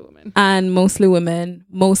 mostly women. and mostly women,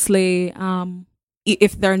 mostly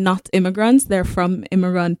if they're not immigrants, they're from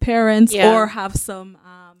immigrant parents or have some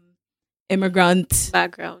immigrant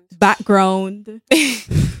background.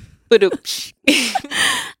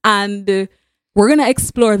 And we're going to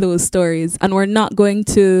explore those stories, and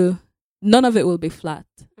none of it will be flat.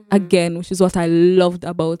 Again, which is what I loved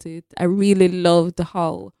about it. I really loved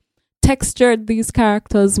how textured these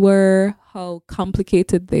characters were, how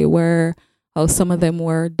complicated they were, how some of them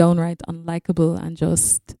were downright unlikable and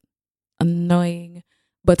just annoying.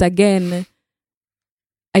 But again,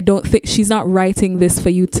 I don't think she's not writing this for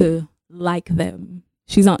you to like them.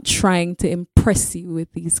 She's not trying to impress you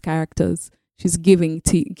with these characters. She's giving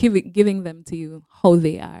them to you how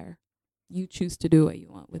they are. You choose to do what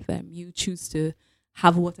you want with them. You choose to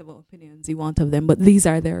have whatever opinions you want of them. But these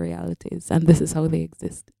are their realities, and this is how they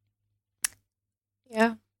exist.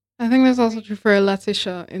 Yeah. I think that's also true for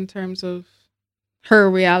Letitia in terms of her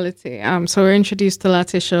reality. So we're introduced to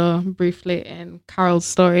Letitia briefly in Carol's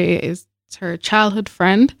story. Is her childhood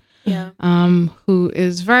friend, Yeah. Who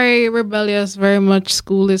is very rebellious, very much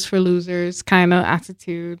school is for losers kind of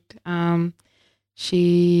attitude.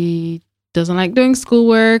 She doesn't like doing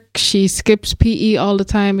schoolwork. She skips PE all the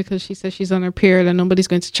time because she says she's on her period and nobody's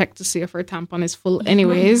going to check to see if her tampon is full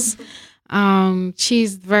anyways.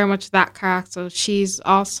 She's very much that character. She's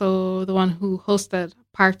also the one who hosted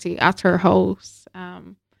a party at her house,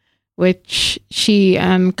 which she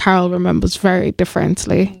and Carol remembers very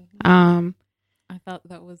differently. I thought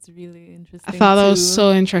that was really interesting. I thought that too. was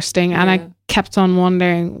so interesting. And I kept on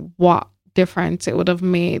wondering what difference it would have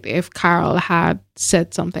made if Carol had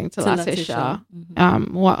said something to Letitia.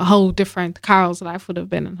 How different Carol's life would have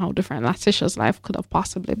been and how different Letitia's life could have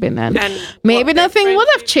possibly been. And maybe nothing would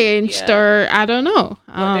have changed, or I don't know.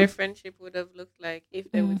 What their friendship would have looked like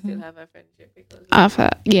if they would still have a friendship. Because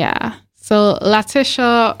So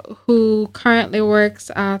Letitia, who currently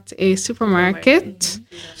works at a supermarket,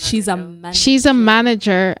 she's a manager. She's a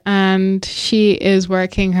manager, and she is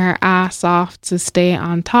working her ass off to stay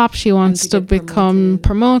on top. She wants to become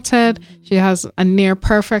promoted. She has a near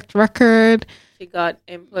perfect record. She got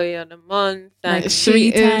Employee of the Month, and like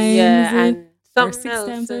 3 times, and or something 6 else,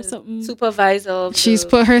 times or something. Supervisor. Of She's the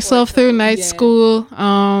put herself through night Yeah. school.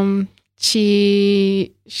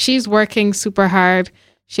 She's working super hard.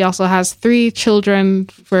 She also has 3 children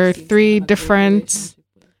for 3 different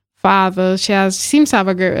fathers. She seems to have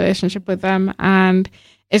a great relationship with them, and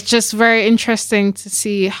it's just very interesting to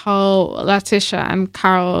see how Letitia and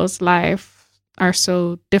Carol's life are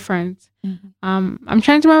so different. I'm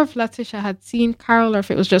trying to remember if Letitia had seen Carol or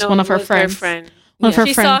if it was just one of her friends. One of her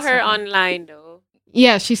She friends. saw her online though.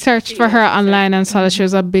 Yeah, she searched for her online and saw that she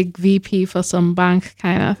was a big VP for some bank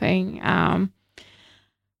kind of thing.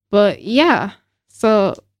 But yeah,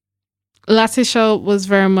 so Letitia was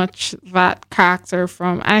very much that character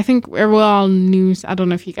from, I think we all knew, I don't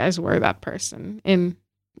know if you guys were that person in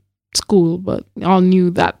school, but we all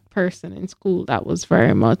knew that person in school that was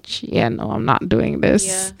very much, no, I'm not doing this.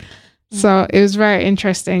 Yeah. So it was very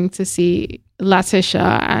interesting to see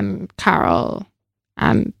Letitia and Carol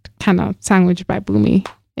and kind of sandwiched by Boomy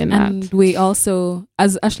in that. And we also,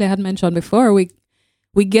 as Ashley had mentioned before,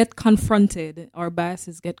 we get confronted, our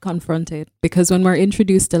biases get confronted, because when we're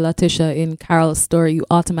introduced to Letitia in Carol's story, you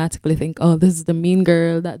automatically think, oh, this is the mean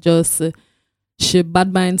girl that just, she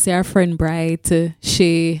bad mind say her friend bright,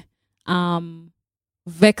 she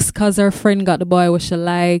vexed because her friend got the boy what she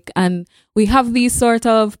like, and we have these sort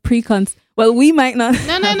of well, we might not.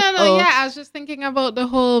 No. Yeah, I was just thinking about the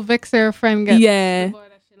whole vexer friend get Yeah. the boy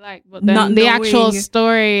that she liked, but then Not the actual knowing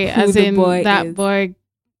story, who as the in boy that is. boy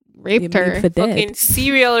raped her. For dead. Fucking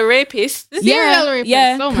serial rapist. Serial rapist.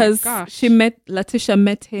 Yeah, Oh my because gosh. Letitia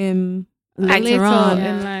met him later Later on.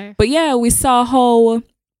 in life. But yeah, we saw how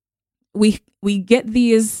we get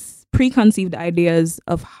these preconceived ideas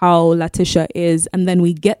of how Letitia is, and then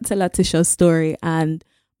we get to Letitia's story, and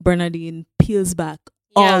Bernardine peels back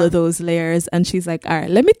all of those layers, and she's like, all right,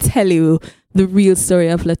 let me tell you the real story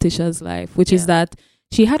of Letitia's life, which is that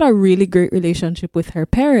she had a really great relationship with her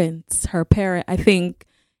parents. Her parent, I think,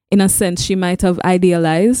 in a sense, she might have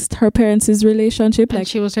idealized her parents' relationship. And like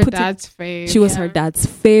she was her dad's favorite. She was her dad's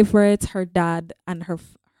favorite. Her dad and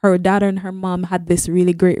her dad and her mom had this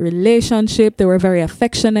really great relationship. They were very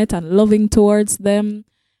affectionate and loving towards them.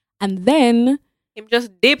 And then Him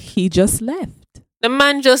just dip. he just left. The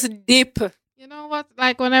man just dip. You know what?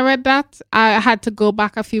 Like when I read that, I had to go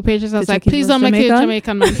back a few pages. I was To like, check if please he was don't make it a Jamaican?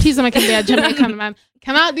 Jamaican man. Please don't make it be a Jamaican man.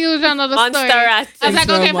 Cannot deal with another story. Montserrat. I was like,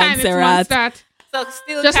 From okay, fine, it's Montserrat. Montserrat. So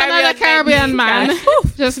still Just another Caribbean man.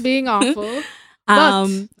 Cash. Just being awful. But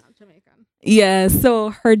Um, not Jamaican. Yeah, so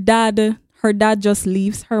her dad just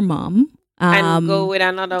leaves her mom And go with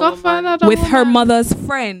another Go for woman another with her woman. mother's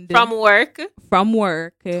friend from work, from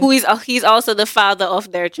work. who is he's also the father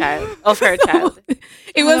of their child, of her child.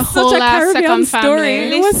 It A was whole such a ass Caribbean second family. story.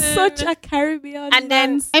 It was Listen. such a Caribbean. And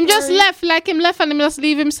then- man I'm just story. left, like him left and him just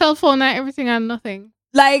leave him cell phone and everything and nothing.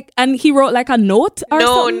 Like, and he wrote like a note or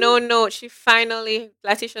something. No.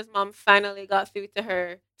 Letitia's mom finally got through to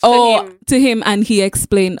her. To him, and he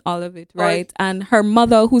explained all of it, right? And her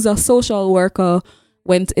mother, who's a social worker,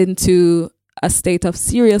 went into a state of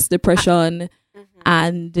serious depression,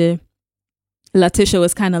 and Letitia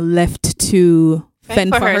was kind of left to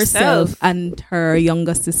fend for herself and her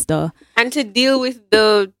younger sister, and to deal with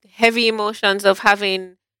the heavy emotions of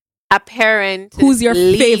having a parent who's your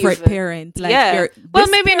leave. favorite parent. Like, Yeah. Well,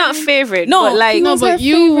 maybe not favorite. No, but like No, was her but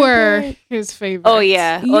you favorite were parent. his favorite. oh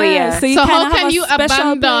yeah. So, you So kinda how have can a you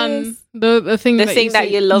special abandon place. The thing The that thing that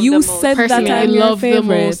say- you love You the most. said that personally I'm I your love the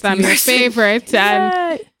favorite. most. I'm your favorite,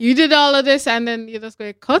 and you did all of this, and then you just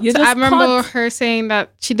go cut. You just I remember cut. her saying that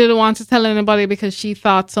she didn't want to tell anybody because she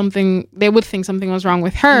thought they would think something was wrong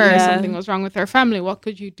with her, Yeah. something was wrong with her family. What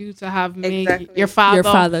could you do to have me, Exactly. your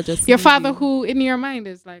father, your father who in your mind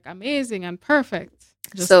is like amazing and perfect,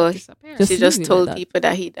 just So, disappear. just She just leave it told like that. people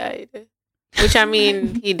that he died, which I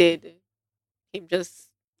mean, he did. He just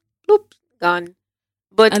bloop, gone.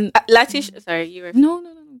 But And- Latish, sorry, you were. No.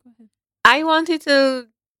 Go ahead. I wanted to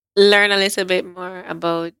learn a little bit more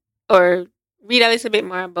about, or read a little bit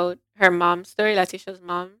more about her mom's story, Latisha's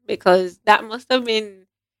mom, because that must have been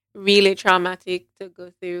really traumatic to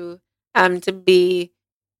go through. To be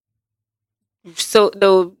so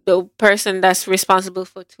the person that's responsible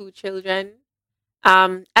for 2 children.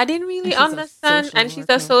 I didn't really And she's a understand, social and she's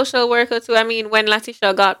a worker. social worker too. I mean, when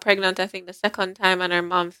Latisha got pregnant, I think the second time, and her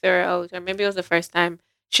mom threw her out, or maybe it was the first time.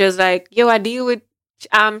 She was like, "Yo, I deal with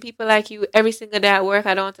people like you every single day at work.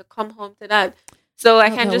 I don't want to come home to that." So I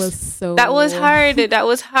can That just was so that was hard. That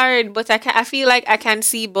was hard, but I feel like I can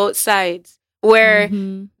see both sides where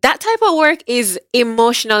Mhm. that type of work is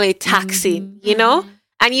emotionally taxing, you know?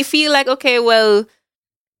 And you feel like, okay, well,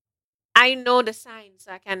 I know the signs,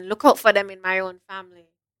 so I can look out for them in my own family.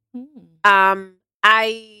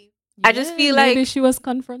 I just feel maybe like she was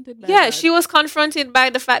confronted by yeah, that. she was confronted by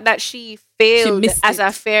the fact that she failed missed as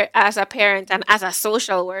it. as a parent and as a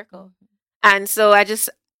social worker. And so I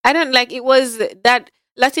don't like it was that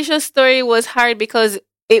Latisha's story was hard because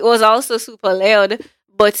it was also super loud,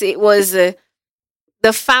 but it was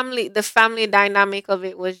the family dynamic of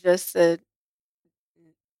it was just it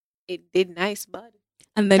did nice, bud.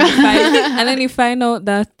 And then you find out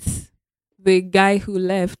that the guy who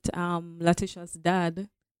left, Latisha's dad,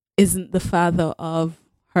 isn't the father of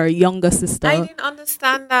her younger sister. I didn't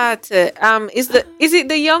understand that. Is it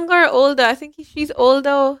the younger or older? I think she's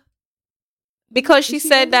older because she Is she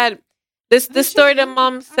said younger? that this the Is she story the younger?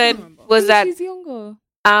 mom I said don't remember. was that she's younger.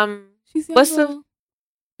 She's what's younger.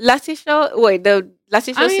 the Latisha? Wait, the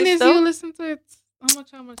Latisha I mean, as sister. you listen to it,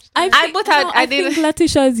 how much? I think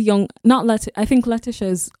Latisha is young. Not Latisha. I think Latisha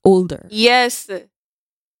is older, Yes,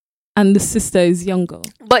 and the sister is younger.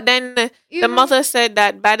 but then the mother said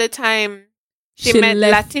that by the time she met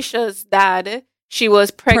left- Latisha's dad, she was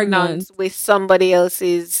pregnant Pregnant. with somebody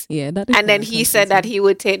else's. Yeah, that is And then kinda he said that confusing. he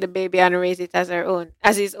would take the baby and raise it as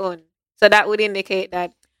his own. So that would indicate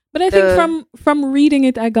that But I think from reading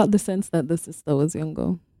it, I got the sense that the sister was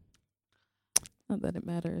younger. Not that it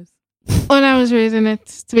matters. When I was reading it,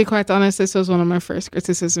 to be quite honest, this was one of my first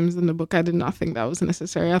criticisms in the book. I did not think that was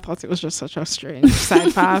necessary. I thought it was just such a strange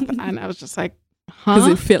side path, and I was just like, Because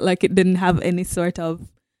huh? it felt like it didn't have any sort of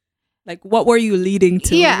like, what were you leading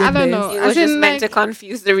to? Yeah, I with don't this? know. it I was just didn't meant to like-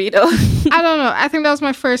 confuse the reader. I don't know. I think that was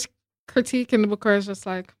my first critique in the book, where I was just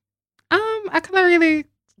like, I could have really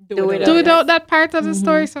Do do without without that part of the Mhm.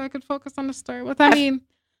 story, so I could focus on the story. But I mean,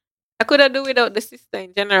 I could have do without the sister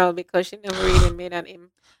in general because she never really made an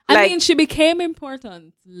impact. I mean, she became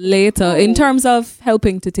important later in terms of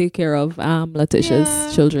helping to take care of Latisha's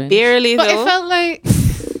Yeah. children. barely but though. it felt like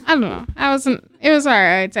I don't know. It was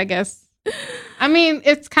alright, I guess. I mean,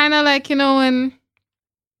 it's kind of like, when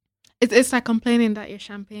it's like complaining that your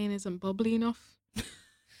champagne isn't bubbly enough.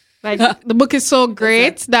 Like the book is so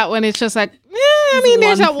great that when it's just like, I mean,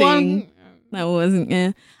 there's that one. thing. That wasn't,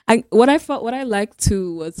 yeah. What I liked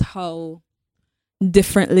too was how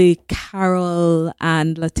differently Carol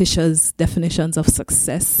and Latisha's definitions of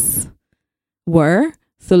success were.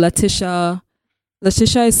 So Latisha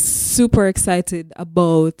is super excited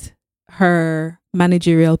about her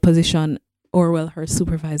managerial position, or well, her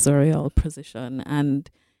supervisorial position, and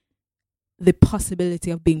the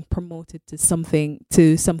possibility of being promoted to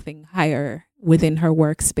something higher within her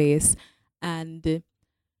workspace. And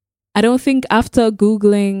I don't think after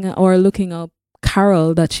Googling or looking up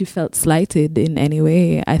Carol that she felt slighted in any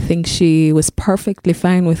way. I think she was perfectly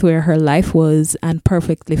fine with where her life was and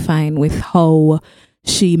perfectly fine with how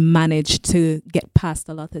she managed to get past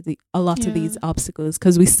a lot of these obstacles,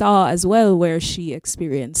 because we saw as well where she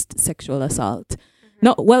experienced sexual assault.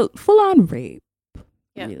 No, well, full on rape.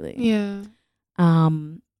 Yeah. Really. Yeah.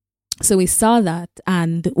 So we saw that,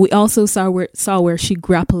 and we also saw where she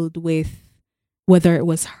grappled with whether it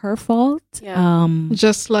was her fault. Yeah.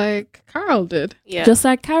 Just like Carol did. Yeah. Just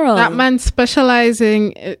like Carol. That man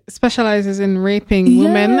specializes in raping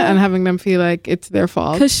women Yeah. and having them feel like it's their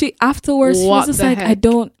fault. Because she afterwards she What was just the like, heck?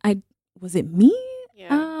 was it me?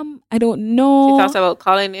 Yeah. I don't know. She thought about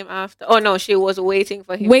calling him after. Oh no, she was waiting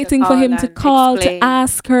for him. to call to explain.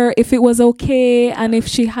 ask her if it was okay and if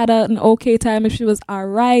she had an okay time, if she was all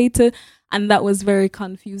right. and that was very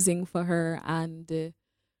confusing for her. And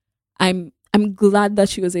I'm glad that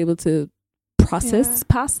she was able to process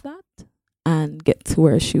past that and get to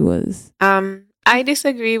where she was. I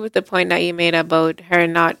disagree with the point that you made about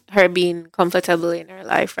her being comfortable in her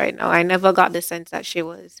life right now. I never got the sense that she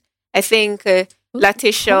was. I think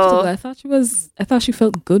Latisha. I thought she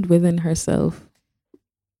felt good within herself.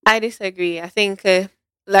 I disagree. I think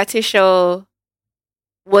Latisha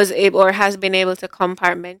was able or has been able to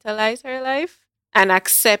compartmentalize her life and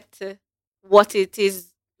accept what it is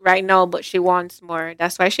right now, but she wants more.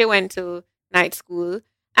 That's why she went to night school.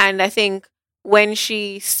 And I think when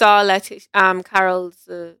she saw Carol's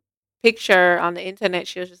picture on the internet,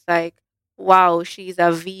 she was just like, wow, she's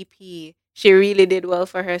a VP. She really did well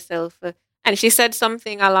for herself. And she said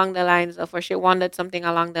something along the lines of, or she wondered something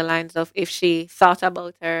along the lines of if she thought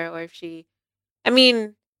about her or if she, I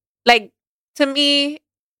mean, like, to me,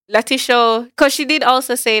 Latisha, because she did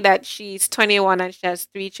also say that she's 21 and she has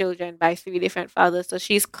 3 children by 3 different fathers. So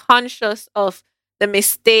she's conscious of the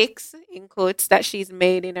mistakes, in quotes, that she's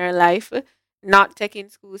made in her life, not taking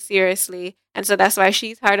school seriously. And so that's why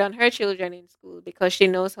she's hard on her children in school, because she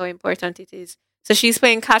knows how important it is. So she's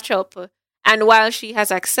playing catch up. And while she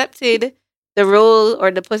has accepted the role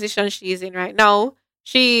or the position she's in right now,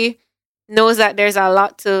 she knows that there's a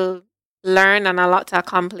lot to learn and a lot to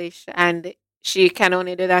accomplish. And she can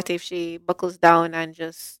only do that if she buckles down and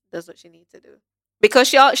just does what she needs to do. Because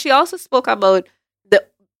she also spoke about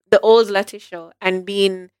the old Latisha and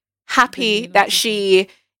being happy that she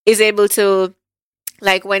is able to,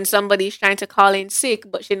 like, when somebody's trying to call in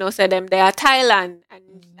sick, but she knows that them they are Thailand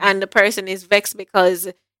and the person is vexed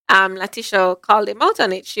because Latisha called him out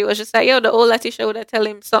on it. She was just like, yo, the old Latisha would have tell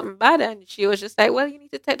him something bad, and she was just like, well, you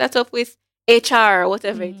need to take that up with HR or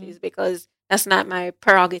whatever it is, because that's not my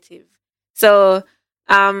prerogative. So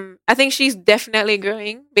I think she's definitely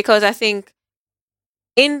growing, because I think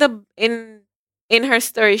in her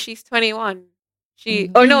story she's 21. She's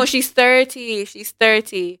 30. She's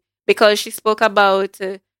 30 because she spoke about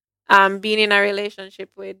being in a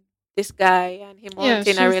relationship with this guy and him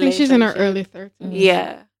wanting a relationship. She's in her early 30s.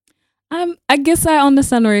 Yeah. I guess I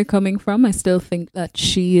understand where you're coming from. I still think that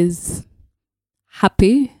she is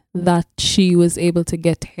happy that she was able to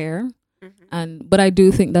get here. But I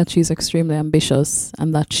do think that she's extremely ambitious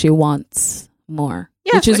and that she wants more.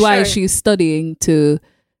 Yeah, which is why she's studying to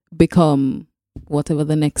become whatever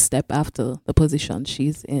the next step after the position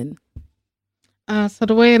she's in. So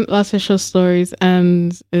the way Latisha's stories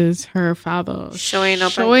ends is her father showing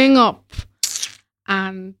up,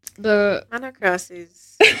 and the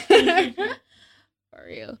Anacrosses for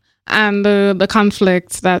real, and the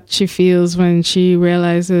conflict that she feels when she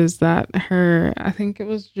realizes that I think it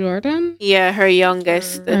was Jordan, her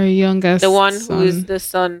youngest, the one who is the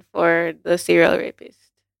son for the serial rapist.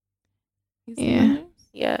 Yeah.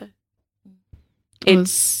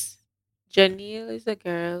 It's Janelle is a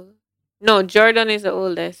girl. No, Jordan is the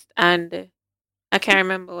oldest, and I can't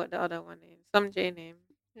remember what the other one is. Some J name.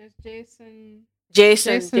 There's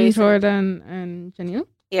Jason, Jordan, and Janelle.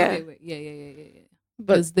 Yeah. Wait. Yeah.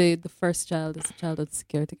 Because the first child is a child of the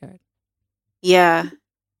security guard. Yeah.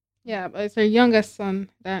 Yeah, but it's her youngest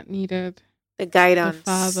son that needed the guidance, the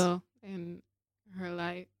father in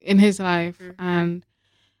his life, and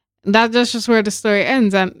that's just where the story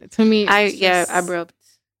ends. And to me, abrupt.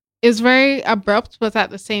 It's very abrupt, but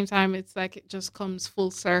at the same time, it's like it just comes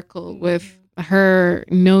full circle with her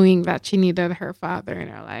knowing that she needed her father in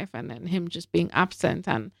her life, and then him just being absent,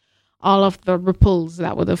 and all of the ripples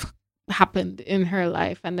that would have happened in her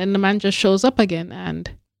life. And then the man just shows up again,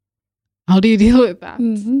 and how do you deal with that?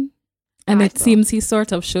 And it seems he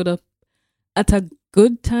sort of showed up at a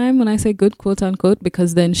good time, when I say good, quote unquote,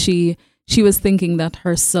 because then she was thinking that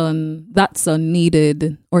that son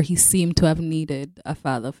needed, or he seemed to have needed, a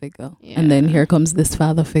father figure. Yeah. And then here comes this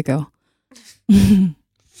father figure.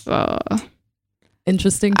 So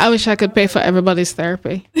interesting. I wish I could pay for everybody's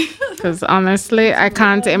therapy, because honestly, I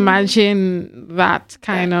can't imagine that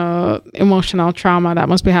kind of emotional trauma that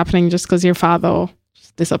must be happening just because your father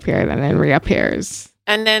just disappeared and then reappears.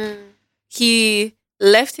 And then he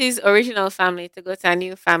left his original family to go to a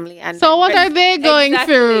new family. And so what are they going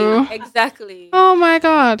through? Exactly. Oh my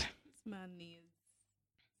God.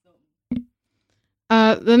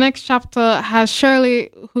 The next chapter has Shirley,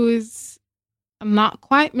 who is not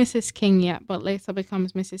quite Mrs. King yet, but later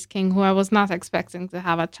becomes Mrs. King, who I was not expecting to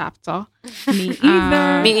have a chapter. Me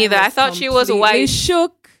either. Me either. I thought she was white.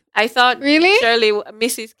 Shook. I thought really Shirley,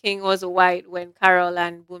 Mrs. King was white when Carol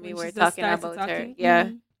and Bumi were talking about her. Yeah.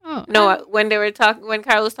 Oh, no, when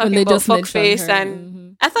Carol was talking about fuckface,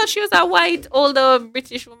 and I thought she was a white, older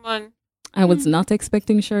British woman. I was not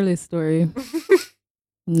expecting Shirley's story.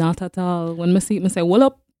 Not at all. When I see it, I say, "Hold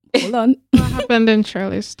up, hold on." What happened in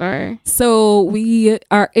Shirley's story? So we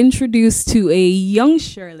are introduced to a young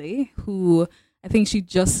Shirley who I think she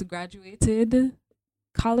just graduated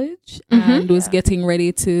college and was getting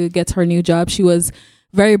ready to get her new job. She was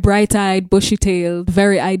very bright-eyed, bushy-tailed,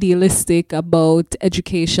 very idealistic about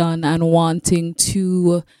education and wanting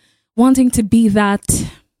to be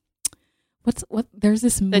that. What? There's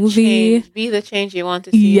this movie. Be the change you want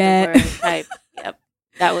to see in the world type. Yep,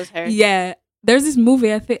 that was her. Yeah. There's this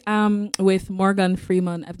movie I think with Morgan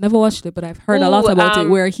Freeman. I've never watched it, but I've heard a lot about it.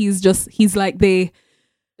 Where he's like the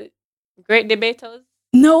Great Debaters.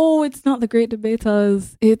 No, it's not the Great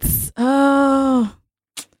Debaters. It's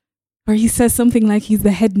where he says something like he's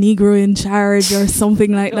the head Negro in charge or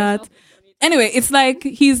something like that. Anyway, it's like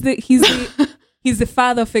he's the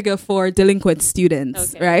father figure for delinquent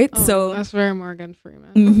students, right? Oh, so that's very Morgan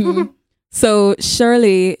Freeman. Mm-hmm. So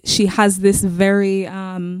Shirley, she has this very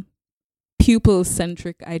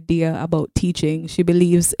pupil-centric idea about teaching. She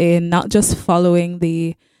believes in not just following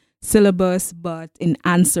the syllabus, but in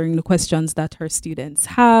answering the questions that her students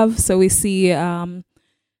have. So we see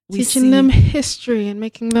teaching them history and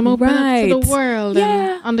making them open up to the world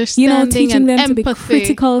and understanding, teaching them empathy. To be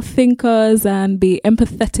critical thinkers and be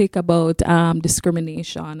empathetic about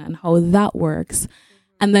discrimination and how that works.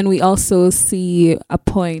 And then we also see a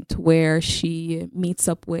point where she meets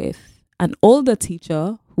up with an older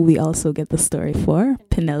teacher who we also get the story for,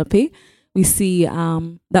 Penelope. We see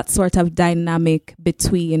that sort of dynamic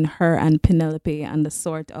between her and Penelope and the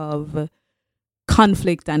sort of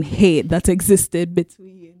conflict and hate that existed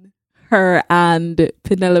between her and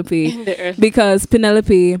Penelope. Because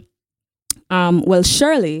Penelope,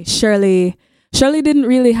 Shirley didn't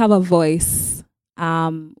really have a voice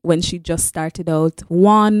when she just started out.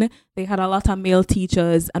 One, they had a lot of male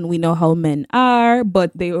teachers, and we know how men are,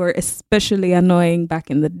 but they were especially annoying back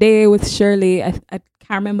in the day with Shirley. I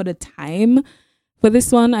can't remember the time for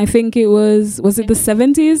this one. I think it was it the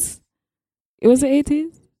 70s? It was the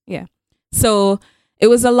 80s? Yeah. So it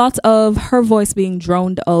was a lot of her voice being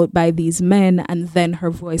drowned out by these men and then her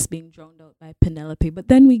voice being drowned out by Penelope. But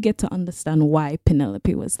then we get to understand why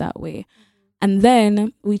Penelope was that way. And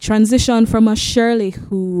then we transition from a Shirley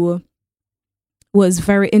who was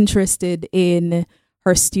very interested in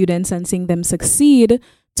her students and seeing them succeed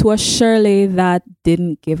to a Shirley that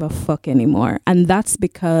didn't give a fuck anymore. And that's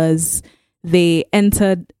because they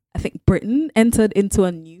entered, I think Britain entered into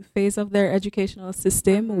a new phase of their educational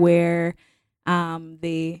system where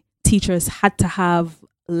the teachers had to have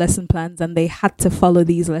lesson plans and they had to follow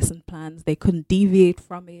these lesson plans. They couldn't deviate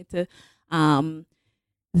from it.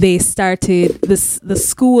 They started, the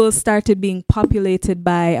school started being populated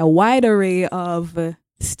by a wide array of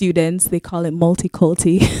students. They call it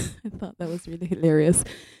multiculti. I thought that was really hilarious.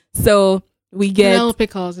 So we get... Penelope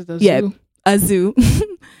calls it a zoo. Yeah, a zoo.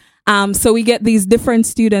 So we get these different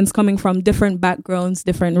students coming from different backgrounds,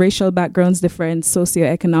 different racial backgrounds, different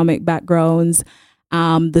socioeconomic backgrounds.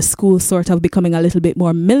 The school sort of becoming a little bit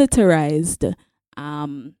more militarized,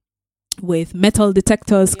 with metal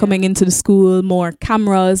detectors coming into the school, more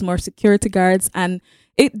cameras, more security guards. And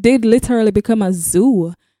it did literally become a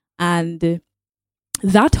zoo. And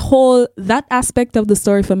that aspect of the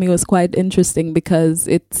story for me was quite interesting because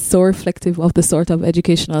it's so reflective of the sort of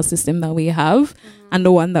educational system that we have and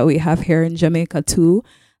the one that we have here in Jamaica too.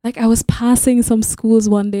 Like I was passing some schools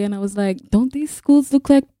one day and I was like, don't these schools look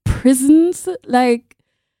like prisons? Like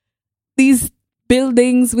these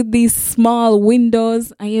buildings with these small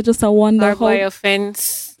windows, and you just wonder barbed wire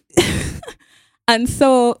fence. And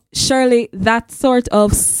so Shirley, that sort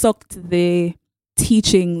of sucked the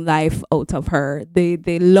teaching life out of her.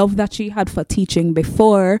 The love that she had for teaching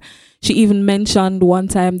before. She even mentioned one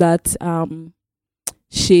time that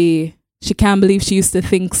she can't believe she used to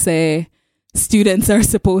think, say, students are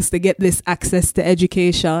supposed to get this access to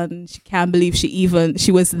education. She can't believe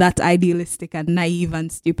she was that idealistic and naive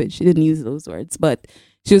and stupid. She didn't use those words, but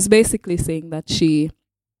she was basically saying that she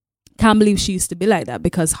can't believe she used to be like that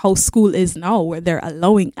because how school is now, where they're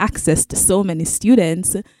allowing access to so many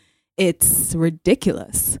students, it's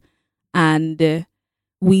ridiculous. And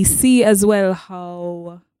we see as well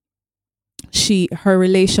how her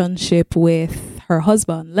relationship with her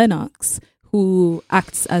husband, Lennox, who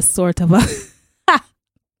acts as sort of a...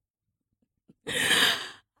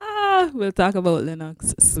 we'll talk about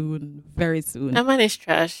Lennox soon, very soon. That man is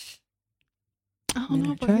trash. Oh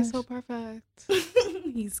no, but he's so perfect.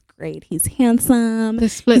 He's great. He's handsome. They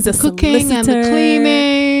split the cooking and the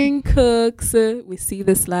cleaning. Cooks. We see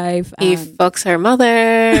this live. He fucks her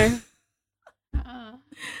mother.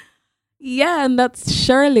 Yeah, and that's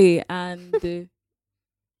Shirley, and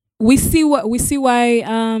we see why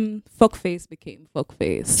fuckface became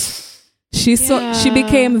fuckface. She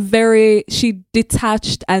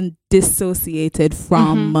detached and dissociated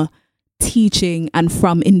from teaching and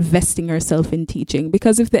from investing herself in teaching,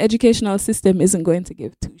 because if the educational system isn't going to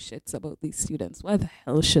give two shits about these students, why the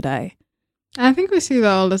hell should I? I think we see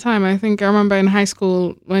that all the time. I remember in high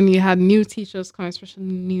school when you had new teachers come, especially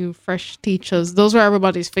new fresh teachers, those were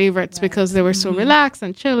everybody's favorites because they were so relaxed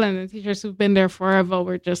and chill, and the teachers who've been there forever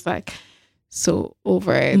were just like so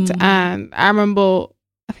over it. And I remember,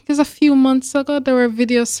 I think it was a few months ago, there were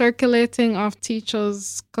videos circulating of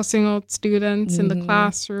teachers cussing out students in the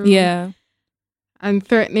classroom. Yeah. And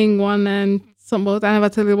threatening one and some about, I never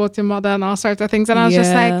tell you about your mother and all sorts of things. And I was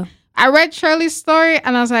just like, I read Shirley's story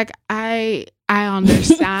and I was like, I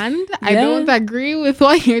understand. I don't agree with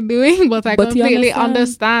what you're doing, but I completely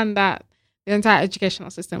understand that the entire educational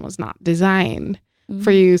system was not designed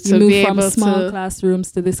for you to move be able from small to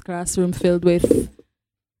classrooms to this classroom filled with,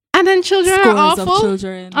 and then children are awful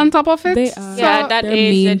children. on top of it. They are. Yeah, at that they're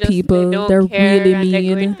age, mean people. They're really mean.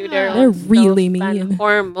 They're going through their They're own really stuff mean. and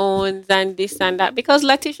hormones and this and that. Because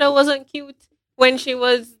Letitia wasn't cute when she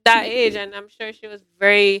was that age, and I'm sure she was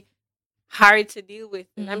very hard to deal with.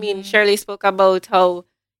 I mean, Shirley spoke about how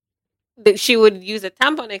she would use a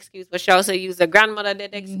tampon excuse, but she also used a grandmother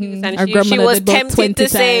dead excuse, and she was tempted to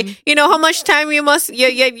say, you know, how much time you must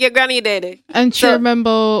your granny did. And she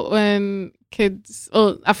remember when kids,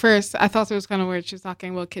 at first I thought it was kind of weird. She was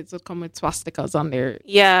talking about kids would come with swastikas on their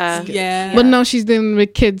yeah. But now she's dealing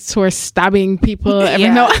with kids who are stabbing people every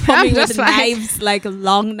now and then. Coming with knives, like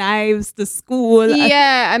long knives to school.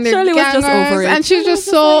 Yeah, and Shirley was just over it. And she was just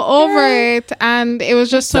so over it. And it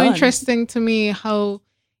was just so interesting to me how,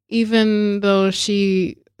 even though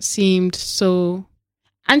she seemed so,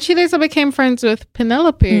 and she later became friends with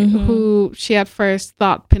Penelope, who she at first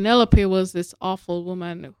thought Penelope was this awful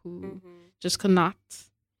woman who just could not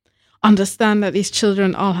understand that these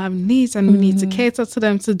children all have needs and we need to cater to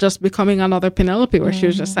them, to just becoming another Penelope, where she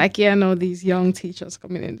was just like, yeah, no, these young teachers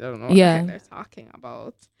coming in, they don't know what they're talking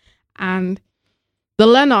about. And the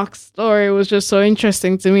Lennox story was just so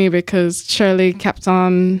interesting to me because Shirley kept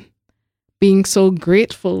on being so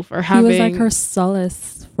grateful for having, he was like her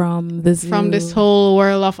solace from this whole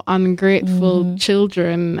world of ungrateful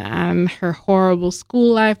children and her horrible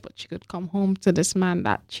school life, but she could come home to this man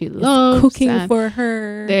that she loves, cooking for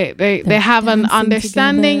her. They have an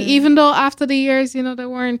understanding together. Even though after the years, you know, they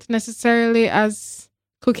weren't necessarily as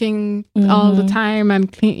cooking all the time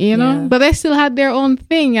and clean, you know, but they still had their own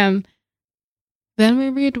thing. And then we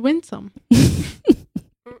read Winsome,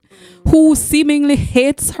 who seemingly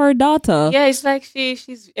hates her daughter. Yeah, it's like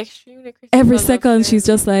she's extremely critical. Every second she's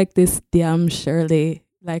just like, this damn Shirley.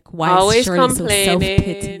 Like, why always is Shirley so complaining.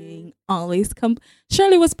 self-pitying? Always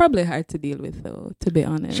Shirley was probably hard to deal with, though, to be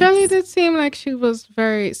honest. Shirley did seem like she was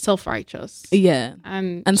very self-righteous. Yeah.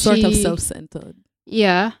 And sort of self-centered.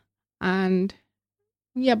 Yeah. And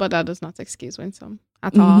yeah, but that does not excuse Winsome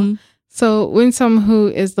at all. So Winsome, who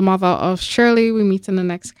is the mother of Shirley, we meet in the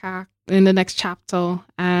next chapter,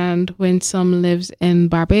 and Winsome lives in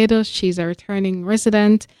Barbados. She's a returning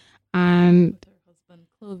resident, and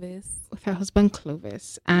with her husband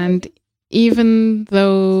Clovis. And even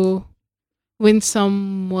though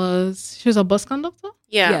Winsome she was a bus conductor.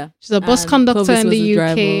 Yeah. She's a bus conductor Clovis in the UK,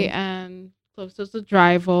 driver. and Clovis was the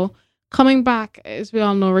driver. Coming back, as we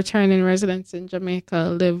all know, returning residents in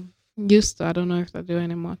Jamaica used to, I don't know if they're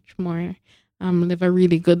doing it much more, live a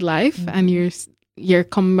really good life, and you're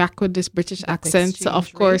coming back with this British accent, so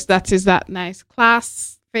of course that is that nice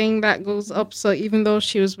class thing that goes up. So even though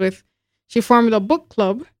she formed a book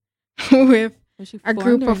club with a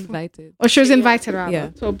group of invited. Or she was invited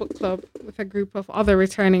rather to a book club with a group of other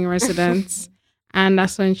returning residents. And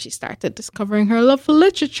that's when she started discovering her love for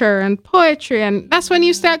literature and poetry. And that's when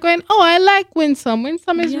you start going, oh, I like Winsome.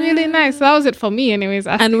 Winsome is really nice. So that was it for me anyways.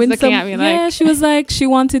 And Winsome, looking at me she was like, she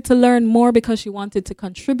wanted to learn more because she wanted to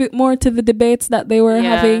contribute more to the debates that they were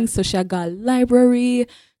having. So she got a library,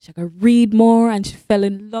 she got read more, and she fell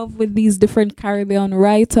in love with these different Caribbean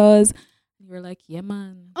writers. And you were like, yeah,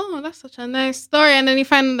 man. Oh, that's such a nice story. And then you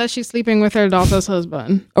find that she's sleeping with her daughter's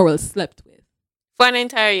husband. Or well, slept with. For an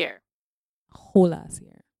entire year. Whole ass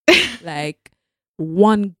year. Like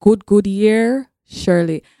one good year,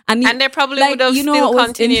 surely. And they probably would have still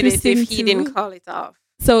continued it if he didn't call it off.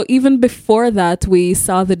 So even before that, we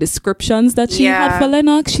saw the descriptions that she had for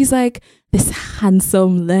Lennox. She's like, this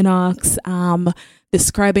handsome Lennox,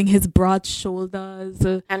 describing his broad shoulders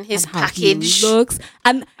and his and package looks.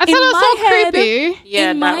 And I thought it was so creepy.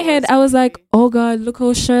 In my head, I was like, oh God, look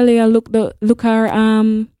how Shirley, look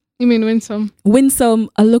her You mean Winsome?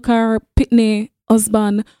 Winsome, a looker, Pitney,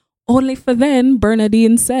 husband, only for then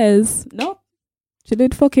Bernadine says, no, she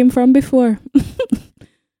did fuck him from before.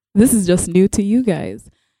 This is just new to you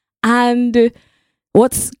guys. And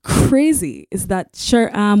what's crazy is that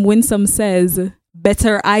Winsome says,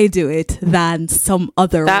 better I do it than some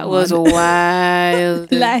other That one. was wild.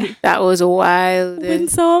 That was wild.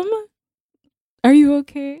 Winsome, are you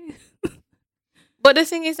okay? But the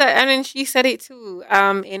thing is that, and then she said it too,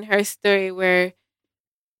 in her story where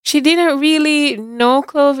she didn't really know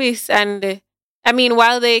Clovis, and I mean,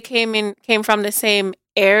 while they came from the same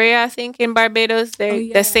area, I think in Barbados,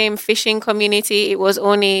 the same fishing community. It was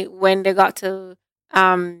only when they got to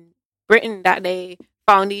Britain that they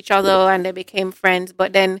found each other and they became friends.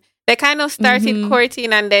 But then they kind of started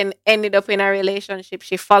courting and then ended up in a relationship.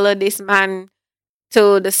 She followed this man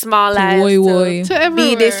to the small islands to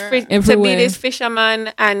be this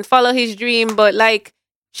fisherman and follow his dream. But like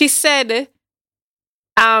she said,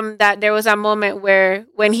 that there was a moment where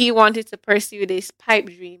when he wanted to pursue this pipe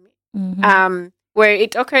dream, where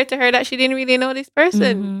it occurred to her that she didn't really know this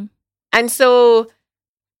person. And so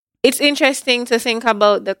it's interesting to think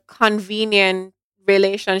about the convenient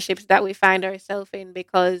relationships that we find ourselves in,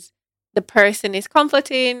 because the person is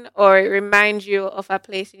comforting or it reminds you of a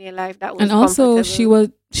place in your life that was and also she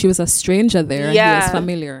was a stranger there. Yeah. He was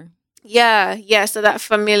familiar. Yeah. So that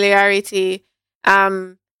familiarity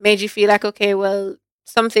made you feel like, okay, well,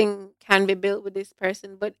 something can be built with this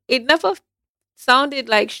person. But it never sounded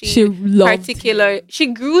like she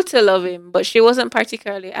grew to love him, but she wasn't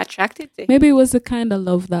particularly attracted to him. Maybe it was the kind of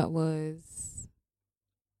love that was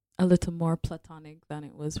a little more platonic than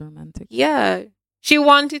it was romantic. Yeah. She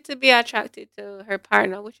wanted to be attracted to her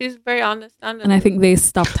partner, which is very understandable. And I think they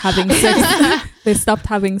stopped having sex. They stopped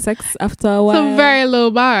having sex after a while. It's a very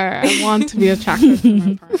low bar. I want to be attracted to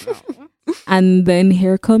my partner. And then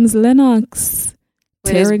here comes Lennox,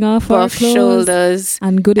 with tearing off her clothes. Shoulders.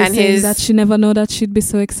 And Goody saying that she never know that she'd be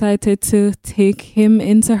so excited to take him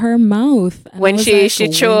into her mouth. And when she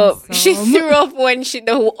threw up when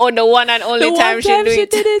the one and only time she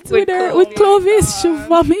did it with Clovis, she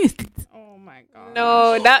vomited.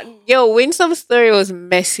 No, Winsome's story was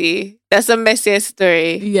messy. That's the messiest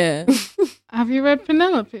story. Yeah. Have you read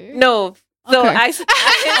Penelope? No. So Okay.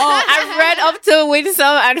 I've read up to Winsome,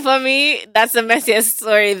 and for me, that's the messiest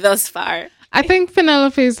story thus far. I think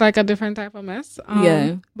Penelope is like a different type of mess.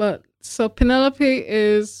 Yeah. But so Penelope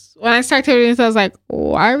is, when I started reading this, I was like,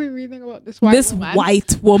 why are we reading about this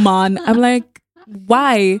white woman? I'm like,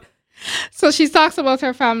 why? So she talks about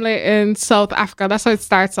her family in South Africa. That's how it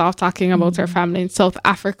starts off, talking about her family in South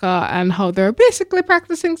Africa and how they're basically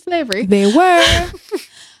practicing slavery. They were.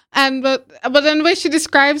 But then the way she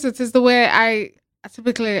describes it is the way I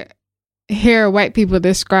typically hear white people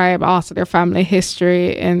describe also their family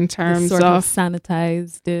history in terms sort of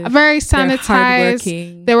sanitized. Very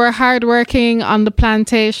sanitized. They were hardworking on the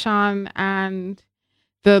plantation, and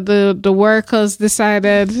the workers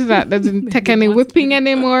decided that they didn't take any whipping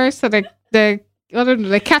anymore, so they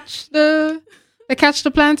catch the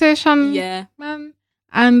plantation man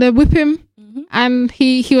and they whip him. And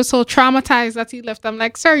he was so traumatized that he left. I'm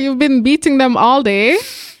like, sir, you've been beating them all day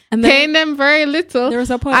and paying them very little. There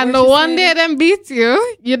was a point and the one day them beat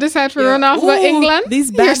you decide to run off to England.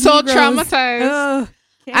 You're so traumatized.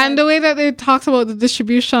 And the way that they talked about the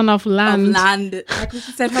distribution of land. Like she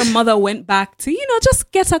said, her mother went back to,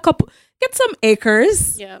 just get some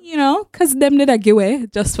acres, because them did a giveaway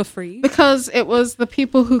just for free. Because it was the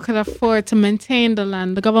people who could afford to maintain the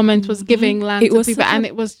land. The government was giving land to people, and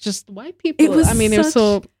it was just white people.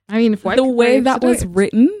 If white the way that was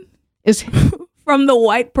written is from the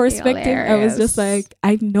white perspective, hilarious. I was just like,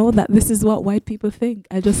 I know that this is what white people think.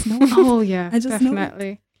 I just know. Oh yeah, I just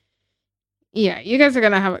definitely. Know. Yeah, you guys are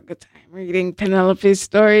gonna have a good time reading Penelope's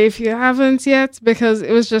story if you haven't yet, because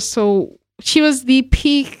it was just so. She was the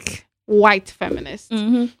peak white feminist.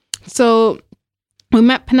 So we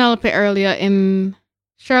met Penelope earlier in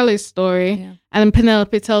Shirley's story, and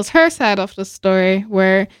Penelope tells her side of the story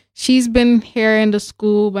where she's been here in the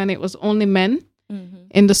school when it was only men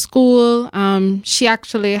in the school. She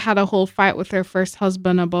actually had a whole fight with her first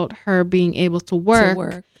husband about her being able to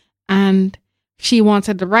work. And she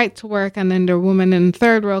wanted the right to work, and then there were women in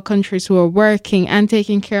third world countries who were working and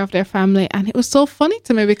taking care of their family. And it was so funny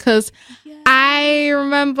to me because I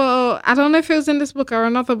remember, I don't know if it was in this book or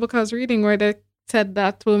another book I was reading, where they said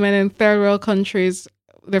that women in third world countries,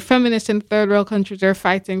 the feminists in third world countries are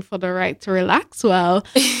fighting for the right to relax, while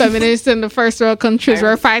feminists in the first world countries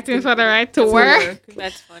were fighting for the right to work.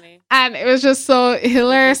 That's funny. And it was just so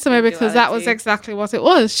hilarious to me because that was exactly what it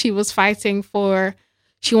was. She was fighting for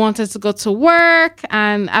she wanted to go to work,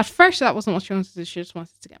 and at first that wasn't what she wanted to do. She just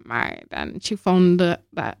wanted to get married, and she found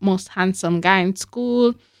that most handsome guy in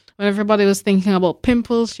school. When everybody was thinking about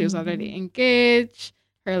pimples, she was already engaged.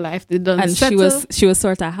 Her life did done And settle. she was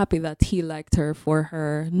sort of happy that he liked her for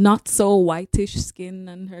her not so whitish skin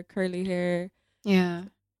and her curly hair. Yeah.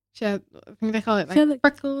 She had, I think they call it She had, like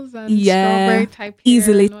like, freckles and yeah, strawberry type hair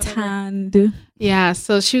easily and whatever. tanned. Yeah,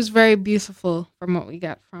 so she was very beautiful from what we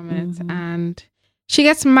got from it. Mhm. And she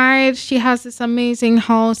gets married, she has this amazing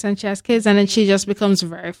house and she has kids, and then she just becomes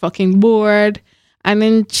very fucking bored. And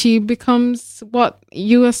then she becomes what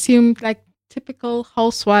you assumed like typical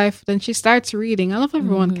housewife. Then she starts reading. I love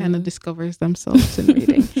everyone kind of discovers themselves in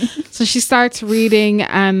reading. So she starts reading,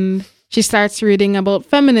 and she starts reading about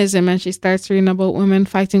feminism, and she starts reading about women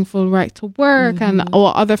fighting for the right to work and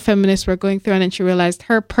what other feminists were going through. And then she realized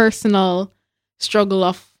her personal struggle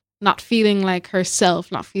of not feeling like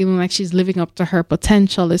herself, not feeling like she's living up to her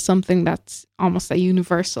potential is something that's almost a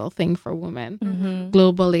universal thing for women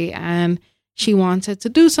globally. And she wanted to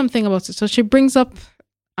do something about it. So she brings up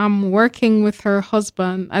working with her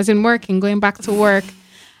husband, as in working, going back to work.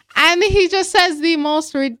 And he just says the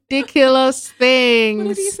most ridiculous things.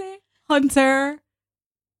 What did he say? Hunter.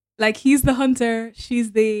 Like, he's the hunter.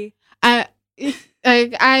 She's the...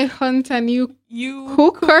 I hunt and you You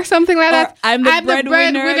cook or something like that. I'm the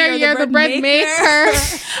breadwinner. You're the bread maker.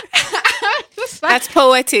 Just like, That's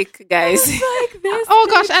poetic, guys. like this. oh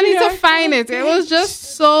gosh, I need to find it. It was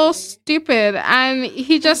just so stupid. And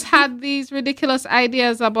he just had these ridiculous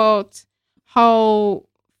ideas about how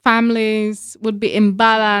families would be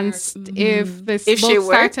imbalanced if this If she both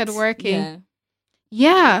started worked? working.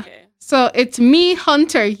 Yeah. Okay. So it's me,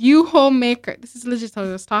 hunter, you homemaker. This is legit how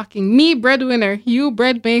I was talking. Me, breadwinner, you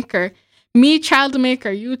bread maker. Me, child maker,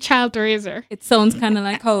 you child raiser. It sounds kind of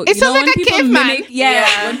like how It sounds like when a people caveman. mimic,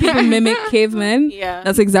 Yeah. when people mimic cavemen. Yeah.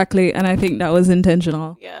 That's exactly, and I think that was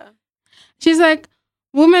intentional. Yeah. She's like,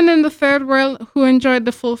 women in the third world who enjoyed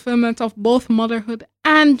the fulfillment of both motherhood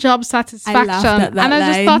and job satisfaction. at that And I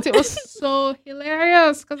just line. thought it was so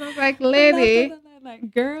hilarious because I was like, lady,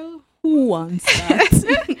 Like, girl, who wants that?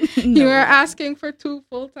 you were asking for 2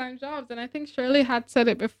 full-time jobs. And I think Shirley had said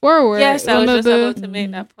it before. Where Yes, I one was of just the- about to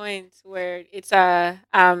make that point where it's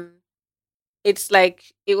like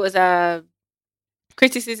it was a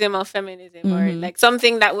criticism of feminism or like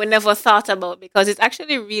something that we never thought about because it's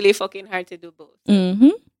actually really fucking hard to do both. Mm-hmm.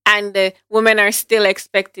 And women are still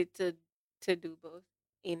expected to do both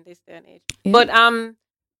in this day and age. Yeah. But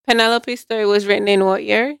Penelope's story was written in what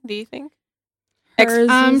year, do you think?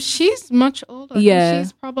 she's much older. Yeah.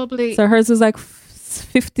 She's probably... So hers was like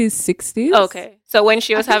 50s, 60s. Okay. So when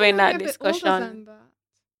she was having that discussion.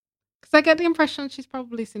 Because I get the impression she's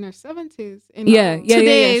probably in her 70s. In Yeah,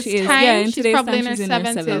 today's she is. time, Yeah, in she's today's probably time, in she's her in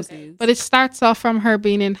her 70s. 70s. But it starts off from her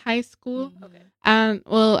being in high school. Okay. And,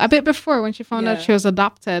 well, a bit before when she found out Yeah. she was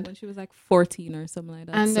adopted. When she was like 14 or something like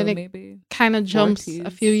that. And so then it maybe Kind of jumps a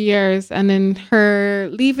 40s. few years. And then her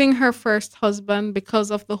leaving her first husband because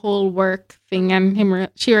of the whole work thing and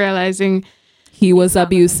she realizing... he was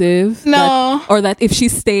abusive. No. Or that if she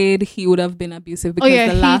stayed, he would have been abusive. Because yeah,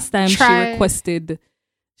 the he last time tried- she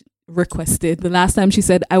requested, the last time she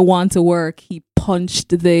said, I want to work, he punched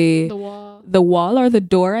the wall or the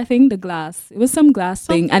door, I think, the glass. It was some glass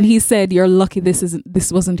thing. And he said, you're lucky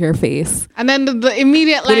this wasn't your face. And then the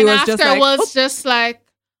immediate But he line was after just like, was just like,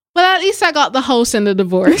 well, at least I got the house in the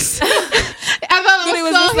divorce. I thought But it it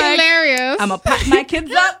was was so just like, hilarious. I'm going to pack my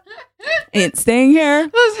kids up. Ain't staying here.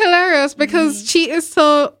 It was hilarious because she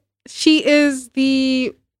is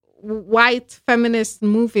the white feminist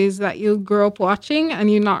movies that you grow up watching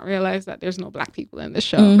and you not realize that there's no black people in the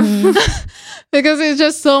show. Because it's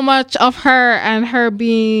just so much of her and her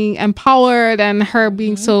being empowered and her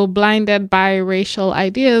being so blinded by racial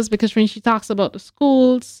ideas. Because when she talks about the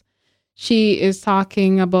schools, she is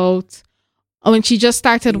talking about when she just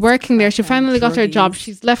started working there, she finally got her job.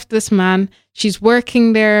 She's left this man. She's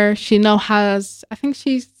working there. She now has, I think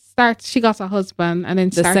she got a husband and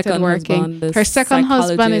then started working. Her second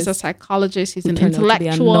husband is a psychologist. He's an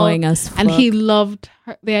intellectual. And he loved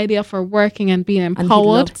the idea of her working and being empowered. And he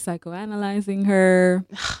loved psychoanalyzing her.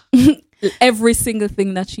 Every single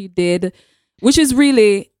thing that she did, which is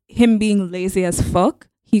really him being lazy as fuck.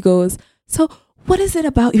 He goes, so what is it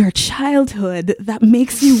about your childhood that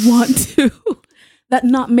makes you want to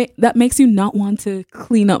that makes you not want to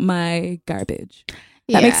clean up my garbage?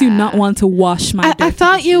 That makes you not want to wash my I dirty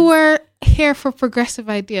thought you dishes. were here for progressive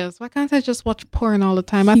ideas. Why can't I just watch porn all the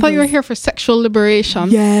time? I He thought you were was- here for sexual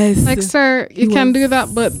liberation. Yes. Like, sir, you He can was do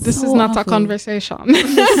that, but this is so not a awful. conversation.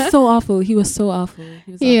 He was so awful. He was so awful.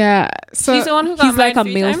 He was awful. Yeah. So She's the one who got He's like married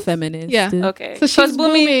a 3 male times? feminist. Yeah. Okay. So she's 'Cause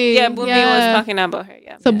Boomy. Yeah, Boomy Yeah. was talking about her.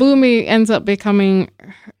 Yeah. So Boomy ends up becoming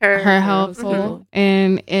her helpful Mhm.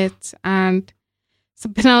 in it. And so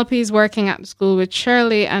Penelope is working at the school with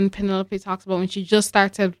Shirley, and Penelope talks about when she just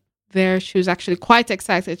started there, she was actually quite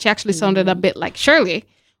excited. She actually sounded a bit like Shirley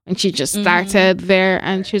when she just started there,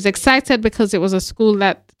 and she was excited because it was a school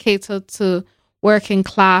that catered to working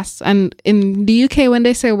class. And in the UK, when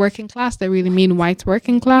they say working class, they really mean white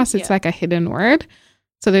working class. It's Yeah. like a hidden word,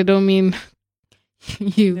 so they don't mean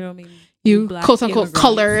You know what I mean? you Black quote unquote immigrants.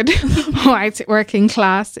 colored white working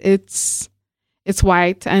class. It's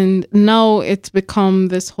white, and now it's become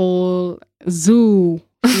this whole zoo.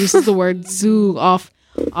 She uses the word zoo of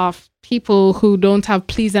people who don't have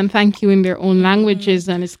please and thank you in their own languages,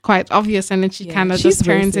 and it's quite obvious. And then she Yeah, kind of she's just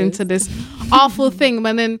turns racist. into this awful thing.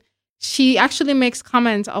 But then she actually makes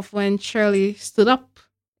comment of when Shirley stood up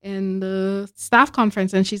in the staff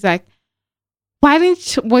conference, and she's like, why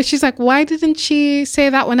didn't she say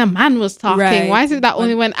that when a man was talking? Right. Why is it that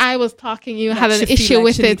only when I was talking you had She an feel issue like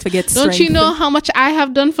with she it? needs to get Don't you strength. know how much I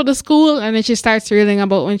have done for the school? And then she starts reeling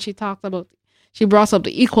about when she talked about, she brought up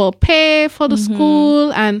the equal pay for the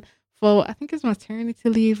school and for, I think it's maternity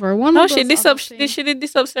leave or one No, of those she did other this things. she did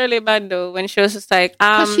this up fairly bad though when she was just like,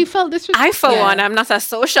 Because she felt disrespected. I for one, I'm not a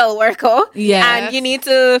social worker. Yeah. And you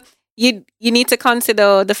need to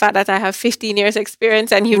consider the fact that I have 15 years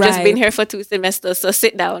experience and you've just Right. been here for 2 semesters, so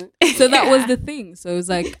sit down. So that was the thing. So it was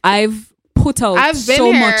like, I've put out I've been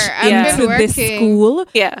so here. much I've into been this working. school.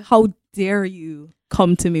 Yeah. How dare you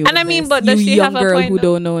come to me with And I mean, this, but you does she young have a girl point who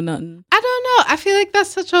though? don't know nothing. I don't know. I feel like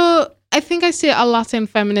that's I think I see it a lot in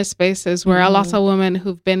feminist spaces where a lot of women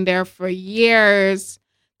who've been there for years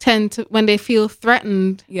tend to, when they feel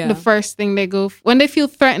threatened, Yeah. the first thing they go, when they feel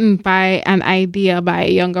threatened by an idea by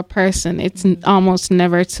a younger person, it's almost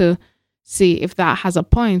never to see if that has a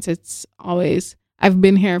point. It's always, I've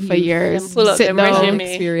been here for years. Them pull up Sit them down. resume.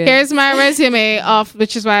 Experience. Here's my resume of,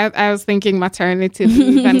 which is why I was thinking maternity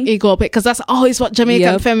leave and equal pay, because that's always what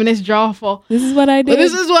Jamaican Yep. feminists draw for. This is what I did. But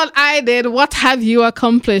this is what I did. What have you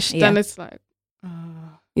accomplished? Yeah. And it's like,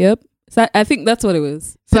 Yep. So I think that's what it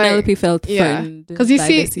was. It's like- Penelope felt yeah. threatened. because you by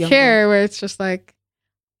see this young here where it's just like,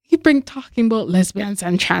 you bring talking about lesbians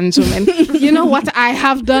and trans women. You know what I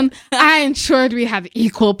have done? I ensured we have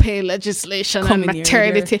equal pay legislation Come and in here with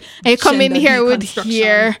maternity. And you come in gender here with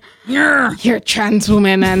deconstruction. you're trans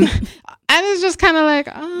woman, and it's just kind of like,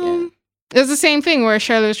 it's the same thing where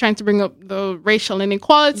Shirley was trying to bring up the racial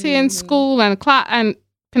inequality in school and class, and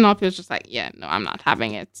Penelope was just like, yeah, no, I'm not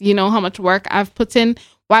having it. You know how much work I've put in.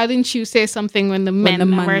 Why didn't you say something when the men the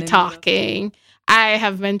man were ended up- talking? I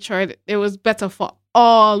have ventured it was better for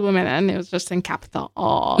all women, and it was just in capital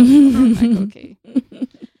all. I'm like, okay.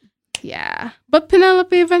 Yeah. But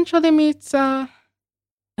Penelope eventually meets a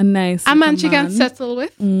nice a man little she can settle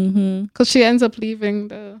with, Mm-hmm. because she ends up leaving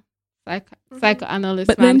the psychoanalyst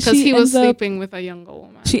But man then because she he was ends up- sleeping with a younger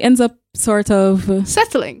woman. She ends up sort of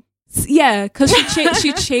Settling. yeah, because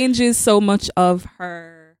she changes so much of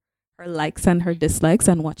her likes and her dislikes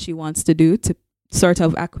and what she wants to do to sort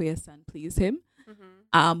of acquiesce and please him.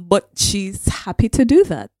 But she's happy to do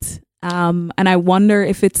that. And I wonder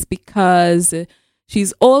if it's because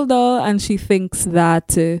she's older and she thinks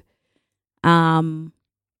that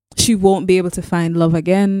she won't be able to find love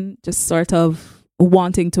again, just sort of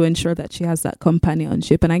wanting to ensure that she has that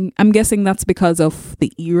companionship. And I'm guessing that's because of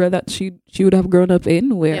the era that she would have grown up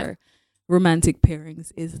in, where romantic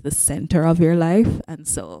pairings is the center of your life. And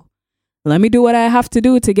so let me do what I have to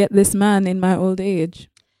do to get this man in my old age.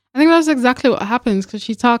 I think that's exactly what happens, because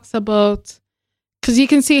she talks about, because you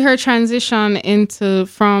can see her transition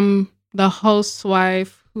from the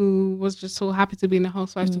housewife who was just so happy to be in a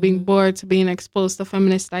housewife to being bored, to being exposed to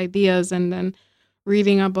feminist ideas, and then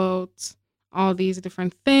reading about all these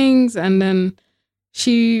different things. And then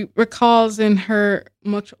she recalls in her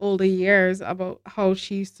much older years about how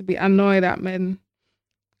she used to be annoyed at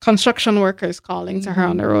construction workers calling to her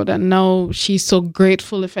on the road, and now she's so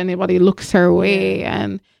grateful if anybody looks her way,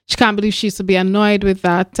 and she can't believe she used to be annoyed with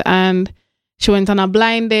that. And she went on a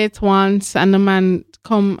blind date once, and the man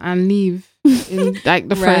come and leave in like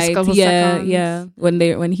the first couple seconds.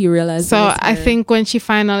 when he realized. So it was I her. think when she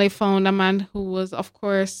finally found a man who was, of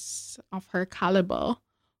course, of her caliber,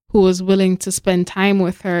 who was willing to spend time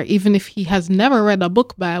with her, even if he has never read a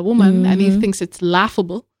book by a woman and he thinks it's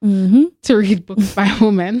laughable to read books by a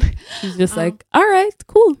woman. She's just like, all right,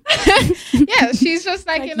 cool. Yeah, she's just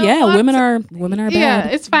like, you know, yeah, what? women are bad. Yeah,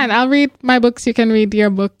 it's fine. I'll read my books. You can read your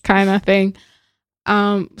book, kind of thing.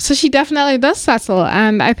 So she definitely does settle,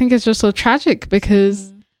 and I think it's just so tragic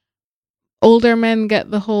because older men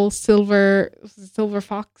get the whole silver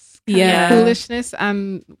fox foolishness,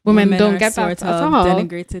 and women don't get that at all.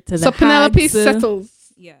 Denigrated to so Penelope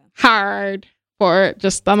settles hard for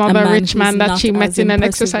just another rich man that she met in an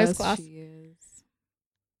exercise class.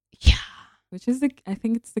 Yeah, which is I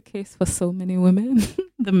think it's the case for so many women.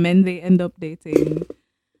 The men they end up dating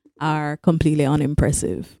are completely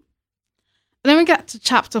unimpressive. Then we get to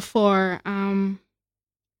chapter 4.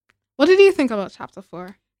 What did you think about chapter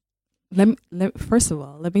 4? First of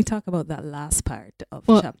all, let me talk about that last part of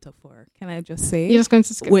chapter 4. Can I just say? You're just going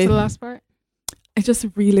to skip to the last part? I just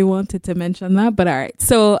really wanted to mention that, but all right.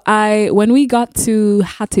 So when we got to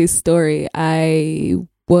Hattie's story, I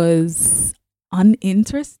was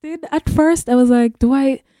uninterested at first. I was like,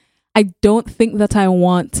 I don't think that I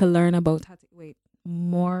want to learn about Hattie. Wait,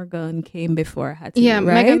 Morgan came before Hattie, right?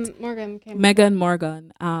 Megan Morgan came. Megan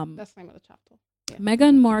Morgan. That's the name of the chapter. Yeah.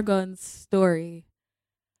 Megan Morgan's story.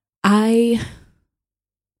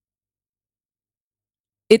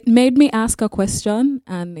 It made me ask a question,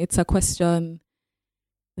 and it's a question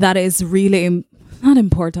that is really not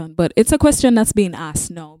important, but it's a question that's being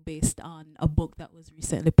asked now based on a book that was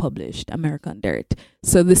recently published, American Dirt.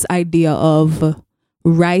 So this idea of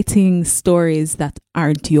writing stories that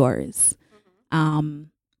aren't yours.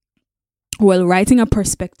 Writing a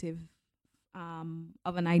perspective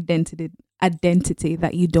of an identity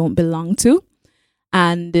that you don't belong to.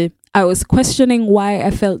 And I was questioning why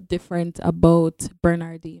I felt different about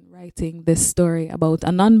Bernardine writing this story about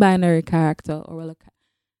a non-binary character, or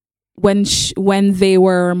when they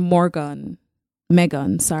were Megan,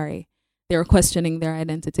 they were questioning their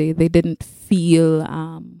identity. They didn't feel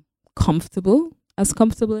comfortable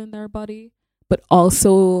in their body, but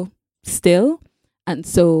also still. And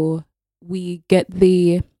so we get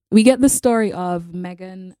the story of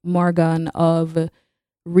Megan Morgan of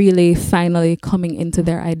really finally coming into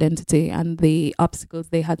their identity and the obstacles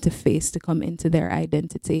they had to face to come into their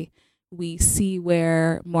identity. We see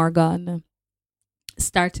where Morgan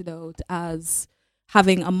started out as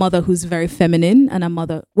having a mother who's very feminine and a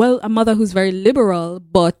mother who's very liberal,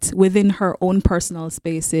 but within her own personal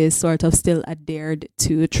spaces sort of still adhered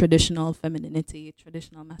to traditional femininity,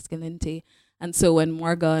 traditional masculinity. And so when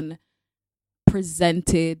Morgan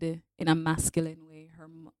presented in a masculine way,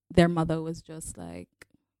 their mother was just like,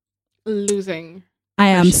 losing. I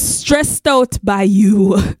am stressed out by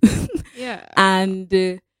you. Yeah.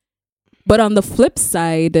 But on the flip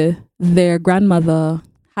side, their grandmother,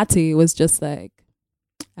 Hattie, was just like,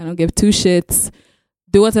 I don't give two shits.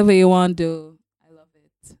 Do whatever you want to do. I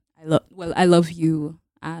love it. I love you.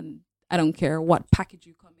 And I don't care what package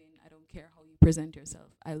you come in. I don't care how you present yourself.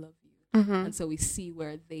 I love you. And so we see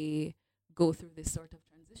where they go through this sort of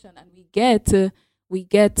transition. And we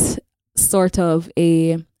get sort of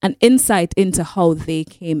an insight into how they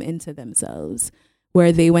came into themselves,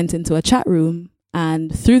 where they went into a chat room,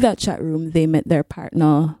 and through that chat room they met their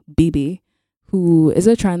partner Bibi, who is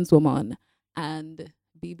a trans woman, and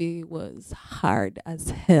Bibi was hard as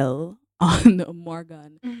hell on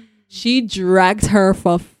Morgan. She dragged her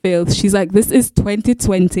for filth. She's like, this is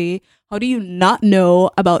 2020. How do you not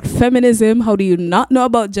know about feminism? How do you not know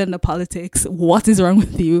about gender politics? What is wrong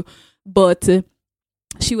with you? But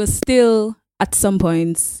she was still, at some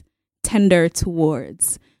points, tender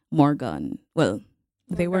towards Morgan. Well,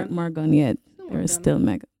 they weren't Morgan yet. They were still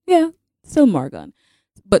Megan. Yeah, still Morgan.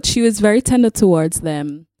 But she was very tender towards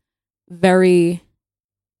them.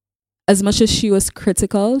 As much as she was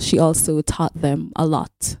critical, she also taught them a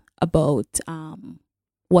lot about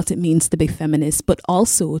what it means to be feminist, but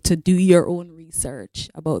also to do your own research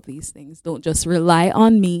about these things. Don't just rely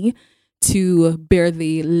on me to bear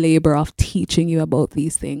the labor of teaching you about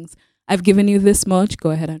these things. I've given you this much,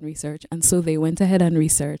 go ahead and research. And so they went ahead and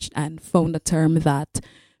researched and found a term that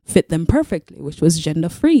fit them perfectly, which was gender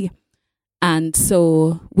free. And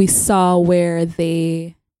so we saw where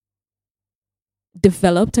they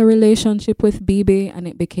developed a relationship with Bibi, and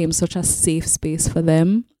it became such a safe space for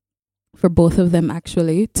them, for both of them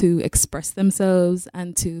actually, to express themselves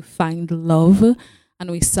and to find love.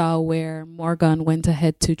 And we saw where Morgan went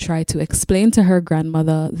ahead to try to explain to their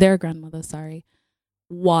grandmother,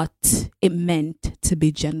 what it meant to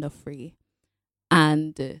be gender free.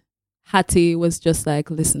 And Hattie was just like,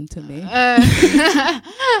 listen to me.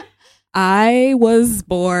 I was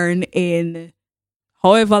born in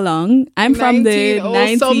however long. I'm from the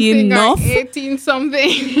 19 north. 18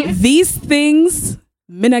 something. These things,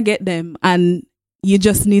 me not get them, and you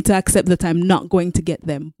just need to accept that I'm not going to get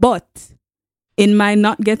them. But in my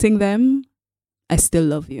not getting them, I still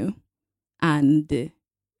love you, and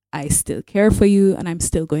I still care for you, and I'm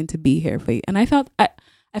still going to be here for you. And I felt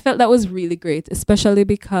that was really great, especially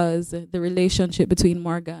because the relationship between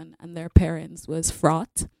Morgan and their parents was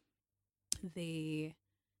fraught. They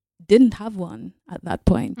didn't have one at that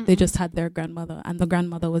point. Mm-mm. They just had their grandmother, and the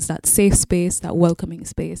grandmother was that safe space, that welcoming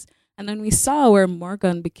space. And then we saw where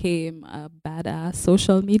Morgan became a badass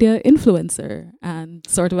social media influencer and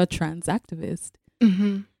sort of a trans activist.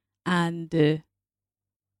 Mm-hmm. And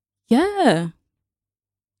yeah.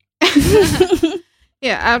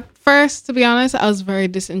 Yeah, at first, to be honest, I was very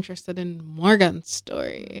disinterested in Morgan's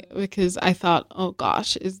story because I thought, oh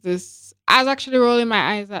gosh, is this... I was actually rolling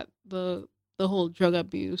my eyes at the whole drug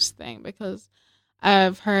abuse thing because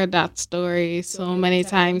I've heard that story so many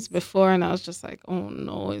times before, and I was just like, oh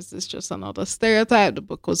no, is this just another stereotype? The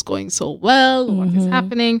book was going so well. What is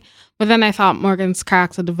happening? But then I thought Morgan's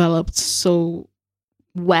character developed so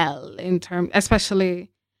well in terms,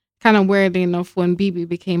 especially kind of weirdly enough, when BB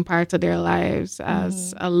became part of their lives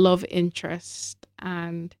as a love interest,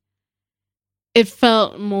 and it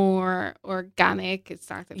felt more organic. It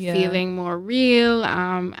started feeling more real.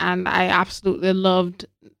 And I absolutely loved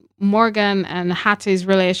Morgan and Hattie's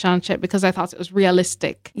relationship because I thought it was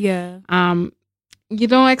realistic. Yeah. You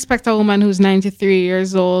don't expect a woman who's 93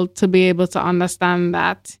 years old to be able to understand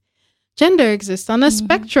that gender exists on a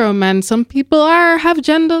spectrum, and some people have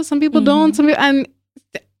gender, some people don't. And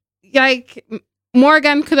like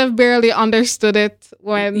Morgan could have barely understood it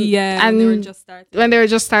when they were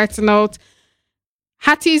just starting out.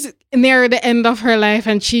 Hattie's near the end of her life,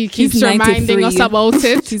 and she keeps reminding us about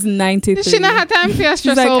it. She's 93. She not had time for us.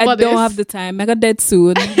 She's like, I don't have the time. I got dead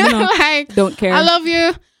soon. Like, don't care. I love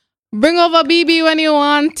you. Bring over BB when you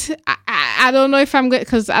want. I don't know if I'm good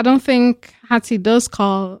because I don't think Hattie does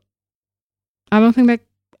call. I don't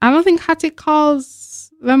think Hattie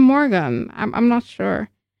calls them Morgan. I'm not sure.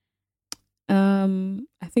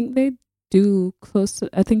 I think they do closer.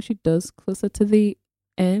 I think she does closer to the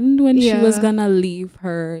end when she was gonna leave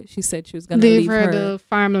her. She said she was gonna leave her the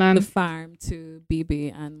farmland, the farm to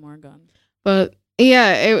BB and Morgan. But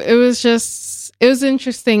yeah, it was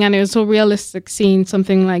interesting, and it was so realistic seeing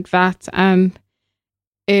something like that. And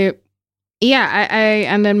and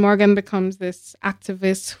then Morgan becomes this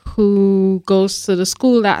activist who goes to the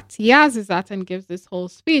school that Yaz is at and gives this whole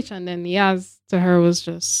speech, and then Yaz to her was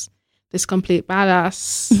just this complete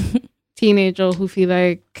badass teenager who feel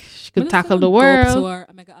like she could tackle the world.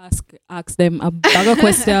 I'm gonna ask them a bag of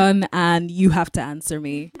question, and you have to answer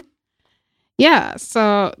me. Yeah,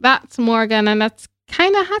 so that's Morgan, and that's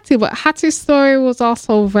kind of Hattie, but Hattie's story was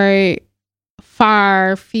also very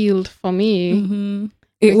far field for me.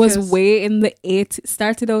 It was way in the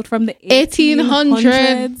started out from the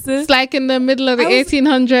 1800s. It's like in the middle of the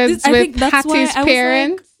 1800s with Hattie's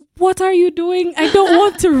parents. What are you doing? I don't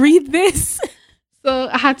want to read this. So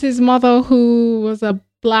Hattie's mother, who was a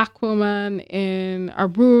black woman in a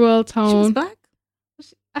rural town. She was black?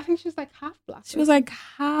 I think she was like half black. She was like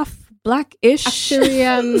half blackish.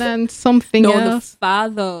 Assyrian and something else.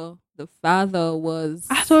 The father was...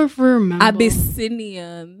 I don't remember.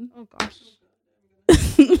 Abyssinian. Oh gosh.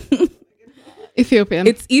 Ethiopian.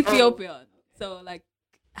 It's Ethiopian. So like...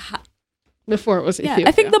 Before it was Ethiopia.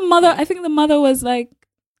 I think the mother was like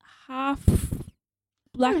half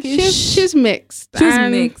blackish. She's mixed.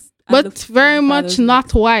 But very much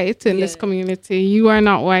not white in this community. You are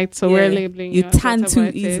not white, so we're labeling you. You tan too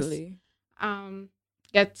easily.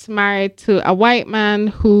 Gets married to a white man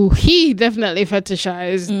who he definitely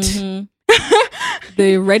fetishized.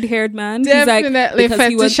 The red-haired man. Definitely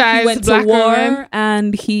fetishized he went black to war, women.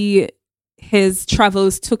 and his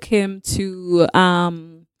travels took him to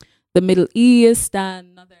the Middle East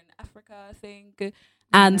and Northern Africa, I think.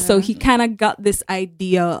 And so he kind of got this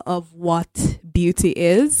idea of what beauty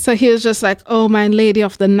is. So he was just like, oh, my lady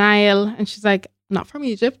of the Nile. And she's like, not from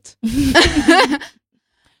Egypt.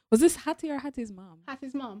 Was this Hattie or Hattie's mom?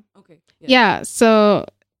 Hattie's mom. Okay. Yeah. So,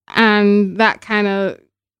 and that kind of,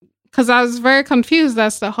 because I was very confused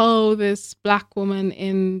as to how this black woman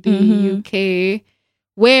in the UK,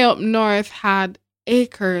 way up north, had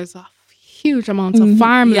acres of huge amounts of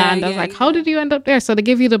farmland. I was like, how did you end up there? So they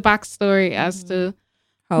give you the backstory as to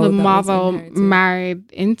how the mother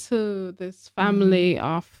married into this family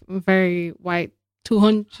of very white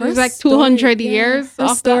 200. She was like 200 years her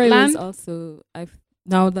of story that land. Was also,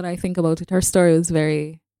 now that I think about it, her story was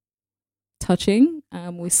very touching.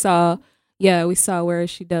 We saw, Yeah, we saw where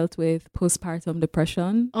she dealt with postpartum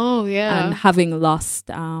depression Oh yeah. and having lost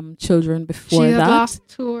children before She had that. lost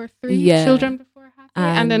 2 or 3 Yeah. children before Hattie.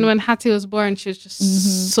 And then And- when Hattie was born, she was just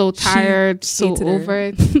Mhm. so She tired, so hated her. over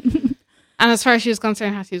it. And as far as she was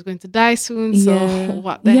concerned, Hattie was going to die soon. So Yeah.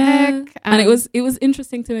 what the Yeah. heck? And it was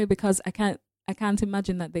interesting to me because I can't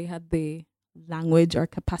imagine that they had the language or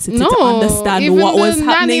capacity to understand even what was the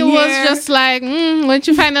happening nanny was here. just like, when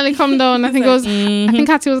she finally come down, I think it was. I think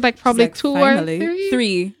Hattie was like probably She's 2 finally, or 3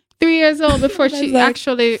 3. 3 years old before I was she like,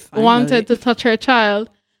 actually finally. wanted to touch her child.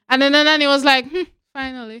 And then the nanny was like,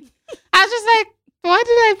 finally. I was just like, why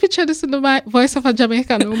did I picture this in the voice of a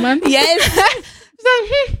Jamaican woman? Yes.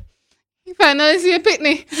 It's like, you finally see a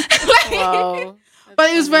picnic. Like, Wow.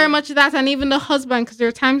 but it was very much that. And even the husband, because there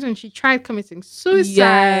were times when she tried committing suicide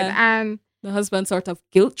Yeah. and The husband sort of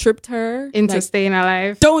guilt tripped her into like, staying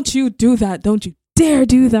alive. don't you do that. Don't you dare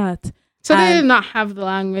do that. So they And- did not have the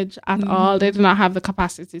language at all. They did not have the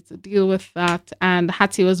capacity to deal with that. And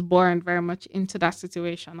Hattie was born very much into that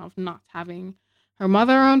situation of not having her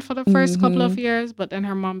mother around for the first couple of years, but then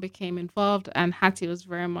her mom became involved, and Hattie was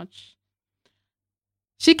very much.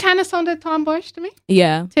 She kind of sounded tomboyish to me,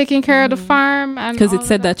 Yeah. taking care of the farm, and Because all it of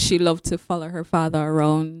said that she loved to follow her father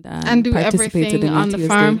around and do participated everything in on the what he was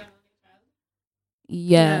farm. doing.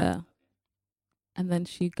 Yeah. And then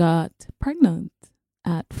she got pregnant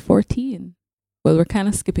at 14. Well, we're kind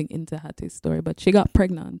of skipping into Hattie's story, but she got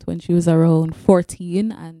pregnant when she was around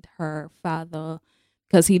 14, and her father,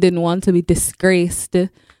 because he didn't want to be disgraced,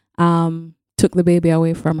 took the baby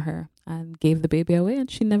away from her and gave the baby away, and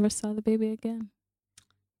she never saw the baby again.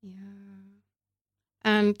 Yeah.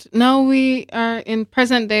 And now we are in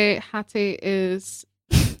present day. Hattie is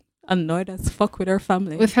Annoyed as fuck with her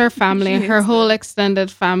family. with her family, She her hates whole them. extended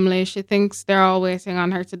family. She thinks they're all waiting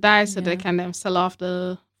on her to die so they Yeah. can then sell off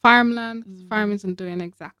the farmland. The farm isn't doing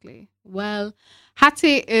exactly well.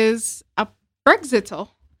 Hattie is a Brexiter.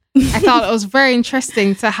 I thought it was very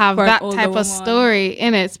interesting to have For an that older type of woman. story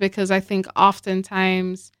in it, because I think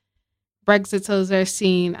oftentimes Brexiters are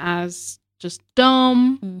seen as just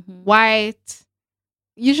dumb, Mhm. white,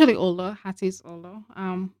 usually older. Hattie's older,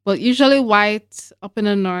 but usually white up in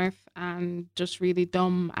the north and just really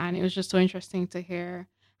dumb. And it was just so interesting to hear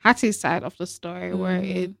Hattie's side of the story, where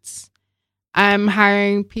Mhm. it's, I'm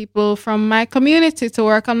hiring people from my community to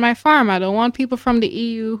work on my farm. I don't want people from the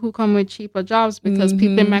EU who come with cheaper jobs, because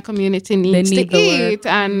people in Mhm. my community needs need to the eat, work.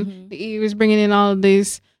 and Mhm. the EU is bringing in all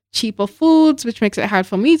these cheaper foods, which makes it hard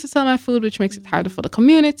for me to sell my food, which makes it harder for the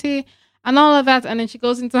community, and all of that. And then she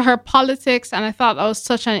goes into her politics, and I thought that was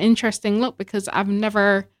such an interesting look, because I've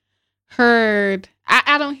never heard,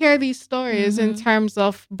 I don't hear these stories in terms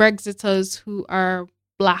of Brexiters who are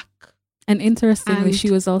Black. And interestingly, And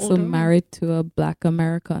she was also older. married to a Black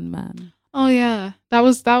American man. Oh yeah, that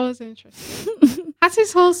was interesting.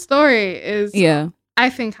 Hattie's whole story is, Yeah, I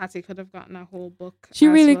think Hattie could have gotten a whole book. she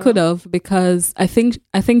as really well. could have, because I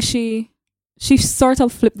think she sort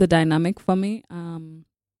of flipped the dynamic for me.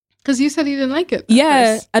 Because you said you didn't like it.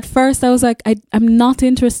 Yeah, first. at first I was like, I'm not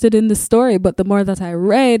interested in the story, but the more that I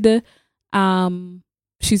read,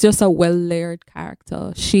 she's just a well layered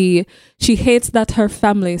character. She hates that her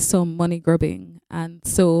family is so money grubbing and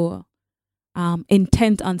so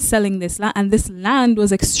intent on selling this land, and this land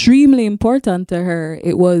was extremely important to her.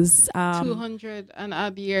 It was 200 and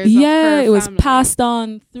odd years. Of yeah, her it was family. passed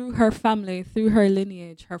on through her family, through her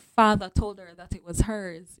lineage. Her father told her that it was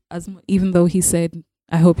hers, even though he said,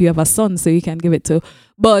 I hope you have a son so you can give it to.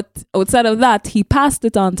 But outside of that, he passed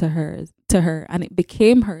it on to her, and it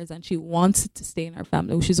became hers, and she wanted to stay in her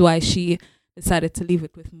family, which is why she decided to leave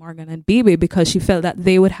it with Morgan and Bibi, because she felt that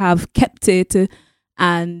they would have kept it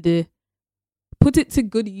and put it to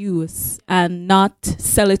good use and not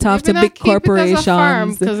sell it off to big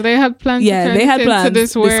corporations. Because they had plans. Yeah, to turn they had it into plans.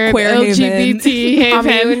 This This weird queer LGBT haven.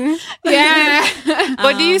 Commune. Yeah.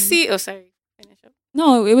 But do you see? Oh, sorry. Finish up.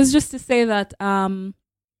 No, it was just to say that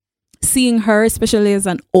seeing her, especially as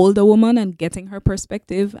an older woman, and getting her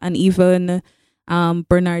perspective, and even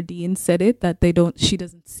Bernardine said it, that she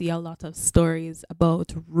doesn't see a lot of stories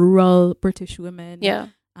about rural British women. Yeah.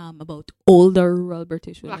 About older rural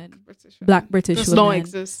British women. Black British Just women. don't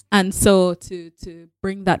exist. And so to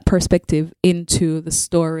bring that perspective into the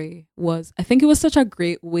story I think it was such a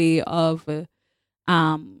great way of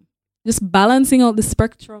just balancing out the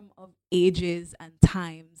spectrum of ages and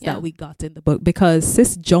times Yeah. that we got in the book, because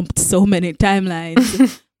sis jumped so many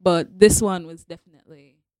timelines, but this one was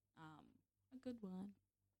definitely a good one.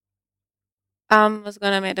 I was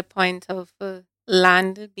gonna make the point of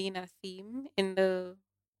land being a theme in the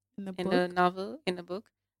In the in book. the novel, in the book,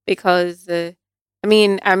 because I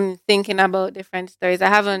mean, I'm thinking about different stories. I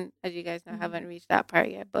haven't, as you guys know, haven't reached that part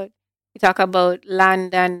yet. But we talk about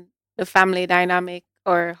land and the family dynamic,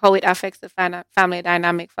 or how it affects the family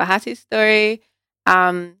dynamic for Hattie's story.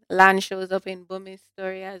 Land shows up in Bumi's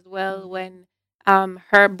story as well, when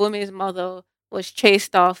her Bumi's mother was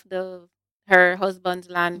chased off her husband's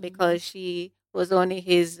land because she was only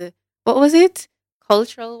his, what was it,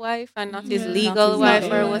 cultural wife and not his Yeah. legal Not his wife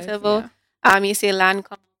legal or wife, whatever. You see land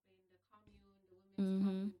come up in the commune, the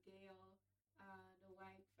women's commune, Gail, the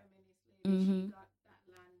white feminist lady, she got that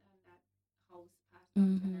land and that house passed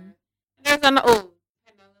on to her. And there's an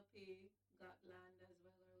Penelope got land as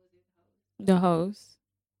well, or was it house? The house.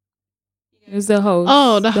 It was the host.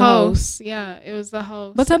 Oh, the host. Yeah, it was the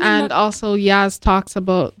host. But I mean, and that- also Yaz talks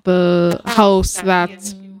about the house that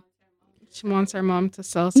yes. she wants her mom to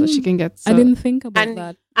sell so she can get I didn't think about And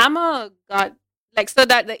that. Amma got, like, so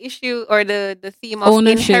that the issue or the theme of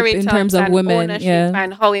Ownership in inheritance terms of and women, ownership yeah.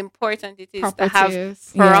 and how important it is to have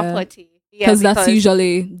properties. Yeah. property. Yeah, Because that's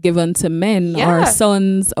usually given to men or Yeah.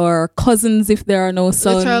 sons or cousins if there are no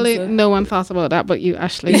sons. Literally, no one thought about that but you,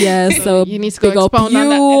 Ashley. Yeah, so you need to go big up expound on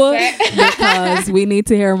you that. because we need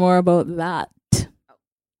to hear more about that.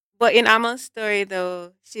 But in Amma's story,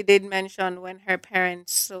 though, she did mention when her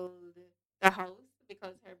parents sold the house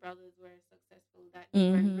because her brothers were successful, that they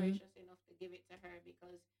were gracious enough to give it to her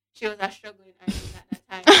because she was a struggling artist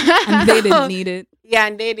at that time. And they didn't need it. Yeah,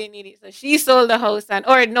 and they didn't need it. So she sold the house,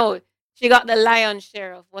 she got the lion's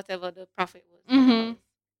share of whatever the profit was. for the Mhm. house.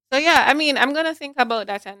 So yeah, I mean, I'm gonna think about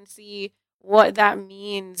that and see what that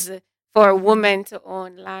means for women to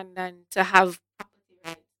own land and to have property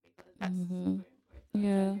rights, because that's super important.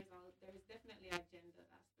 Yeah. There's definitely a gender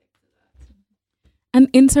aspect to that. And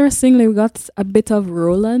interestingly, we got a bit of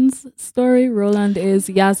Roland's story. Roland is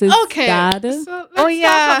Yaz's Okay. dad. So let's yeah.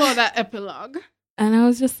 talk about that epilogue. And I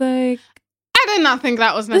was just like, I did not think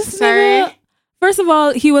that was this necessary. nigga- First of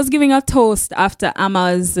all, he was giving a toast after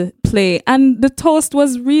Amma's play, and the toast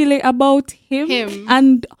was really about him.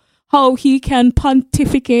 And how he can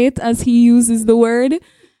pontificate, as he uses the word. And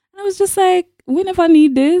I was just like, we never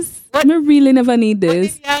need this. What- We really never need What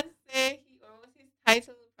this. did Jan say? Or was his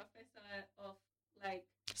title professor of like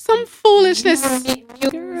Some foolishness.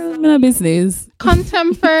 Girl, no business.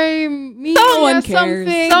 Contemporary media, No one cares.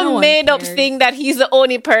 something. No some one made up cares. thing that he's the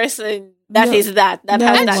only person that No. is that No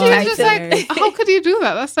has And that she was one just title. cares. like, how could you do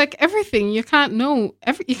that? That's like everything. You can't know.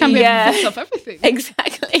 You can't be Yeah. a bit of everything.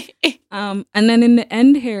 Exactly. And then in the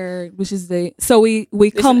end here, which is we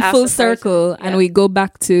This come is full after circle person, and yeah. we go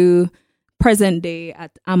back to present day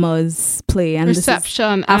at Amma's play, and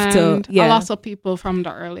Reception after- and yeah. a lot of people from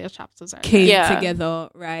the earlier chapters are there. came Yeah. together,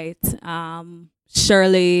 right?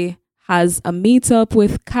 Shirley has a meetup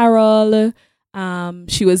with Carol.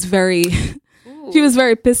 She was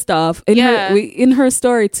very pissed off Yeah. in her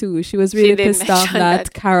story too. She was really did pissed off mention that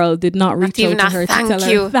that. Carol did not reach even out to a her to thank tell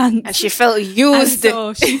you. her thanks. And she felt And used.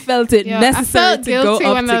 so she felt it Yeah, I necessary felt to go guilty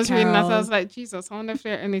up when to I was reading that. Carol. I was like, Jesus, I wonder if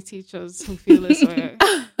there are any teachers who feel this way.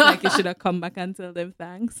 Like, you should have come back and tell them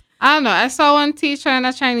thanks. I don't know. I saw one teacher in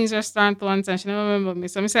a Chinese restaurant once and she never remembered me.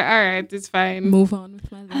 So I said, all right, it's fine. Move on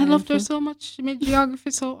with my life. I loved her so much. She made geography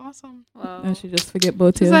so awesome. Wow. And she just forget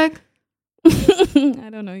about She's you. like, I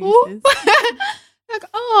don't know. who? Who? Like,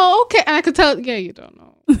 oh, okay. And I could tell, yeah, you don't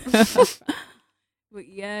know. But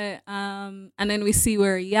yeah, and then we see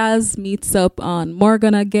where Yaz meets up on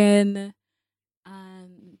Morgan again,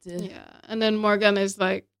 and Yeah. And then Morgan is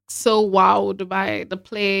like so wowed by the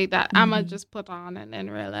play that Amma Mhm. just put on and then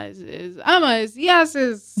realizes Amma is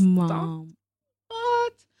Yaz's daughter. mom.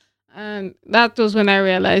 What? And that was when I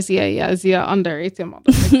realized, yeah, underrated your mother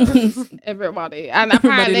because everybody. And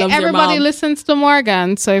apparently loves your everybody mom. listens to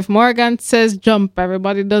Morgan. So if Morgan says jump,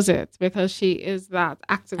 everybody does it because she is that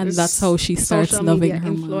activist. And that's how she starts social loving media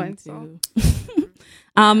her mom influencer.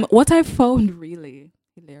 too. What I found really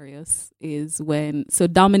hilarious is when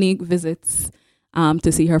Dominique visits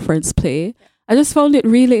to see her friends play. I just found it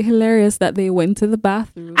really hilarious that they went to the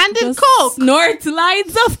bathroom And did just coke. snort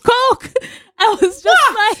lines of coke. I was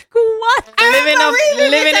just like, what? Living up-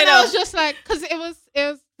 living it I up. was just like, because it was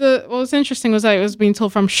what was interesting was that it was being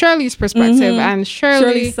told from Shirley's perspective, Mhm. and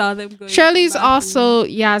Shirley saw them going. Shirley's also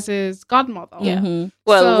Yaz's godmother. Yeah.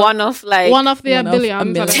 Well, So, one of like one of the one of a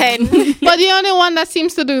billions. million. 10. But the only one that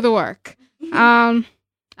seems to do the work. And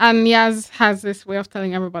Yaz has this way of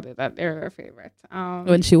telling everybody that they're their favorite.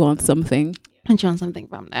 when she wants something. And she wants something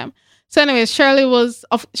from them. So anyways,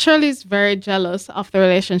 Shirley's very jealous of the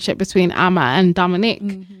relationship between Amma and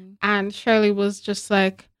Dominique. And Shirley was just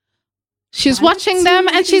like, she's Why watching did them you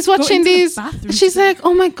and she's go watching into the these. bathroom She's together? like,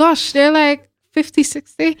 oh my gosh, they're like 50,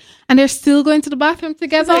 60 and they're still going to the bathroom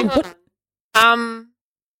together. Like,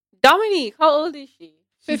 Dominique, how old is she?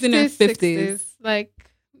 She's in her 50s. 60s, like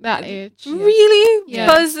that age. Really? Yeah.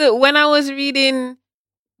 Because when I was reading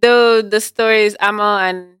the stories,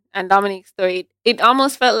 Amma and Dominique's story, it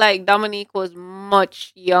almost felt like Dominique was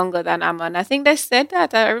much younger than Amma. And I think they said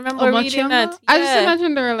that. I remember much reading younger? that. I just Yeah.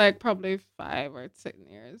 imagine they were like probably 5 or 10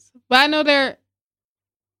 years. But I know they're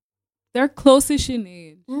They're close-ish in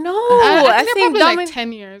age. No, I I think they're think probably Dominique. like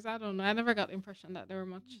 10 years. I don't know. I never got the impression that they were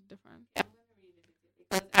much different.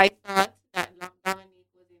 Because I thought that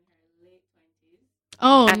Dominique was in her late 20s.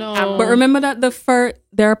 Oh And no. Amma- But remember that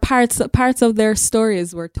there are parts of their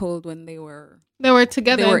stories were told when they were they were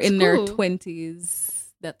together. they were in their school. 20s.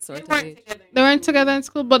 That sort They of weren't age. together. They weren't together in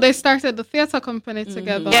school, but they started the theater company Mhm.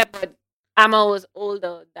 together. Yeah, but Amma was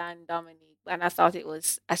older than Dominique, and I thought it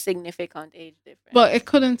was a significant age difference. But it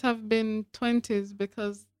couldn't have been 20s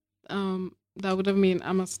because that would have mean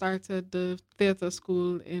Emma started the theater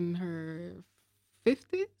school in her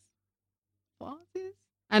 50s, 40s.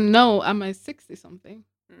 And no, Emma is 60 something.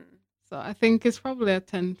 Mm. So I think it's probably a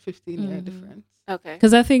 10, 15 year Mhm. difference. Okay.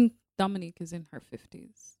 Because I think Dominique is in her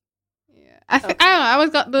 50s. Yeah. I Okay. don't know. I always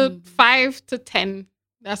got the Mhm. 5 to 10.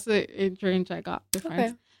 That's the age range I got difference.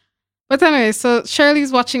 Okay. But anyway, so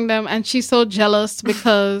Shirley's watching them and she's so jealous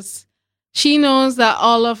because she knows that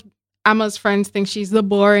all of Emma's friends think she's the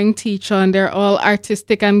boring teacher and they're all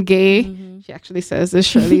artistic and gay. Mhm. She actually says this.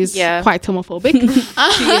 Shirley's Yeah. quite homophobic.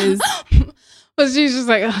 She is. But she's just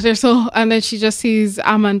like, oh, they're so, and then she just sees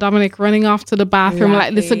Emma and Dominic running off to the bathroom,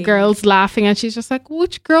 like this Laughing. girls laughing, and she's just like,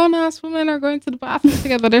 which grown ass women are going to the bathroom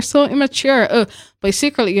together? They're so immature. But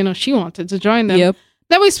secretly, she wanted to join them. Yep.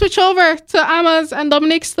 Then we switch over to Emma's and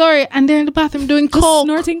Dominic's story, and they're in the bathroom doing Just coke.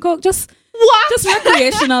 snorting coke. Just What?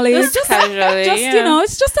 recreationally. Just casually, Just yeah.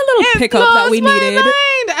 it's just a little It pickup that we blows my needed.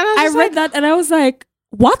 mind. And I I was read that and I was like,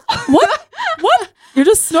 what? What? You're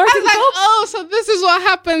just I snorting was like, coke? oh, so this is what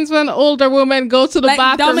happens when older women go to the Like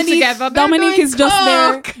bathroom together. They're Dominique doing is just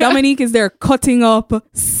there. coke. Dominique is there cutting up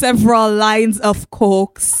several lines of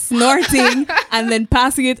coke, snorting, and then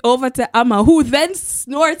passing it over to Amma, who then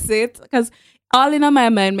snorts it. Because all in my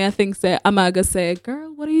mind, I think say Amma go say,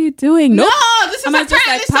 "Girl, what are you doing?" No, Nope. this is I'm just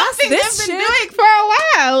apparently like, pass something this they've been shit. doing for a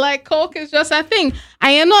while. Like coke is just a thing.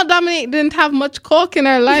 And Dominique didn't have much coke in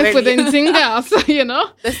her life Really? within Zinga, so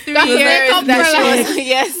The 3 Got to make years up that for she like- was,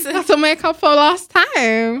 yes. that's to make up for lost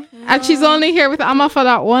time. And she's only here with Amma for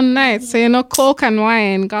that one night, so coke and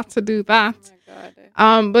wine got to do that. Oh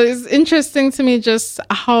my God. But it's interesting to me just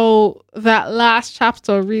how that last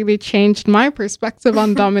chapter really changed my perspective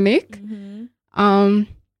on Dominique.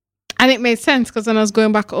 And it made sense because when I was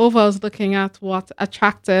going back over, I was looking at what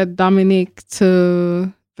attracted Dominique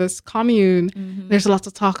to this commune. There's a lot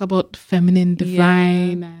of talk about feminine,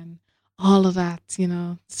 divine, and all of that,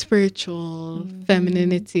 spiritual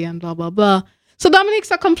femininity and blah, blah, blah. So Dominique's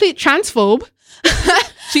a complete transphobe.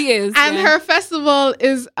 She is. And yeah. her festival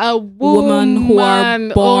is a women who are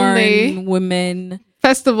born only women.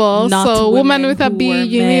 festival. Not So woman women with a who B, are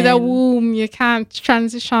you need a men. womb. You can't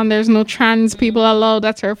transition. There's no trans people allowed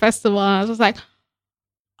at her festival. And I was just like,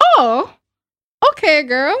 oh, okay,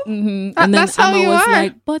 girl. And That- then that's how Amma you was are.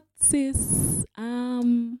 like, but sis,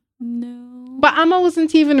 no. But Amma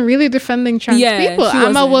wasn't even really defending trans Yeah, people. she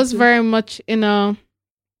Amma wasn't. was very much in a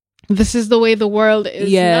this is the way the world is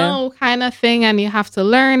Yeah. now kind of thing, and you have to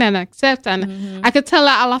learn and accept. And Mhm. I could tell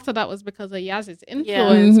that a lot of that was because of Yaz's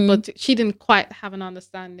influence, Mhm. but she didn't quite have an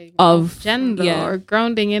understanding Of- of gender yeah. or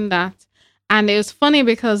grounding in that. And it was funny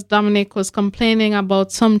because Dominic was complaining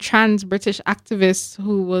about some trans British activist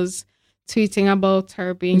who was tweeting about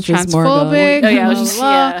her being Which was transphobic. Morgan. Oh, yeah, I was blah, just,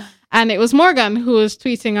 blah, blah. yeah. And it was Morgan who was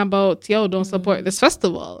tweeting about, yo, don't Mm. support this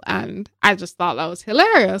festival. And I just thought that was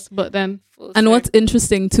hilarious. But then, Full And what's circle.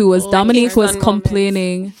 interesting too was Oh, Dominique was Kingston moments.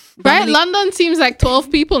 complaining. right? Dominique, London seems like 12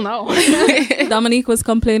 people now. Dominique was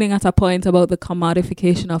complaining at a point about the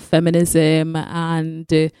commodification of feminism and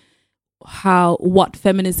what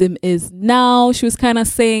feminism is now. She was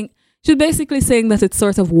basically saying that it's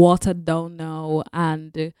sort of watered down now,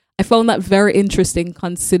 and I found that very interesting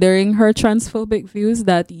considering her transphobic views,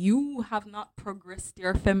 that you have not progressed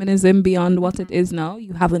your feminism beyond what it is now.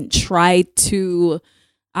 You haven't tried to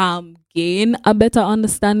gain a better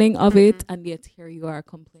understanding of it, and yet here you are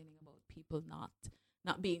complaining about people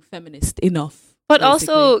not being feminist enough. But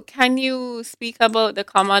basically. also, can you speak about the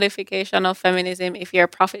commodification of feminism if you're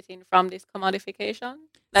profiting from this commodification?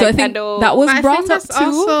 So I think know- that was I brought think up that's too.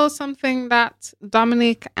 also something that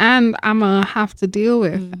Dominic and Emma have to deal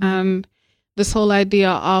with. Mhm. And this whole idea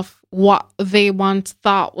of what they once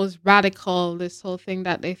thought was radical, this whole thing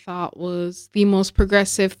that they thought was the most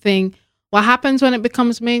progressive thing. What happens when it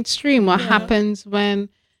becomes mainstream? What Yeah. happens when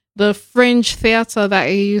the fringe theatre that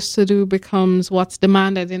you used to do becomes what's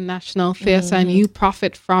demanded in national theatre, and you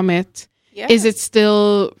profit from it. Yeah. Is it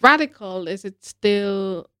still radical? Is it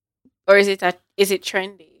still, or is it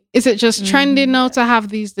trendy? is it just trendy now to have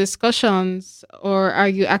these discussions, or are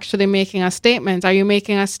you actually making a statement? Are you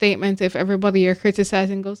making a statement if everybody you're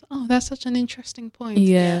criticizing goes, "Oh, that's such an interesting point,"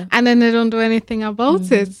 Yeah. and then they don't do anything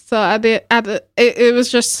about it? So it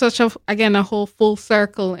was just such a whole full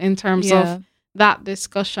circle in terms of that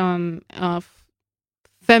discussion of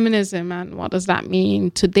feminism and what does that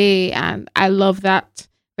mean today. And I love that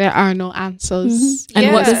there are no answers.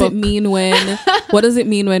 And what does it mean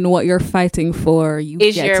when what you're fighting for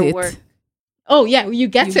is get your it? work? Oh yeah, you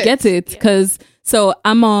get it. Get it, because so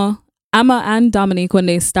Amma and Dominique, when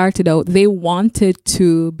they started out, they wanted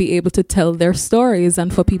to be able to tell their stories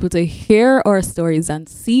and for people to hear our stories and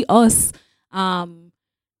see us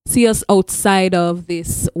outside of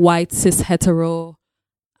this white cis hetero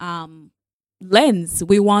lens.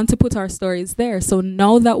 We want to put our stories there. So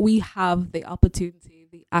now that we have the opportunity,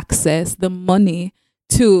 the access, the money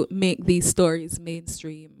to make these stories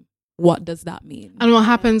mainstream, what does that mean? And what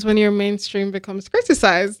happens when your mainstream becomes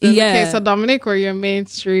criticized? In the case of Dominique, where your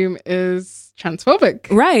mainstream is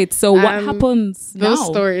transphobic. Right. So what happens now? Those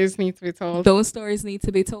stories need to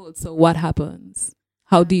be told. So what happens?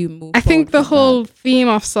 How do you move? I think the whole theme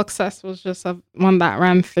of success was just one that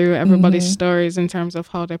ran through everybody's stories in terms of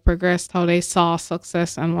how they progressed, how they saw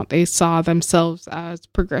success, and what they saw themselves as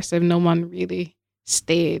progressive. No one really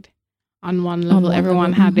stayed on one level.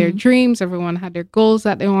 Everyone had their dreams. Everyone had their goals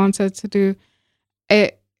that they wanted to do.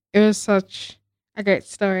 It was such a great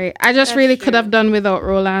story. I just could have done without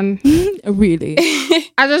Roland. Really?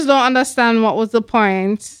 I just don't understand what was the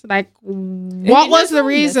point. Like, what was the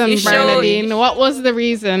reason, Bernardine? What was the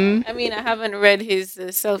reason? I mean, I haven't read his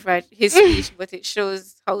his speech, but it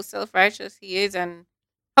shows how self-righteous he is and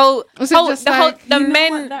how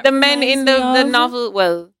the men in the novel,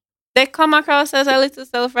 well, they come across as a little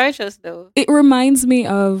self-righteous, though. It reminds me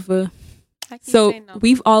of.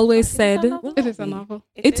 We've always said it is a novel.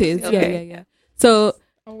 It is. Okay. Yeah. So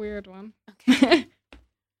a weird one. Okay.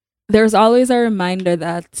 There's always a reminder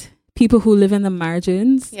that people who live in the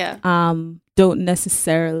margins, don't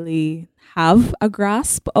necessarily have a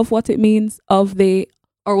grasp of what it means of the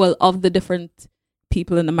different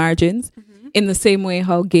people in the margins. In the same way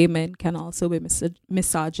how gay men can also be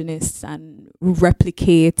misogynists and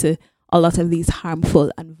replicate a lot of these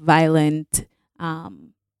harmful and violent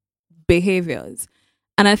behaviors.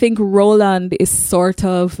 And I think Roland is sort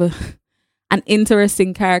of an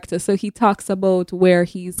interesting character. So he talks about where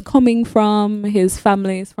he's coming from. His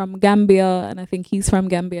family is from Gambia, and I think he's from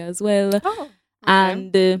Gambia as well. Oh, okay.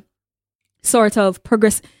 And sort of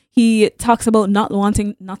progress. He talks about not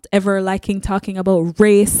ever liking talking about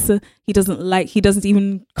race. He doesn't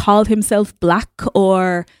even call himself black,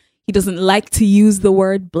 or he doesn't like to use the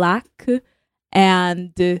word black,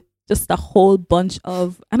 and just a whole bunch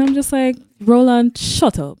of, and I'm just like, Roland,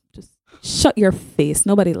 shut up. Just shut your face.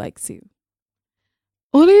 Nobody likes you.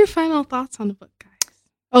 What are your final thoughts on the book, guys?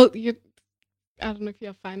 I don't know if you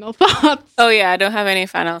have final thoughts. Oh yeah, I don't have any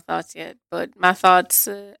final thoughts yet, but my thoughts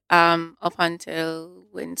up until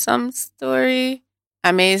Winsome's story,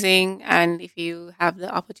 amazing. And if you have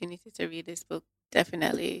the opportunity to read this book,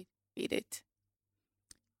 definitely read it.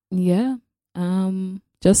 Yeah.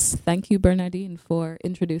 Just thank you, Bernardine, for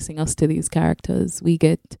introducing us to these characters. We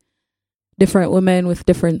get different women with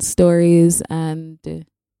different stories, and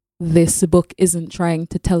this book isn't trying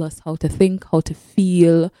to tell us how to think, how to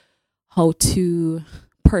feel, how to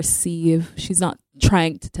perceive. She's not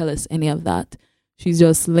trying to tell us any of that. She's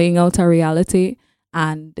just laying out a reality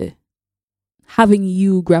and having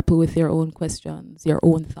you grapple with your own questions, your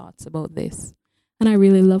own thoughts about this. And I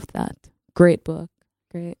really loved that. Great book.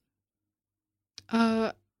 Great.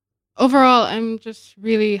 Overall, I'm just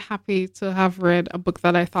really happy to have read a book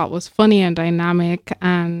that I thought was funny and dynamic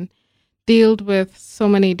and dealt with so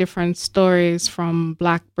many different stories from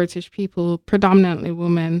Black British people, predominantly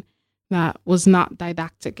women, that was not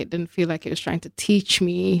didactic. It didn't feel like it was trying to teach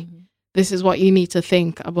me, this is what you need to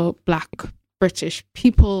think about Black British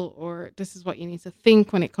people, or this is what you need to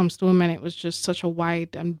think when it comes to women. It was just such a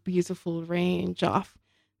wide and beautiful range of,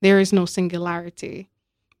 there is no singularity,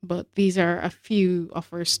 but these are a few of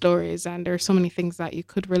her stories, and there are so many things that you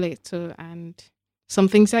could relate to and some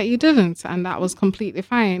things that you didn't, and that was completely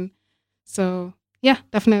fine. So yeah,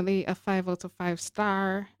 definitely a 5 out of 5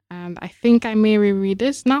 star. And I think I may reread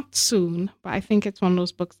this, not soon, but I think it's one of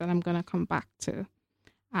those books that I'm going to come back to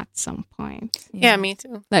at some point. Yeah, me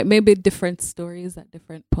too. Like maybe different stories at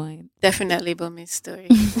different points. Definitely Bumi's story.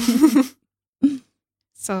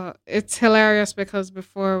 So it's hilarious because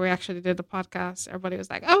before we actually did the podcast, everybody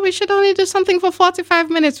was like, "Oh, we should only do something for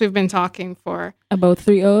 45 minutes." We've been talking for About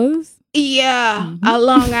 3 hours. a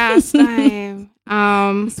long ass time.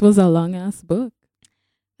 This was a long ass book,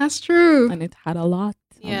 That's true. and it had a lot.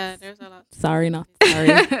 Yeah, there's a lot. Sorry, not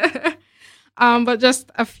sorry. But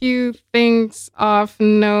just a few things of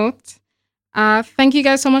note. Thank you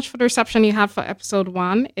guys so much for the reception you had for episode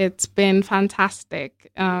 1. It's been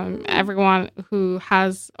fantastic. Everyone who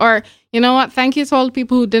has, or you know what? Thank you to all the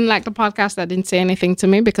people who didn't like the podcast that didn't say anything to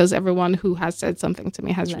me, because everyone who has said something to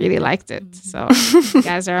me has really liked it. So you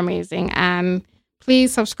guys are amazing. And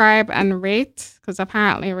please subscribe and rate, because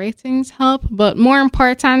apparently ratings help. But more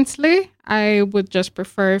importantly, I would just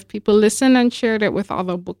prefer if people listen and shared it with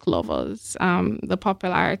other book lovers. The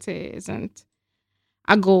popularity isn't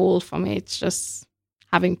a goal for me. It's just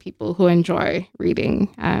having people who enjoy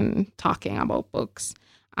reading and talking about books.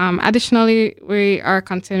 Additionally, we are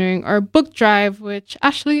continuing our book drive, which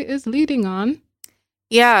Ashley is leading on.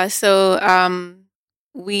 Yeah, so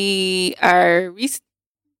we are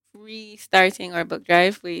restarting our book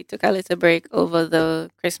drive. We took a little break over the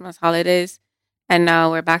Christmas holidays, and now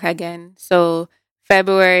we're back again. So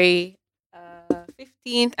February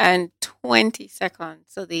 15th and 22nd,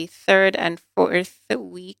 so the 3rd and 4th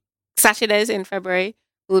week, Saturdays in February,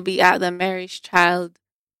 we'll be at the Mary's Child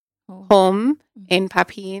home in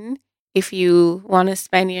Papine. If you want to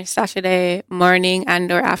spend your Saturday morning and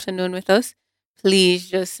or afternoon with us, please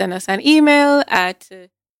just send us an email at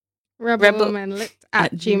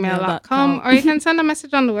rebelwomanlit@gmail.com, or you can send a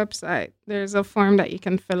message on the website. There's a form that you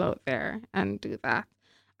can fill out there and do that.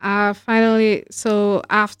 Finally, so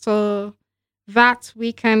after that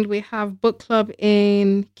weekend, we have book club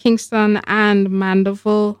in Kingston and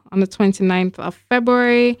Mandeville on the 29th of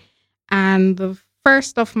February, and the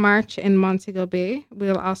 1st of March in Montego Bay.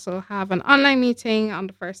 We'll also have an online meeting on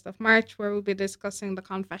the 1st of March where we'll be discussing The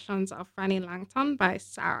Confessions of Fanny Langton by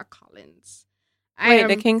Sarah Collins. Wait,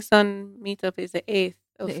 the Kingston meetup is the 8th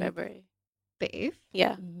of February. The 8th?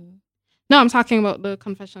 Yeah. Mm-hmm. No, I'm talking about The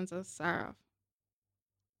Confessions of Sarah.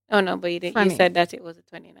 Oh, no, but you Fanny. said that it was the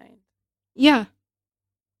 29th. Yeah.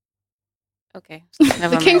 Okay. Never The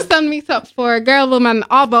mind. Kingston meetup for Girl, Woman,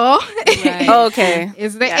 Obo Right. Okay.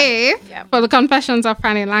 is the Yeah. 8th. Yeah. For The Confessions of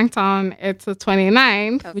Fanny Langton, it's the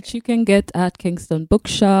 29th. Okay. Which you can get at Kingston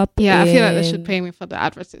Bookshop. Yeah, I feel like they in- should pay me for the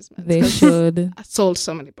advertisements. They 'cause should. I sold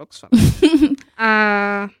so many books for them.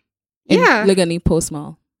 In Yeah. Lugani Post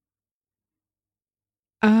Mall.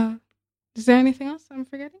 Is there anything else I'm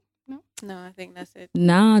forgetting? No, I think that's it.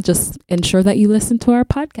 Nah, just ensure that you listen to our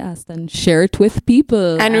podcast and share it with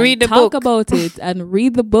people. And read the talk book. about it and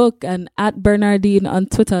read the book, and at Bernardine on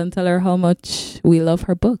Twitter and tell her how much we love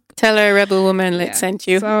her book. Tell her Rebel Woman Lit sent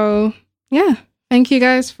you. So, yeah. Thank you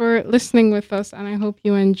guys for listening with us, and I hope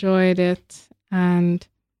you enjoyed it. And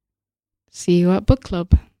see you at book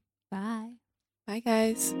club. Bye. Bye,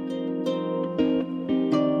 guys.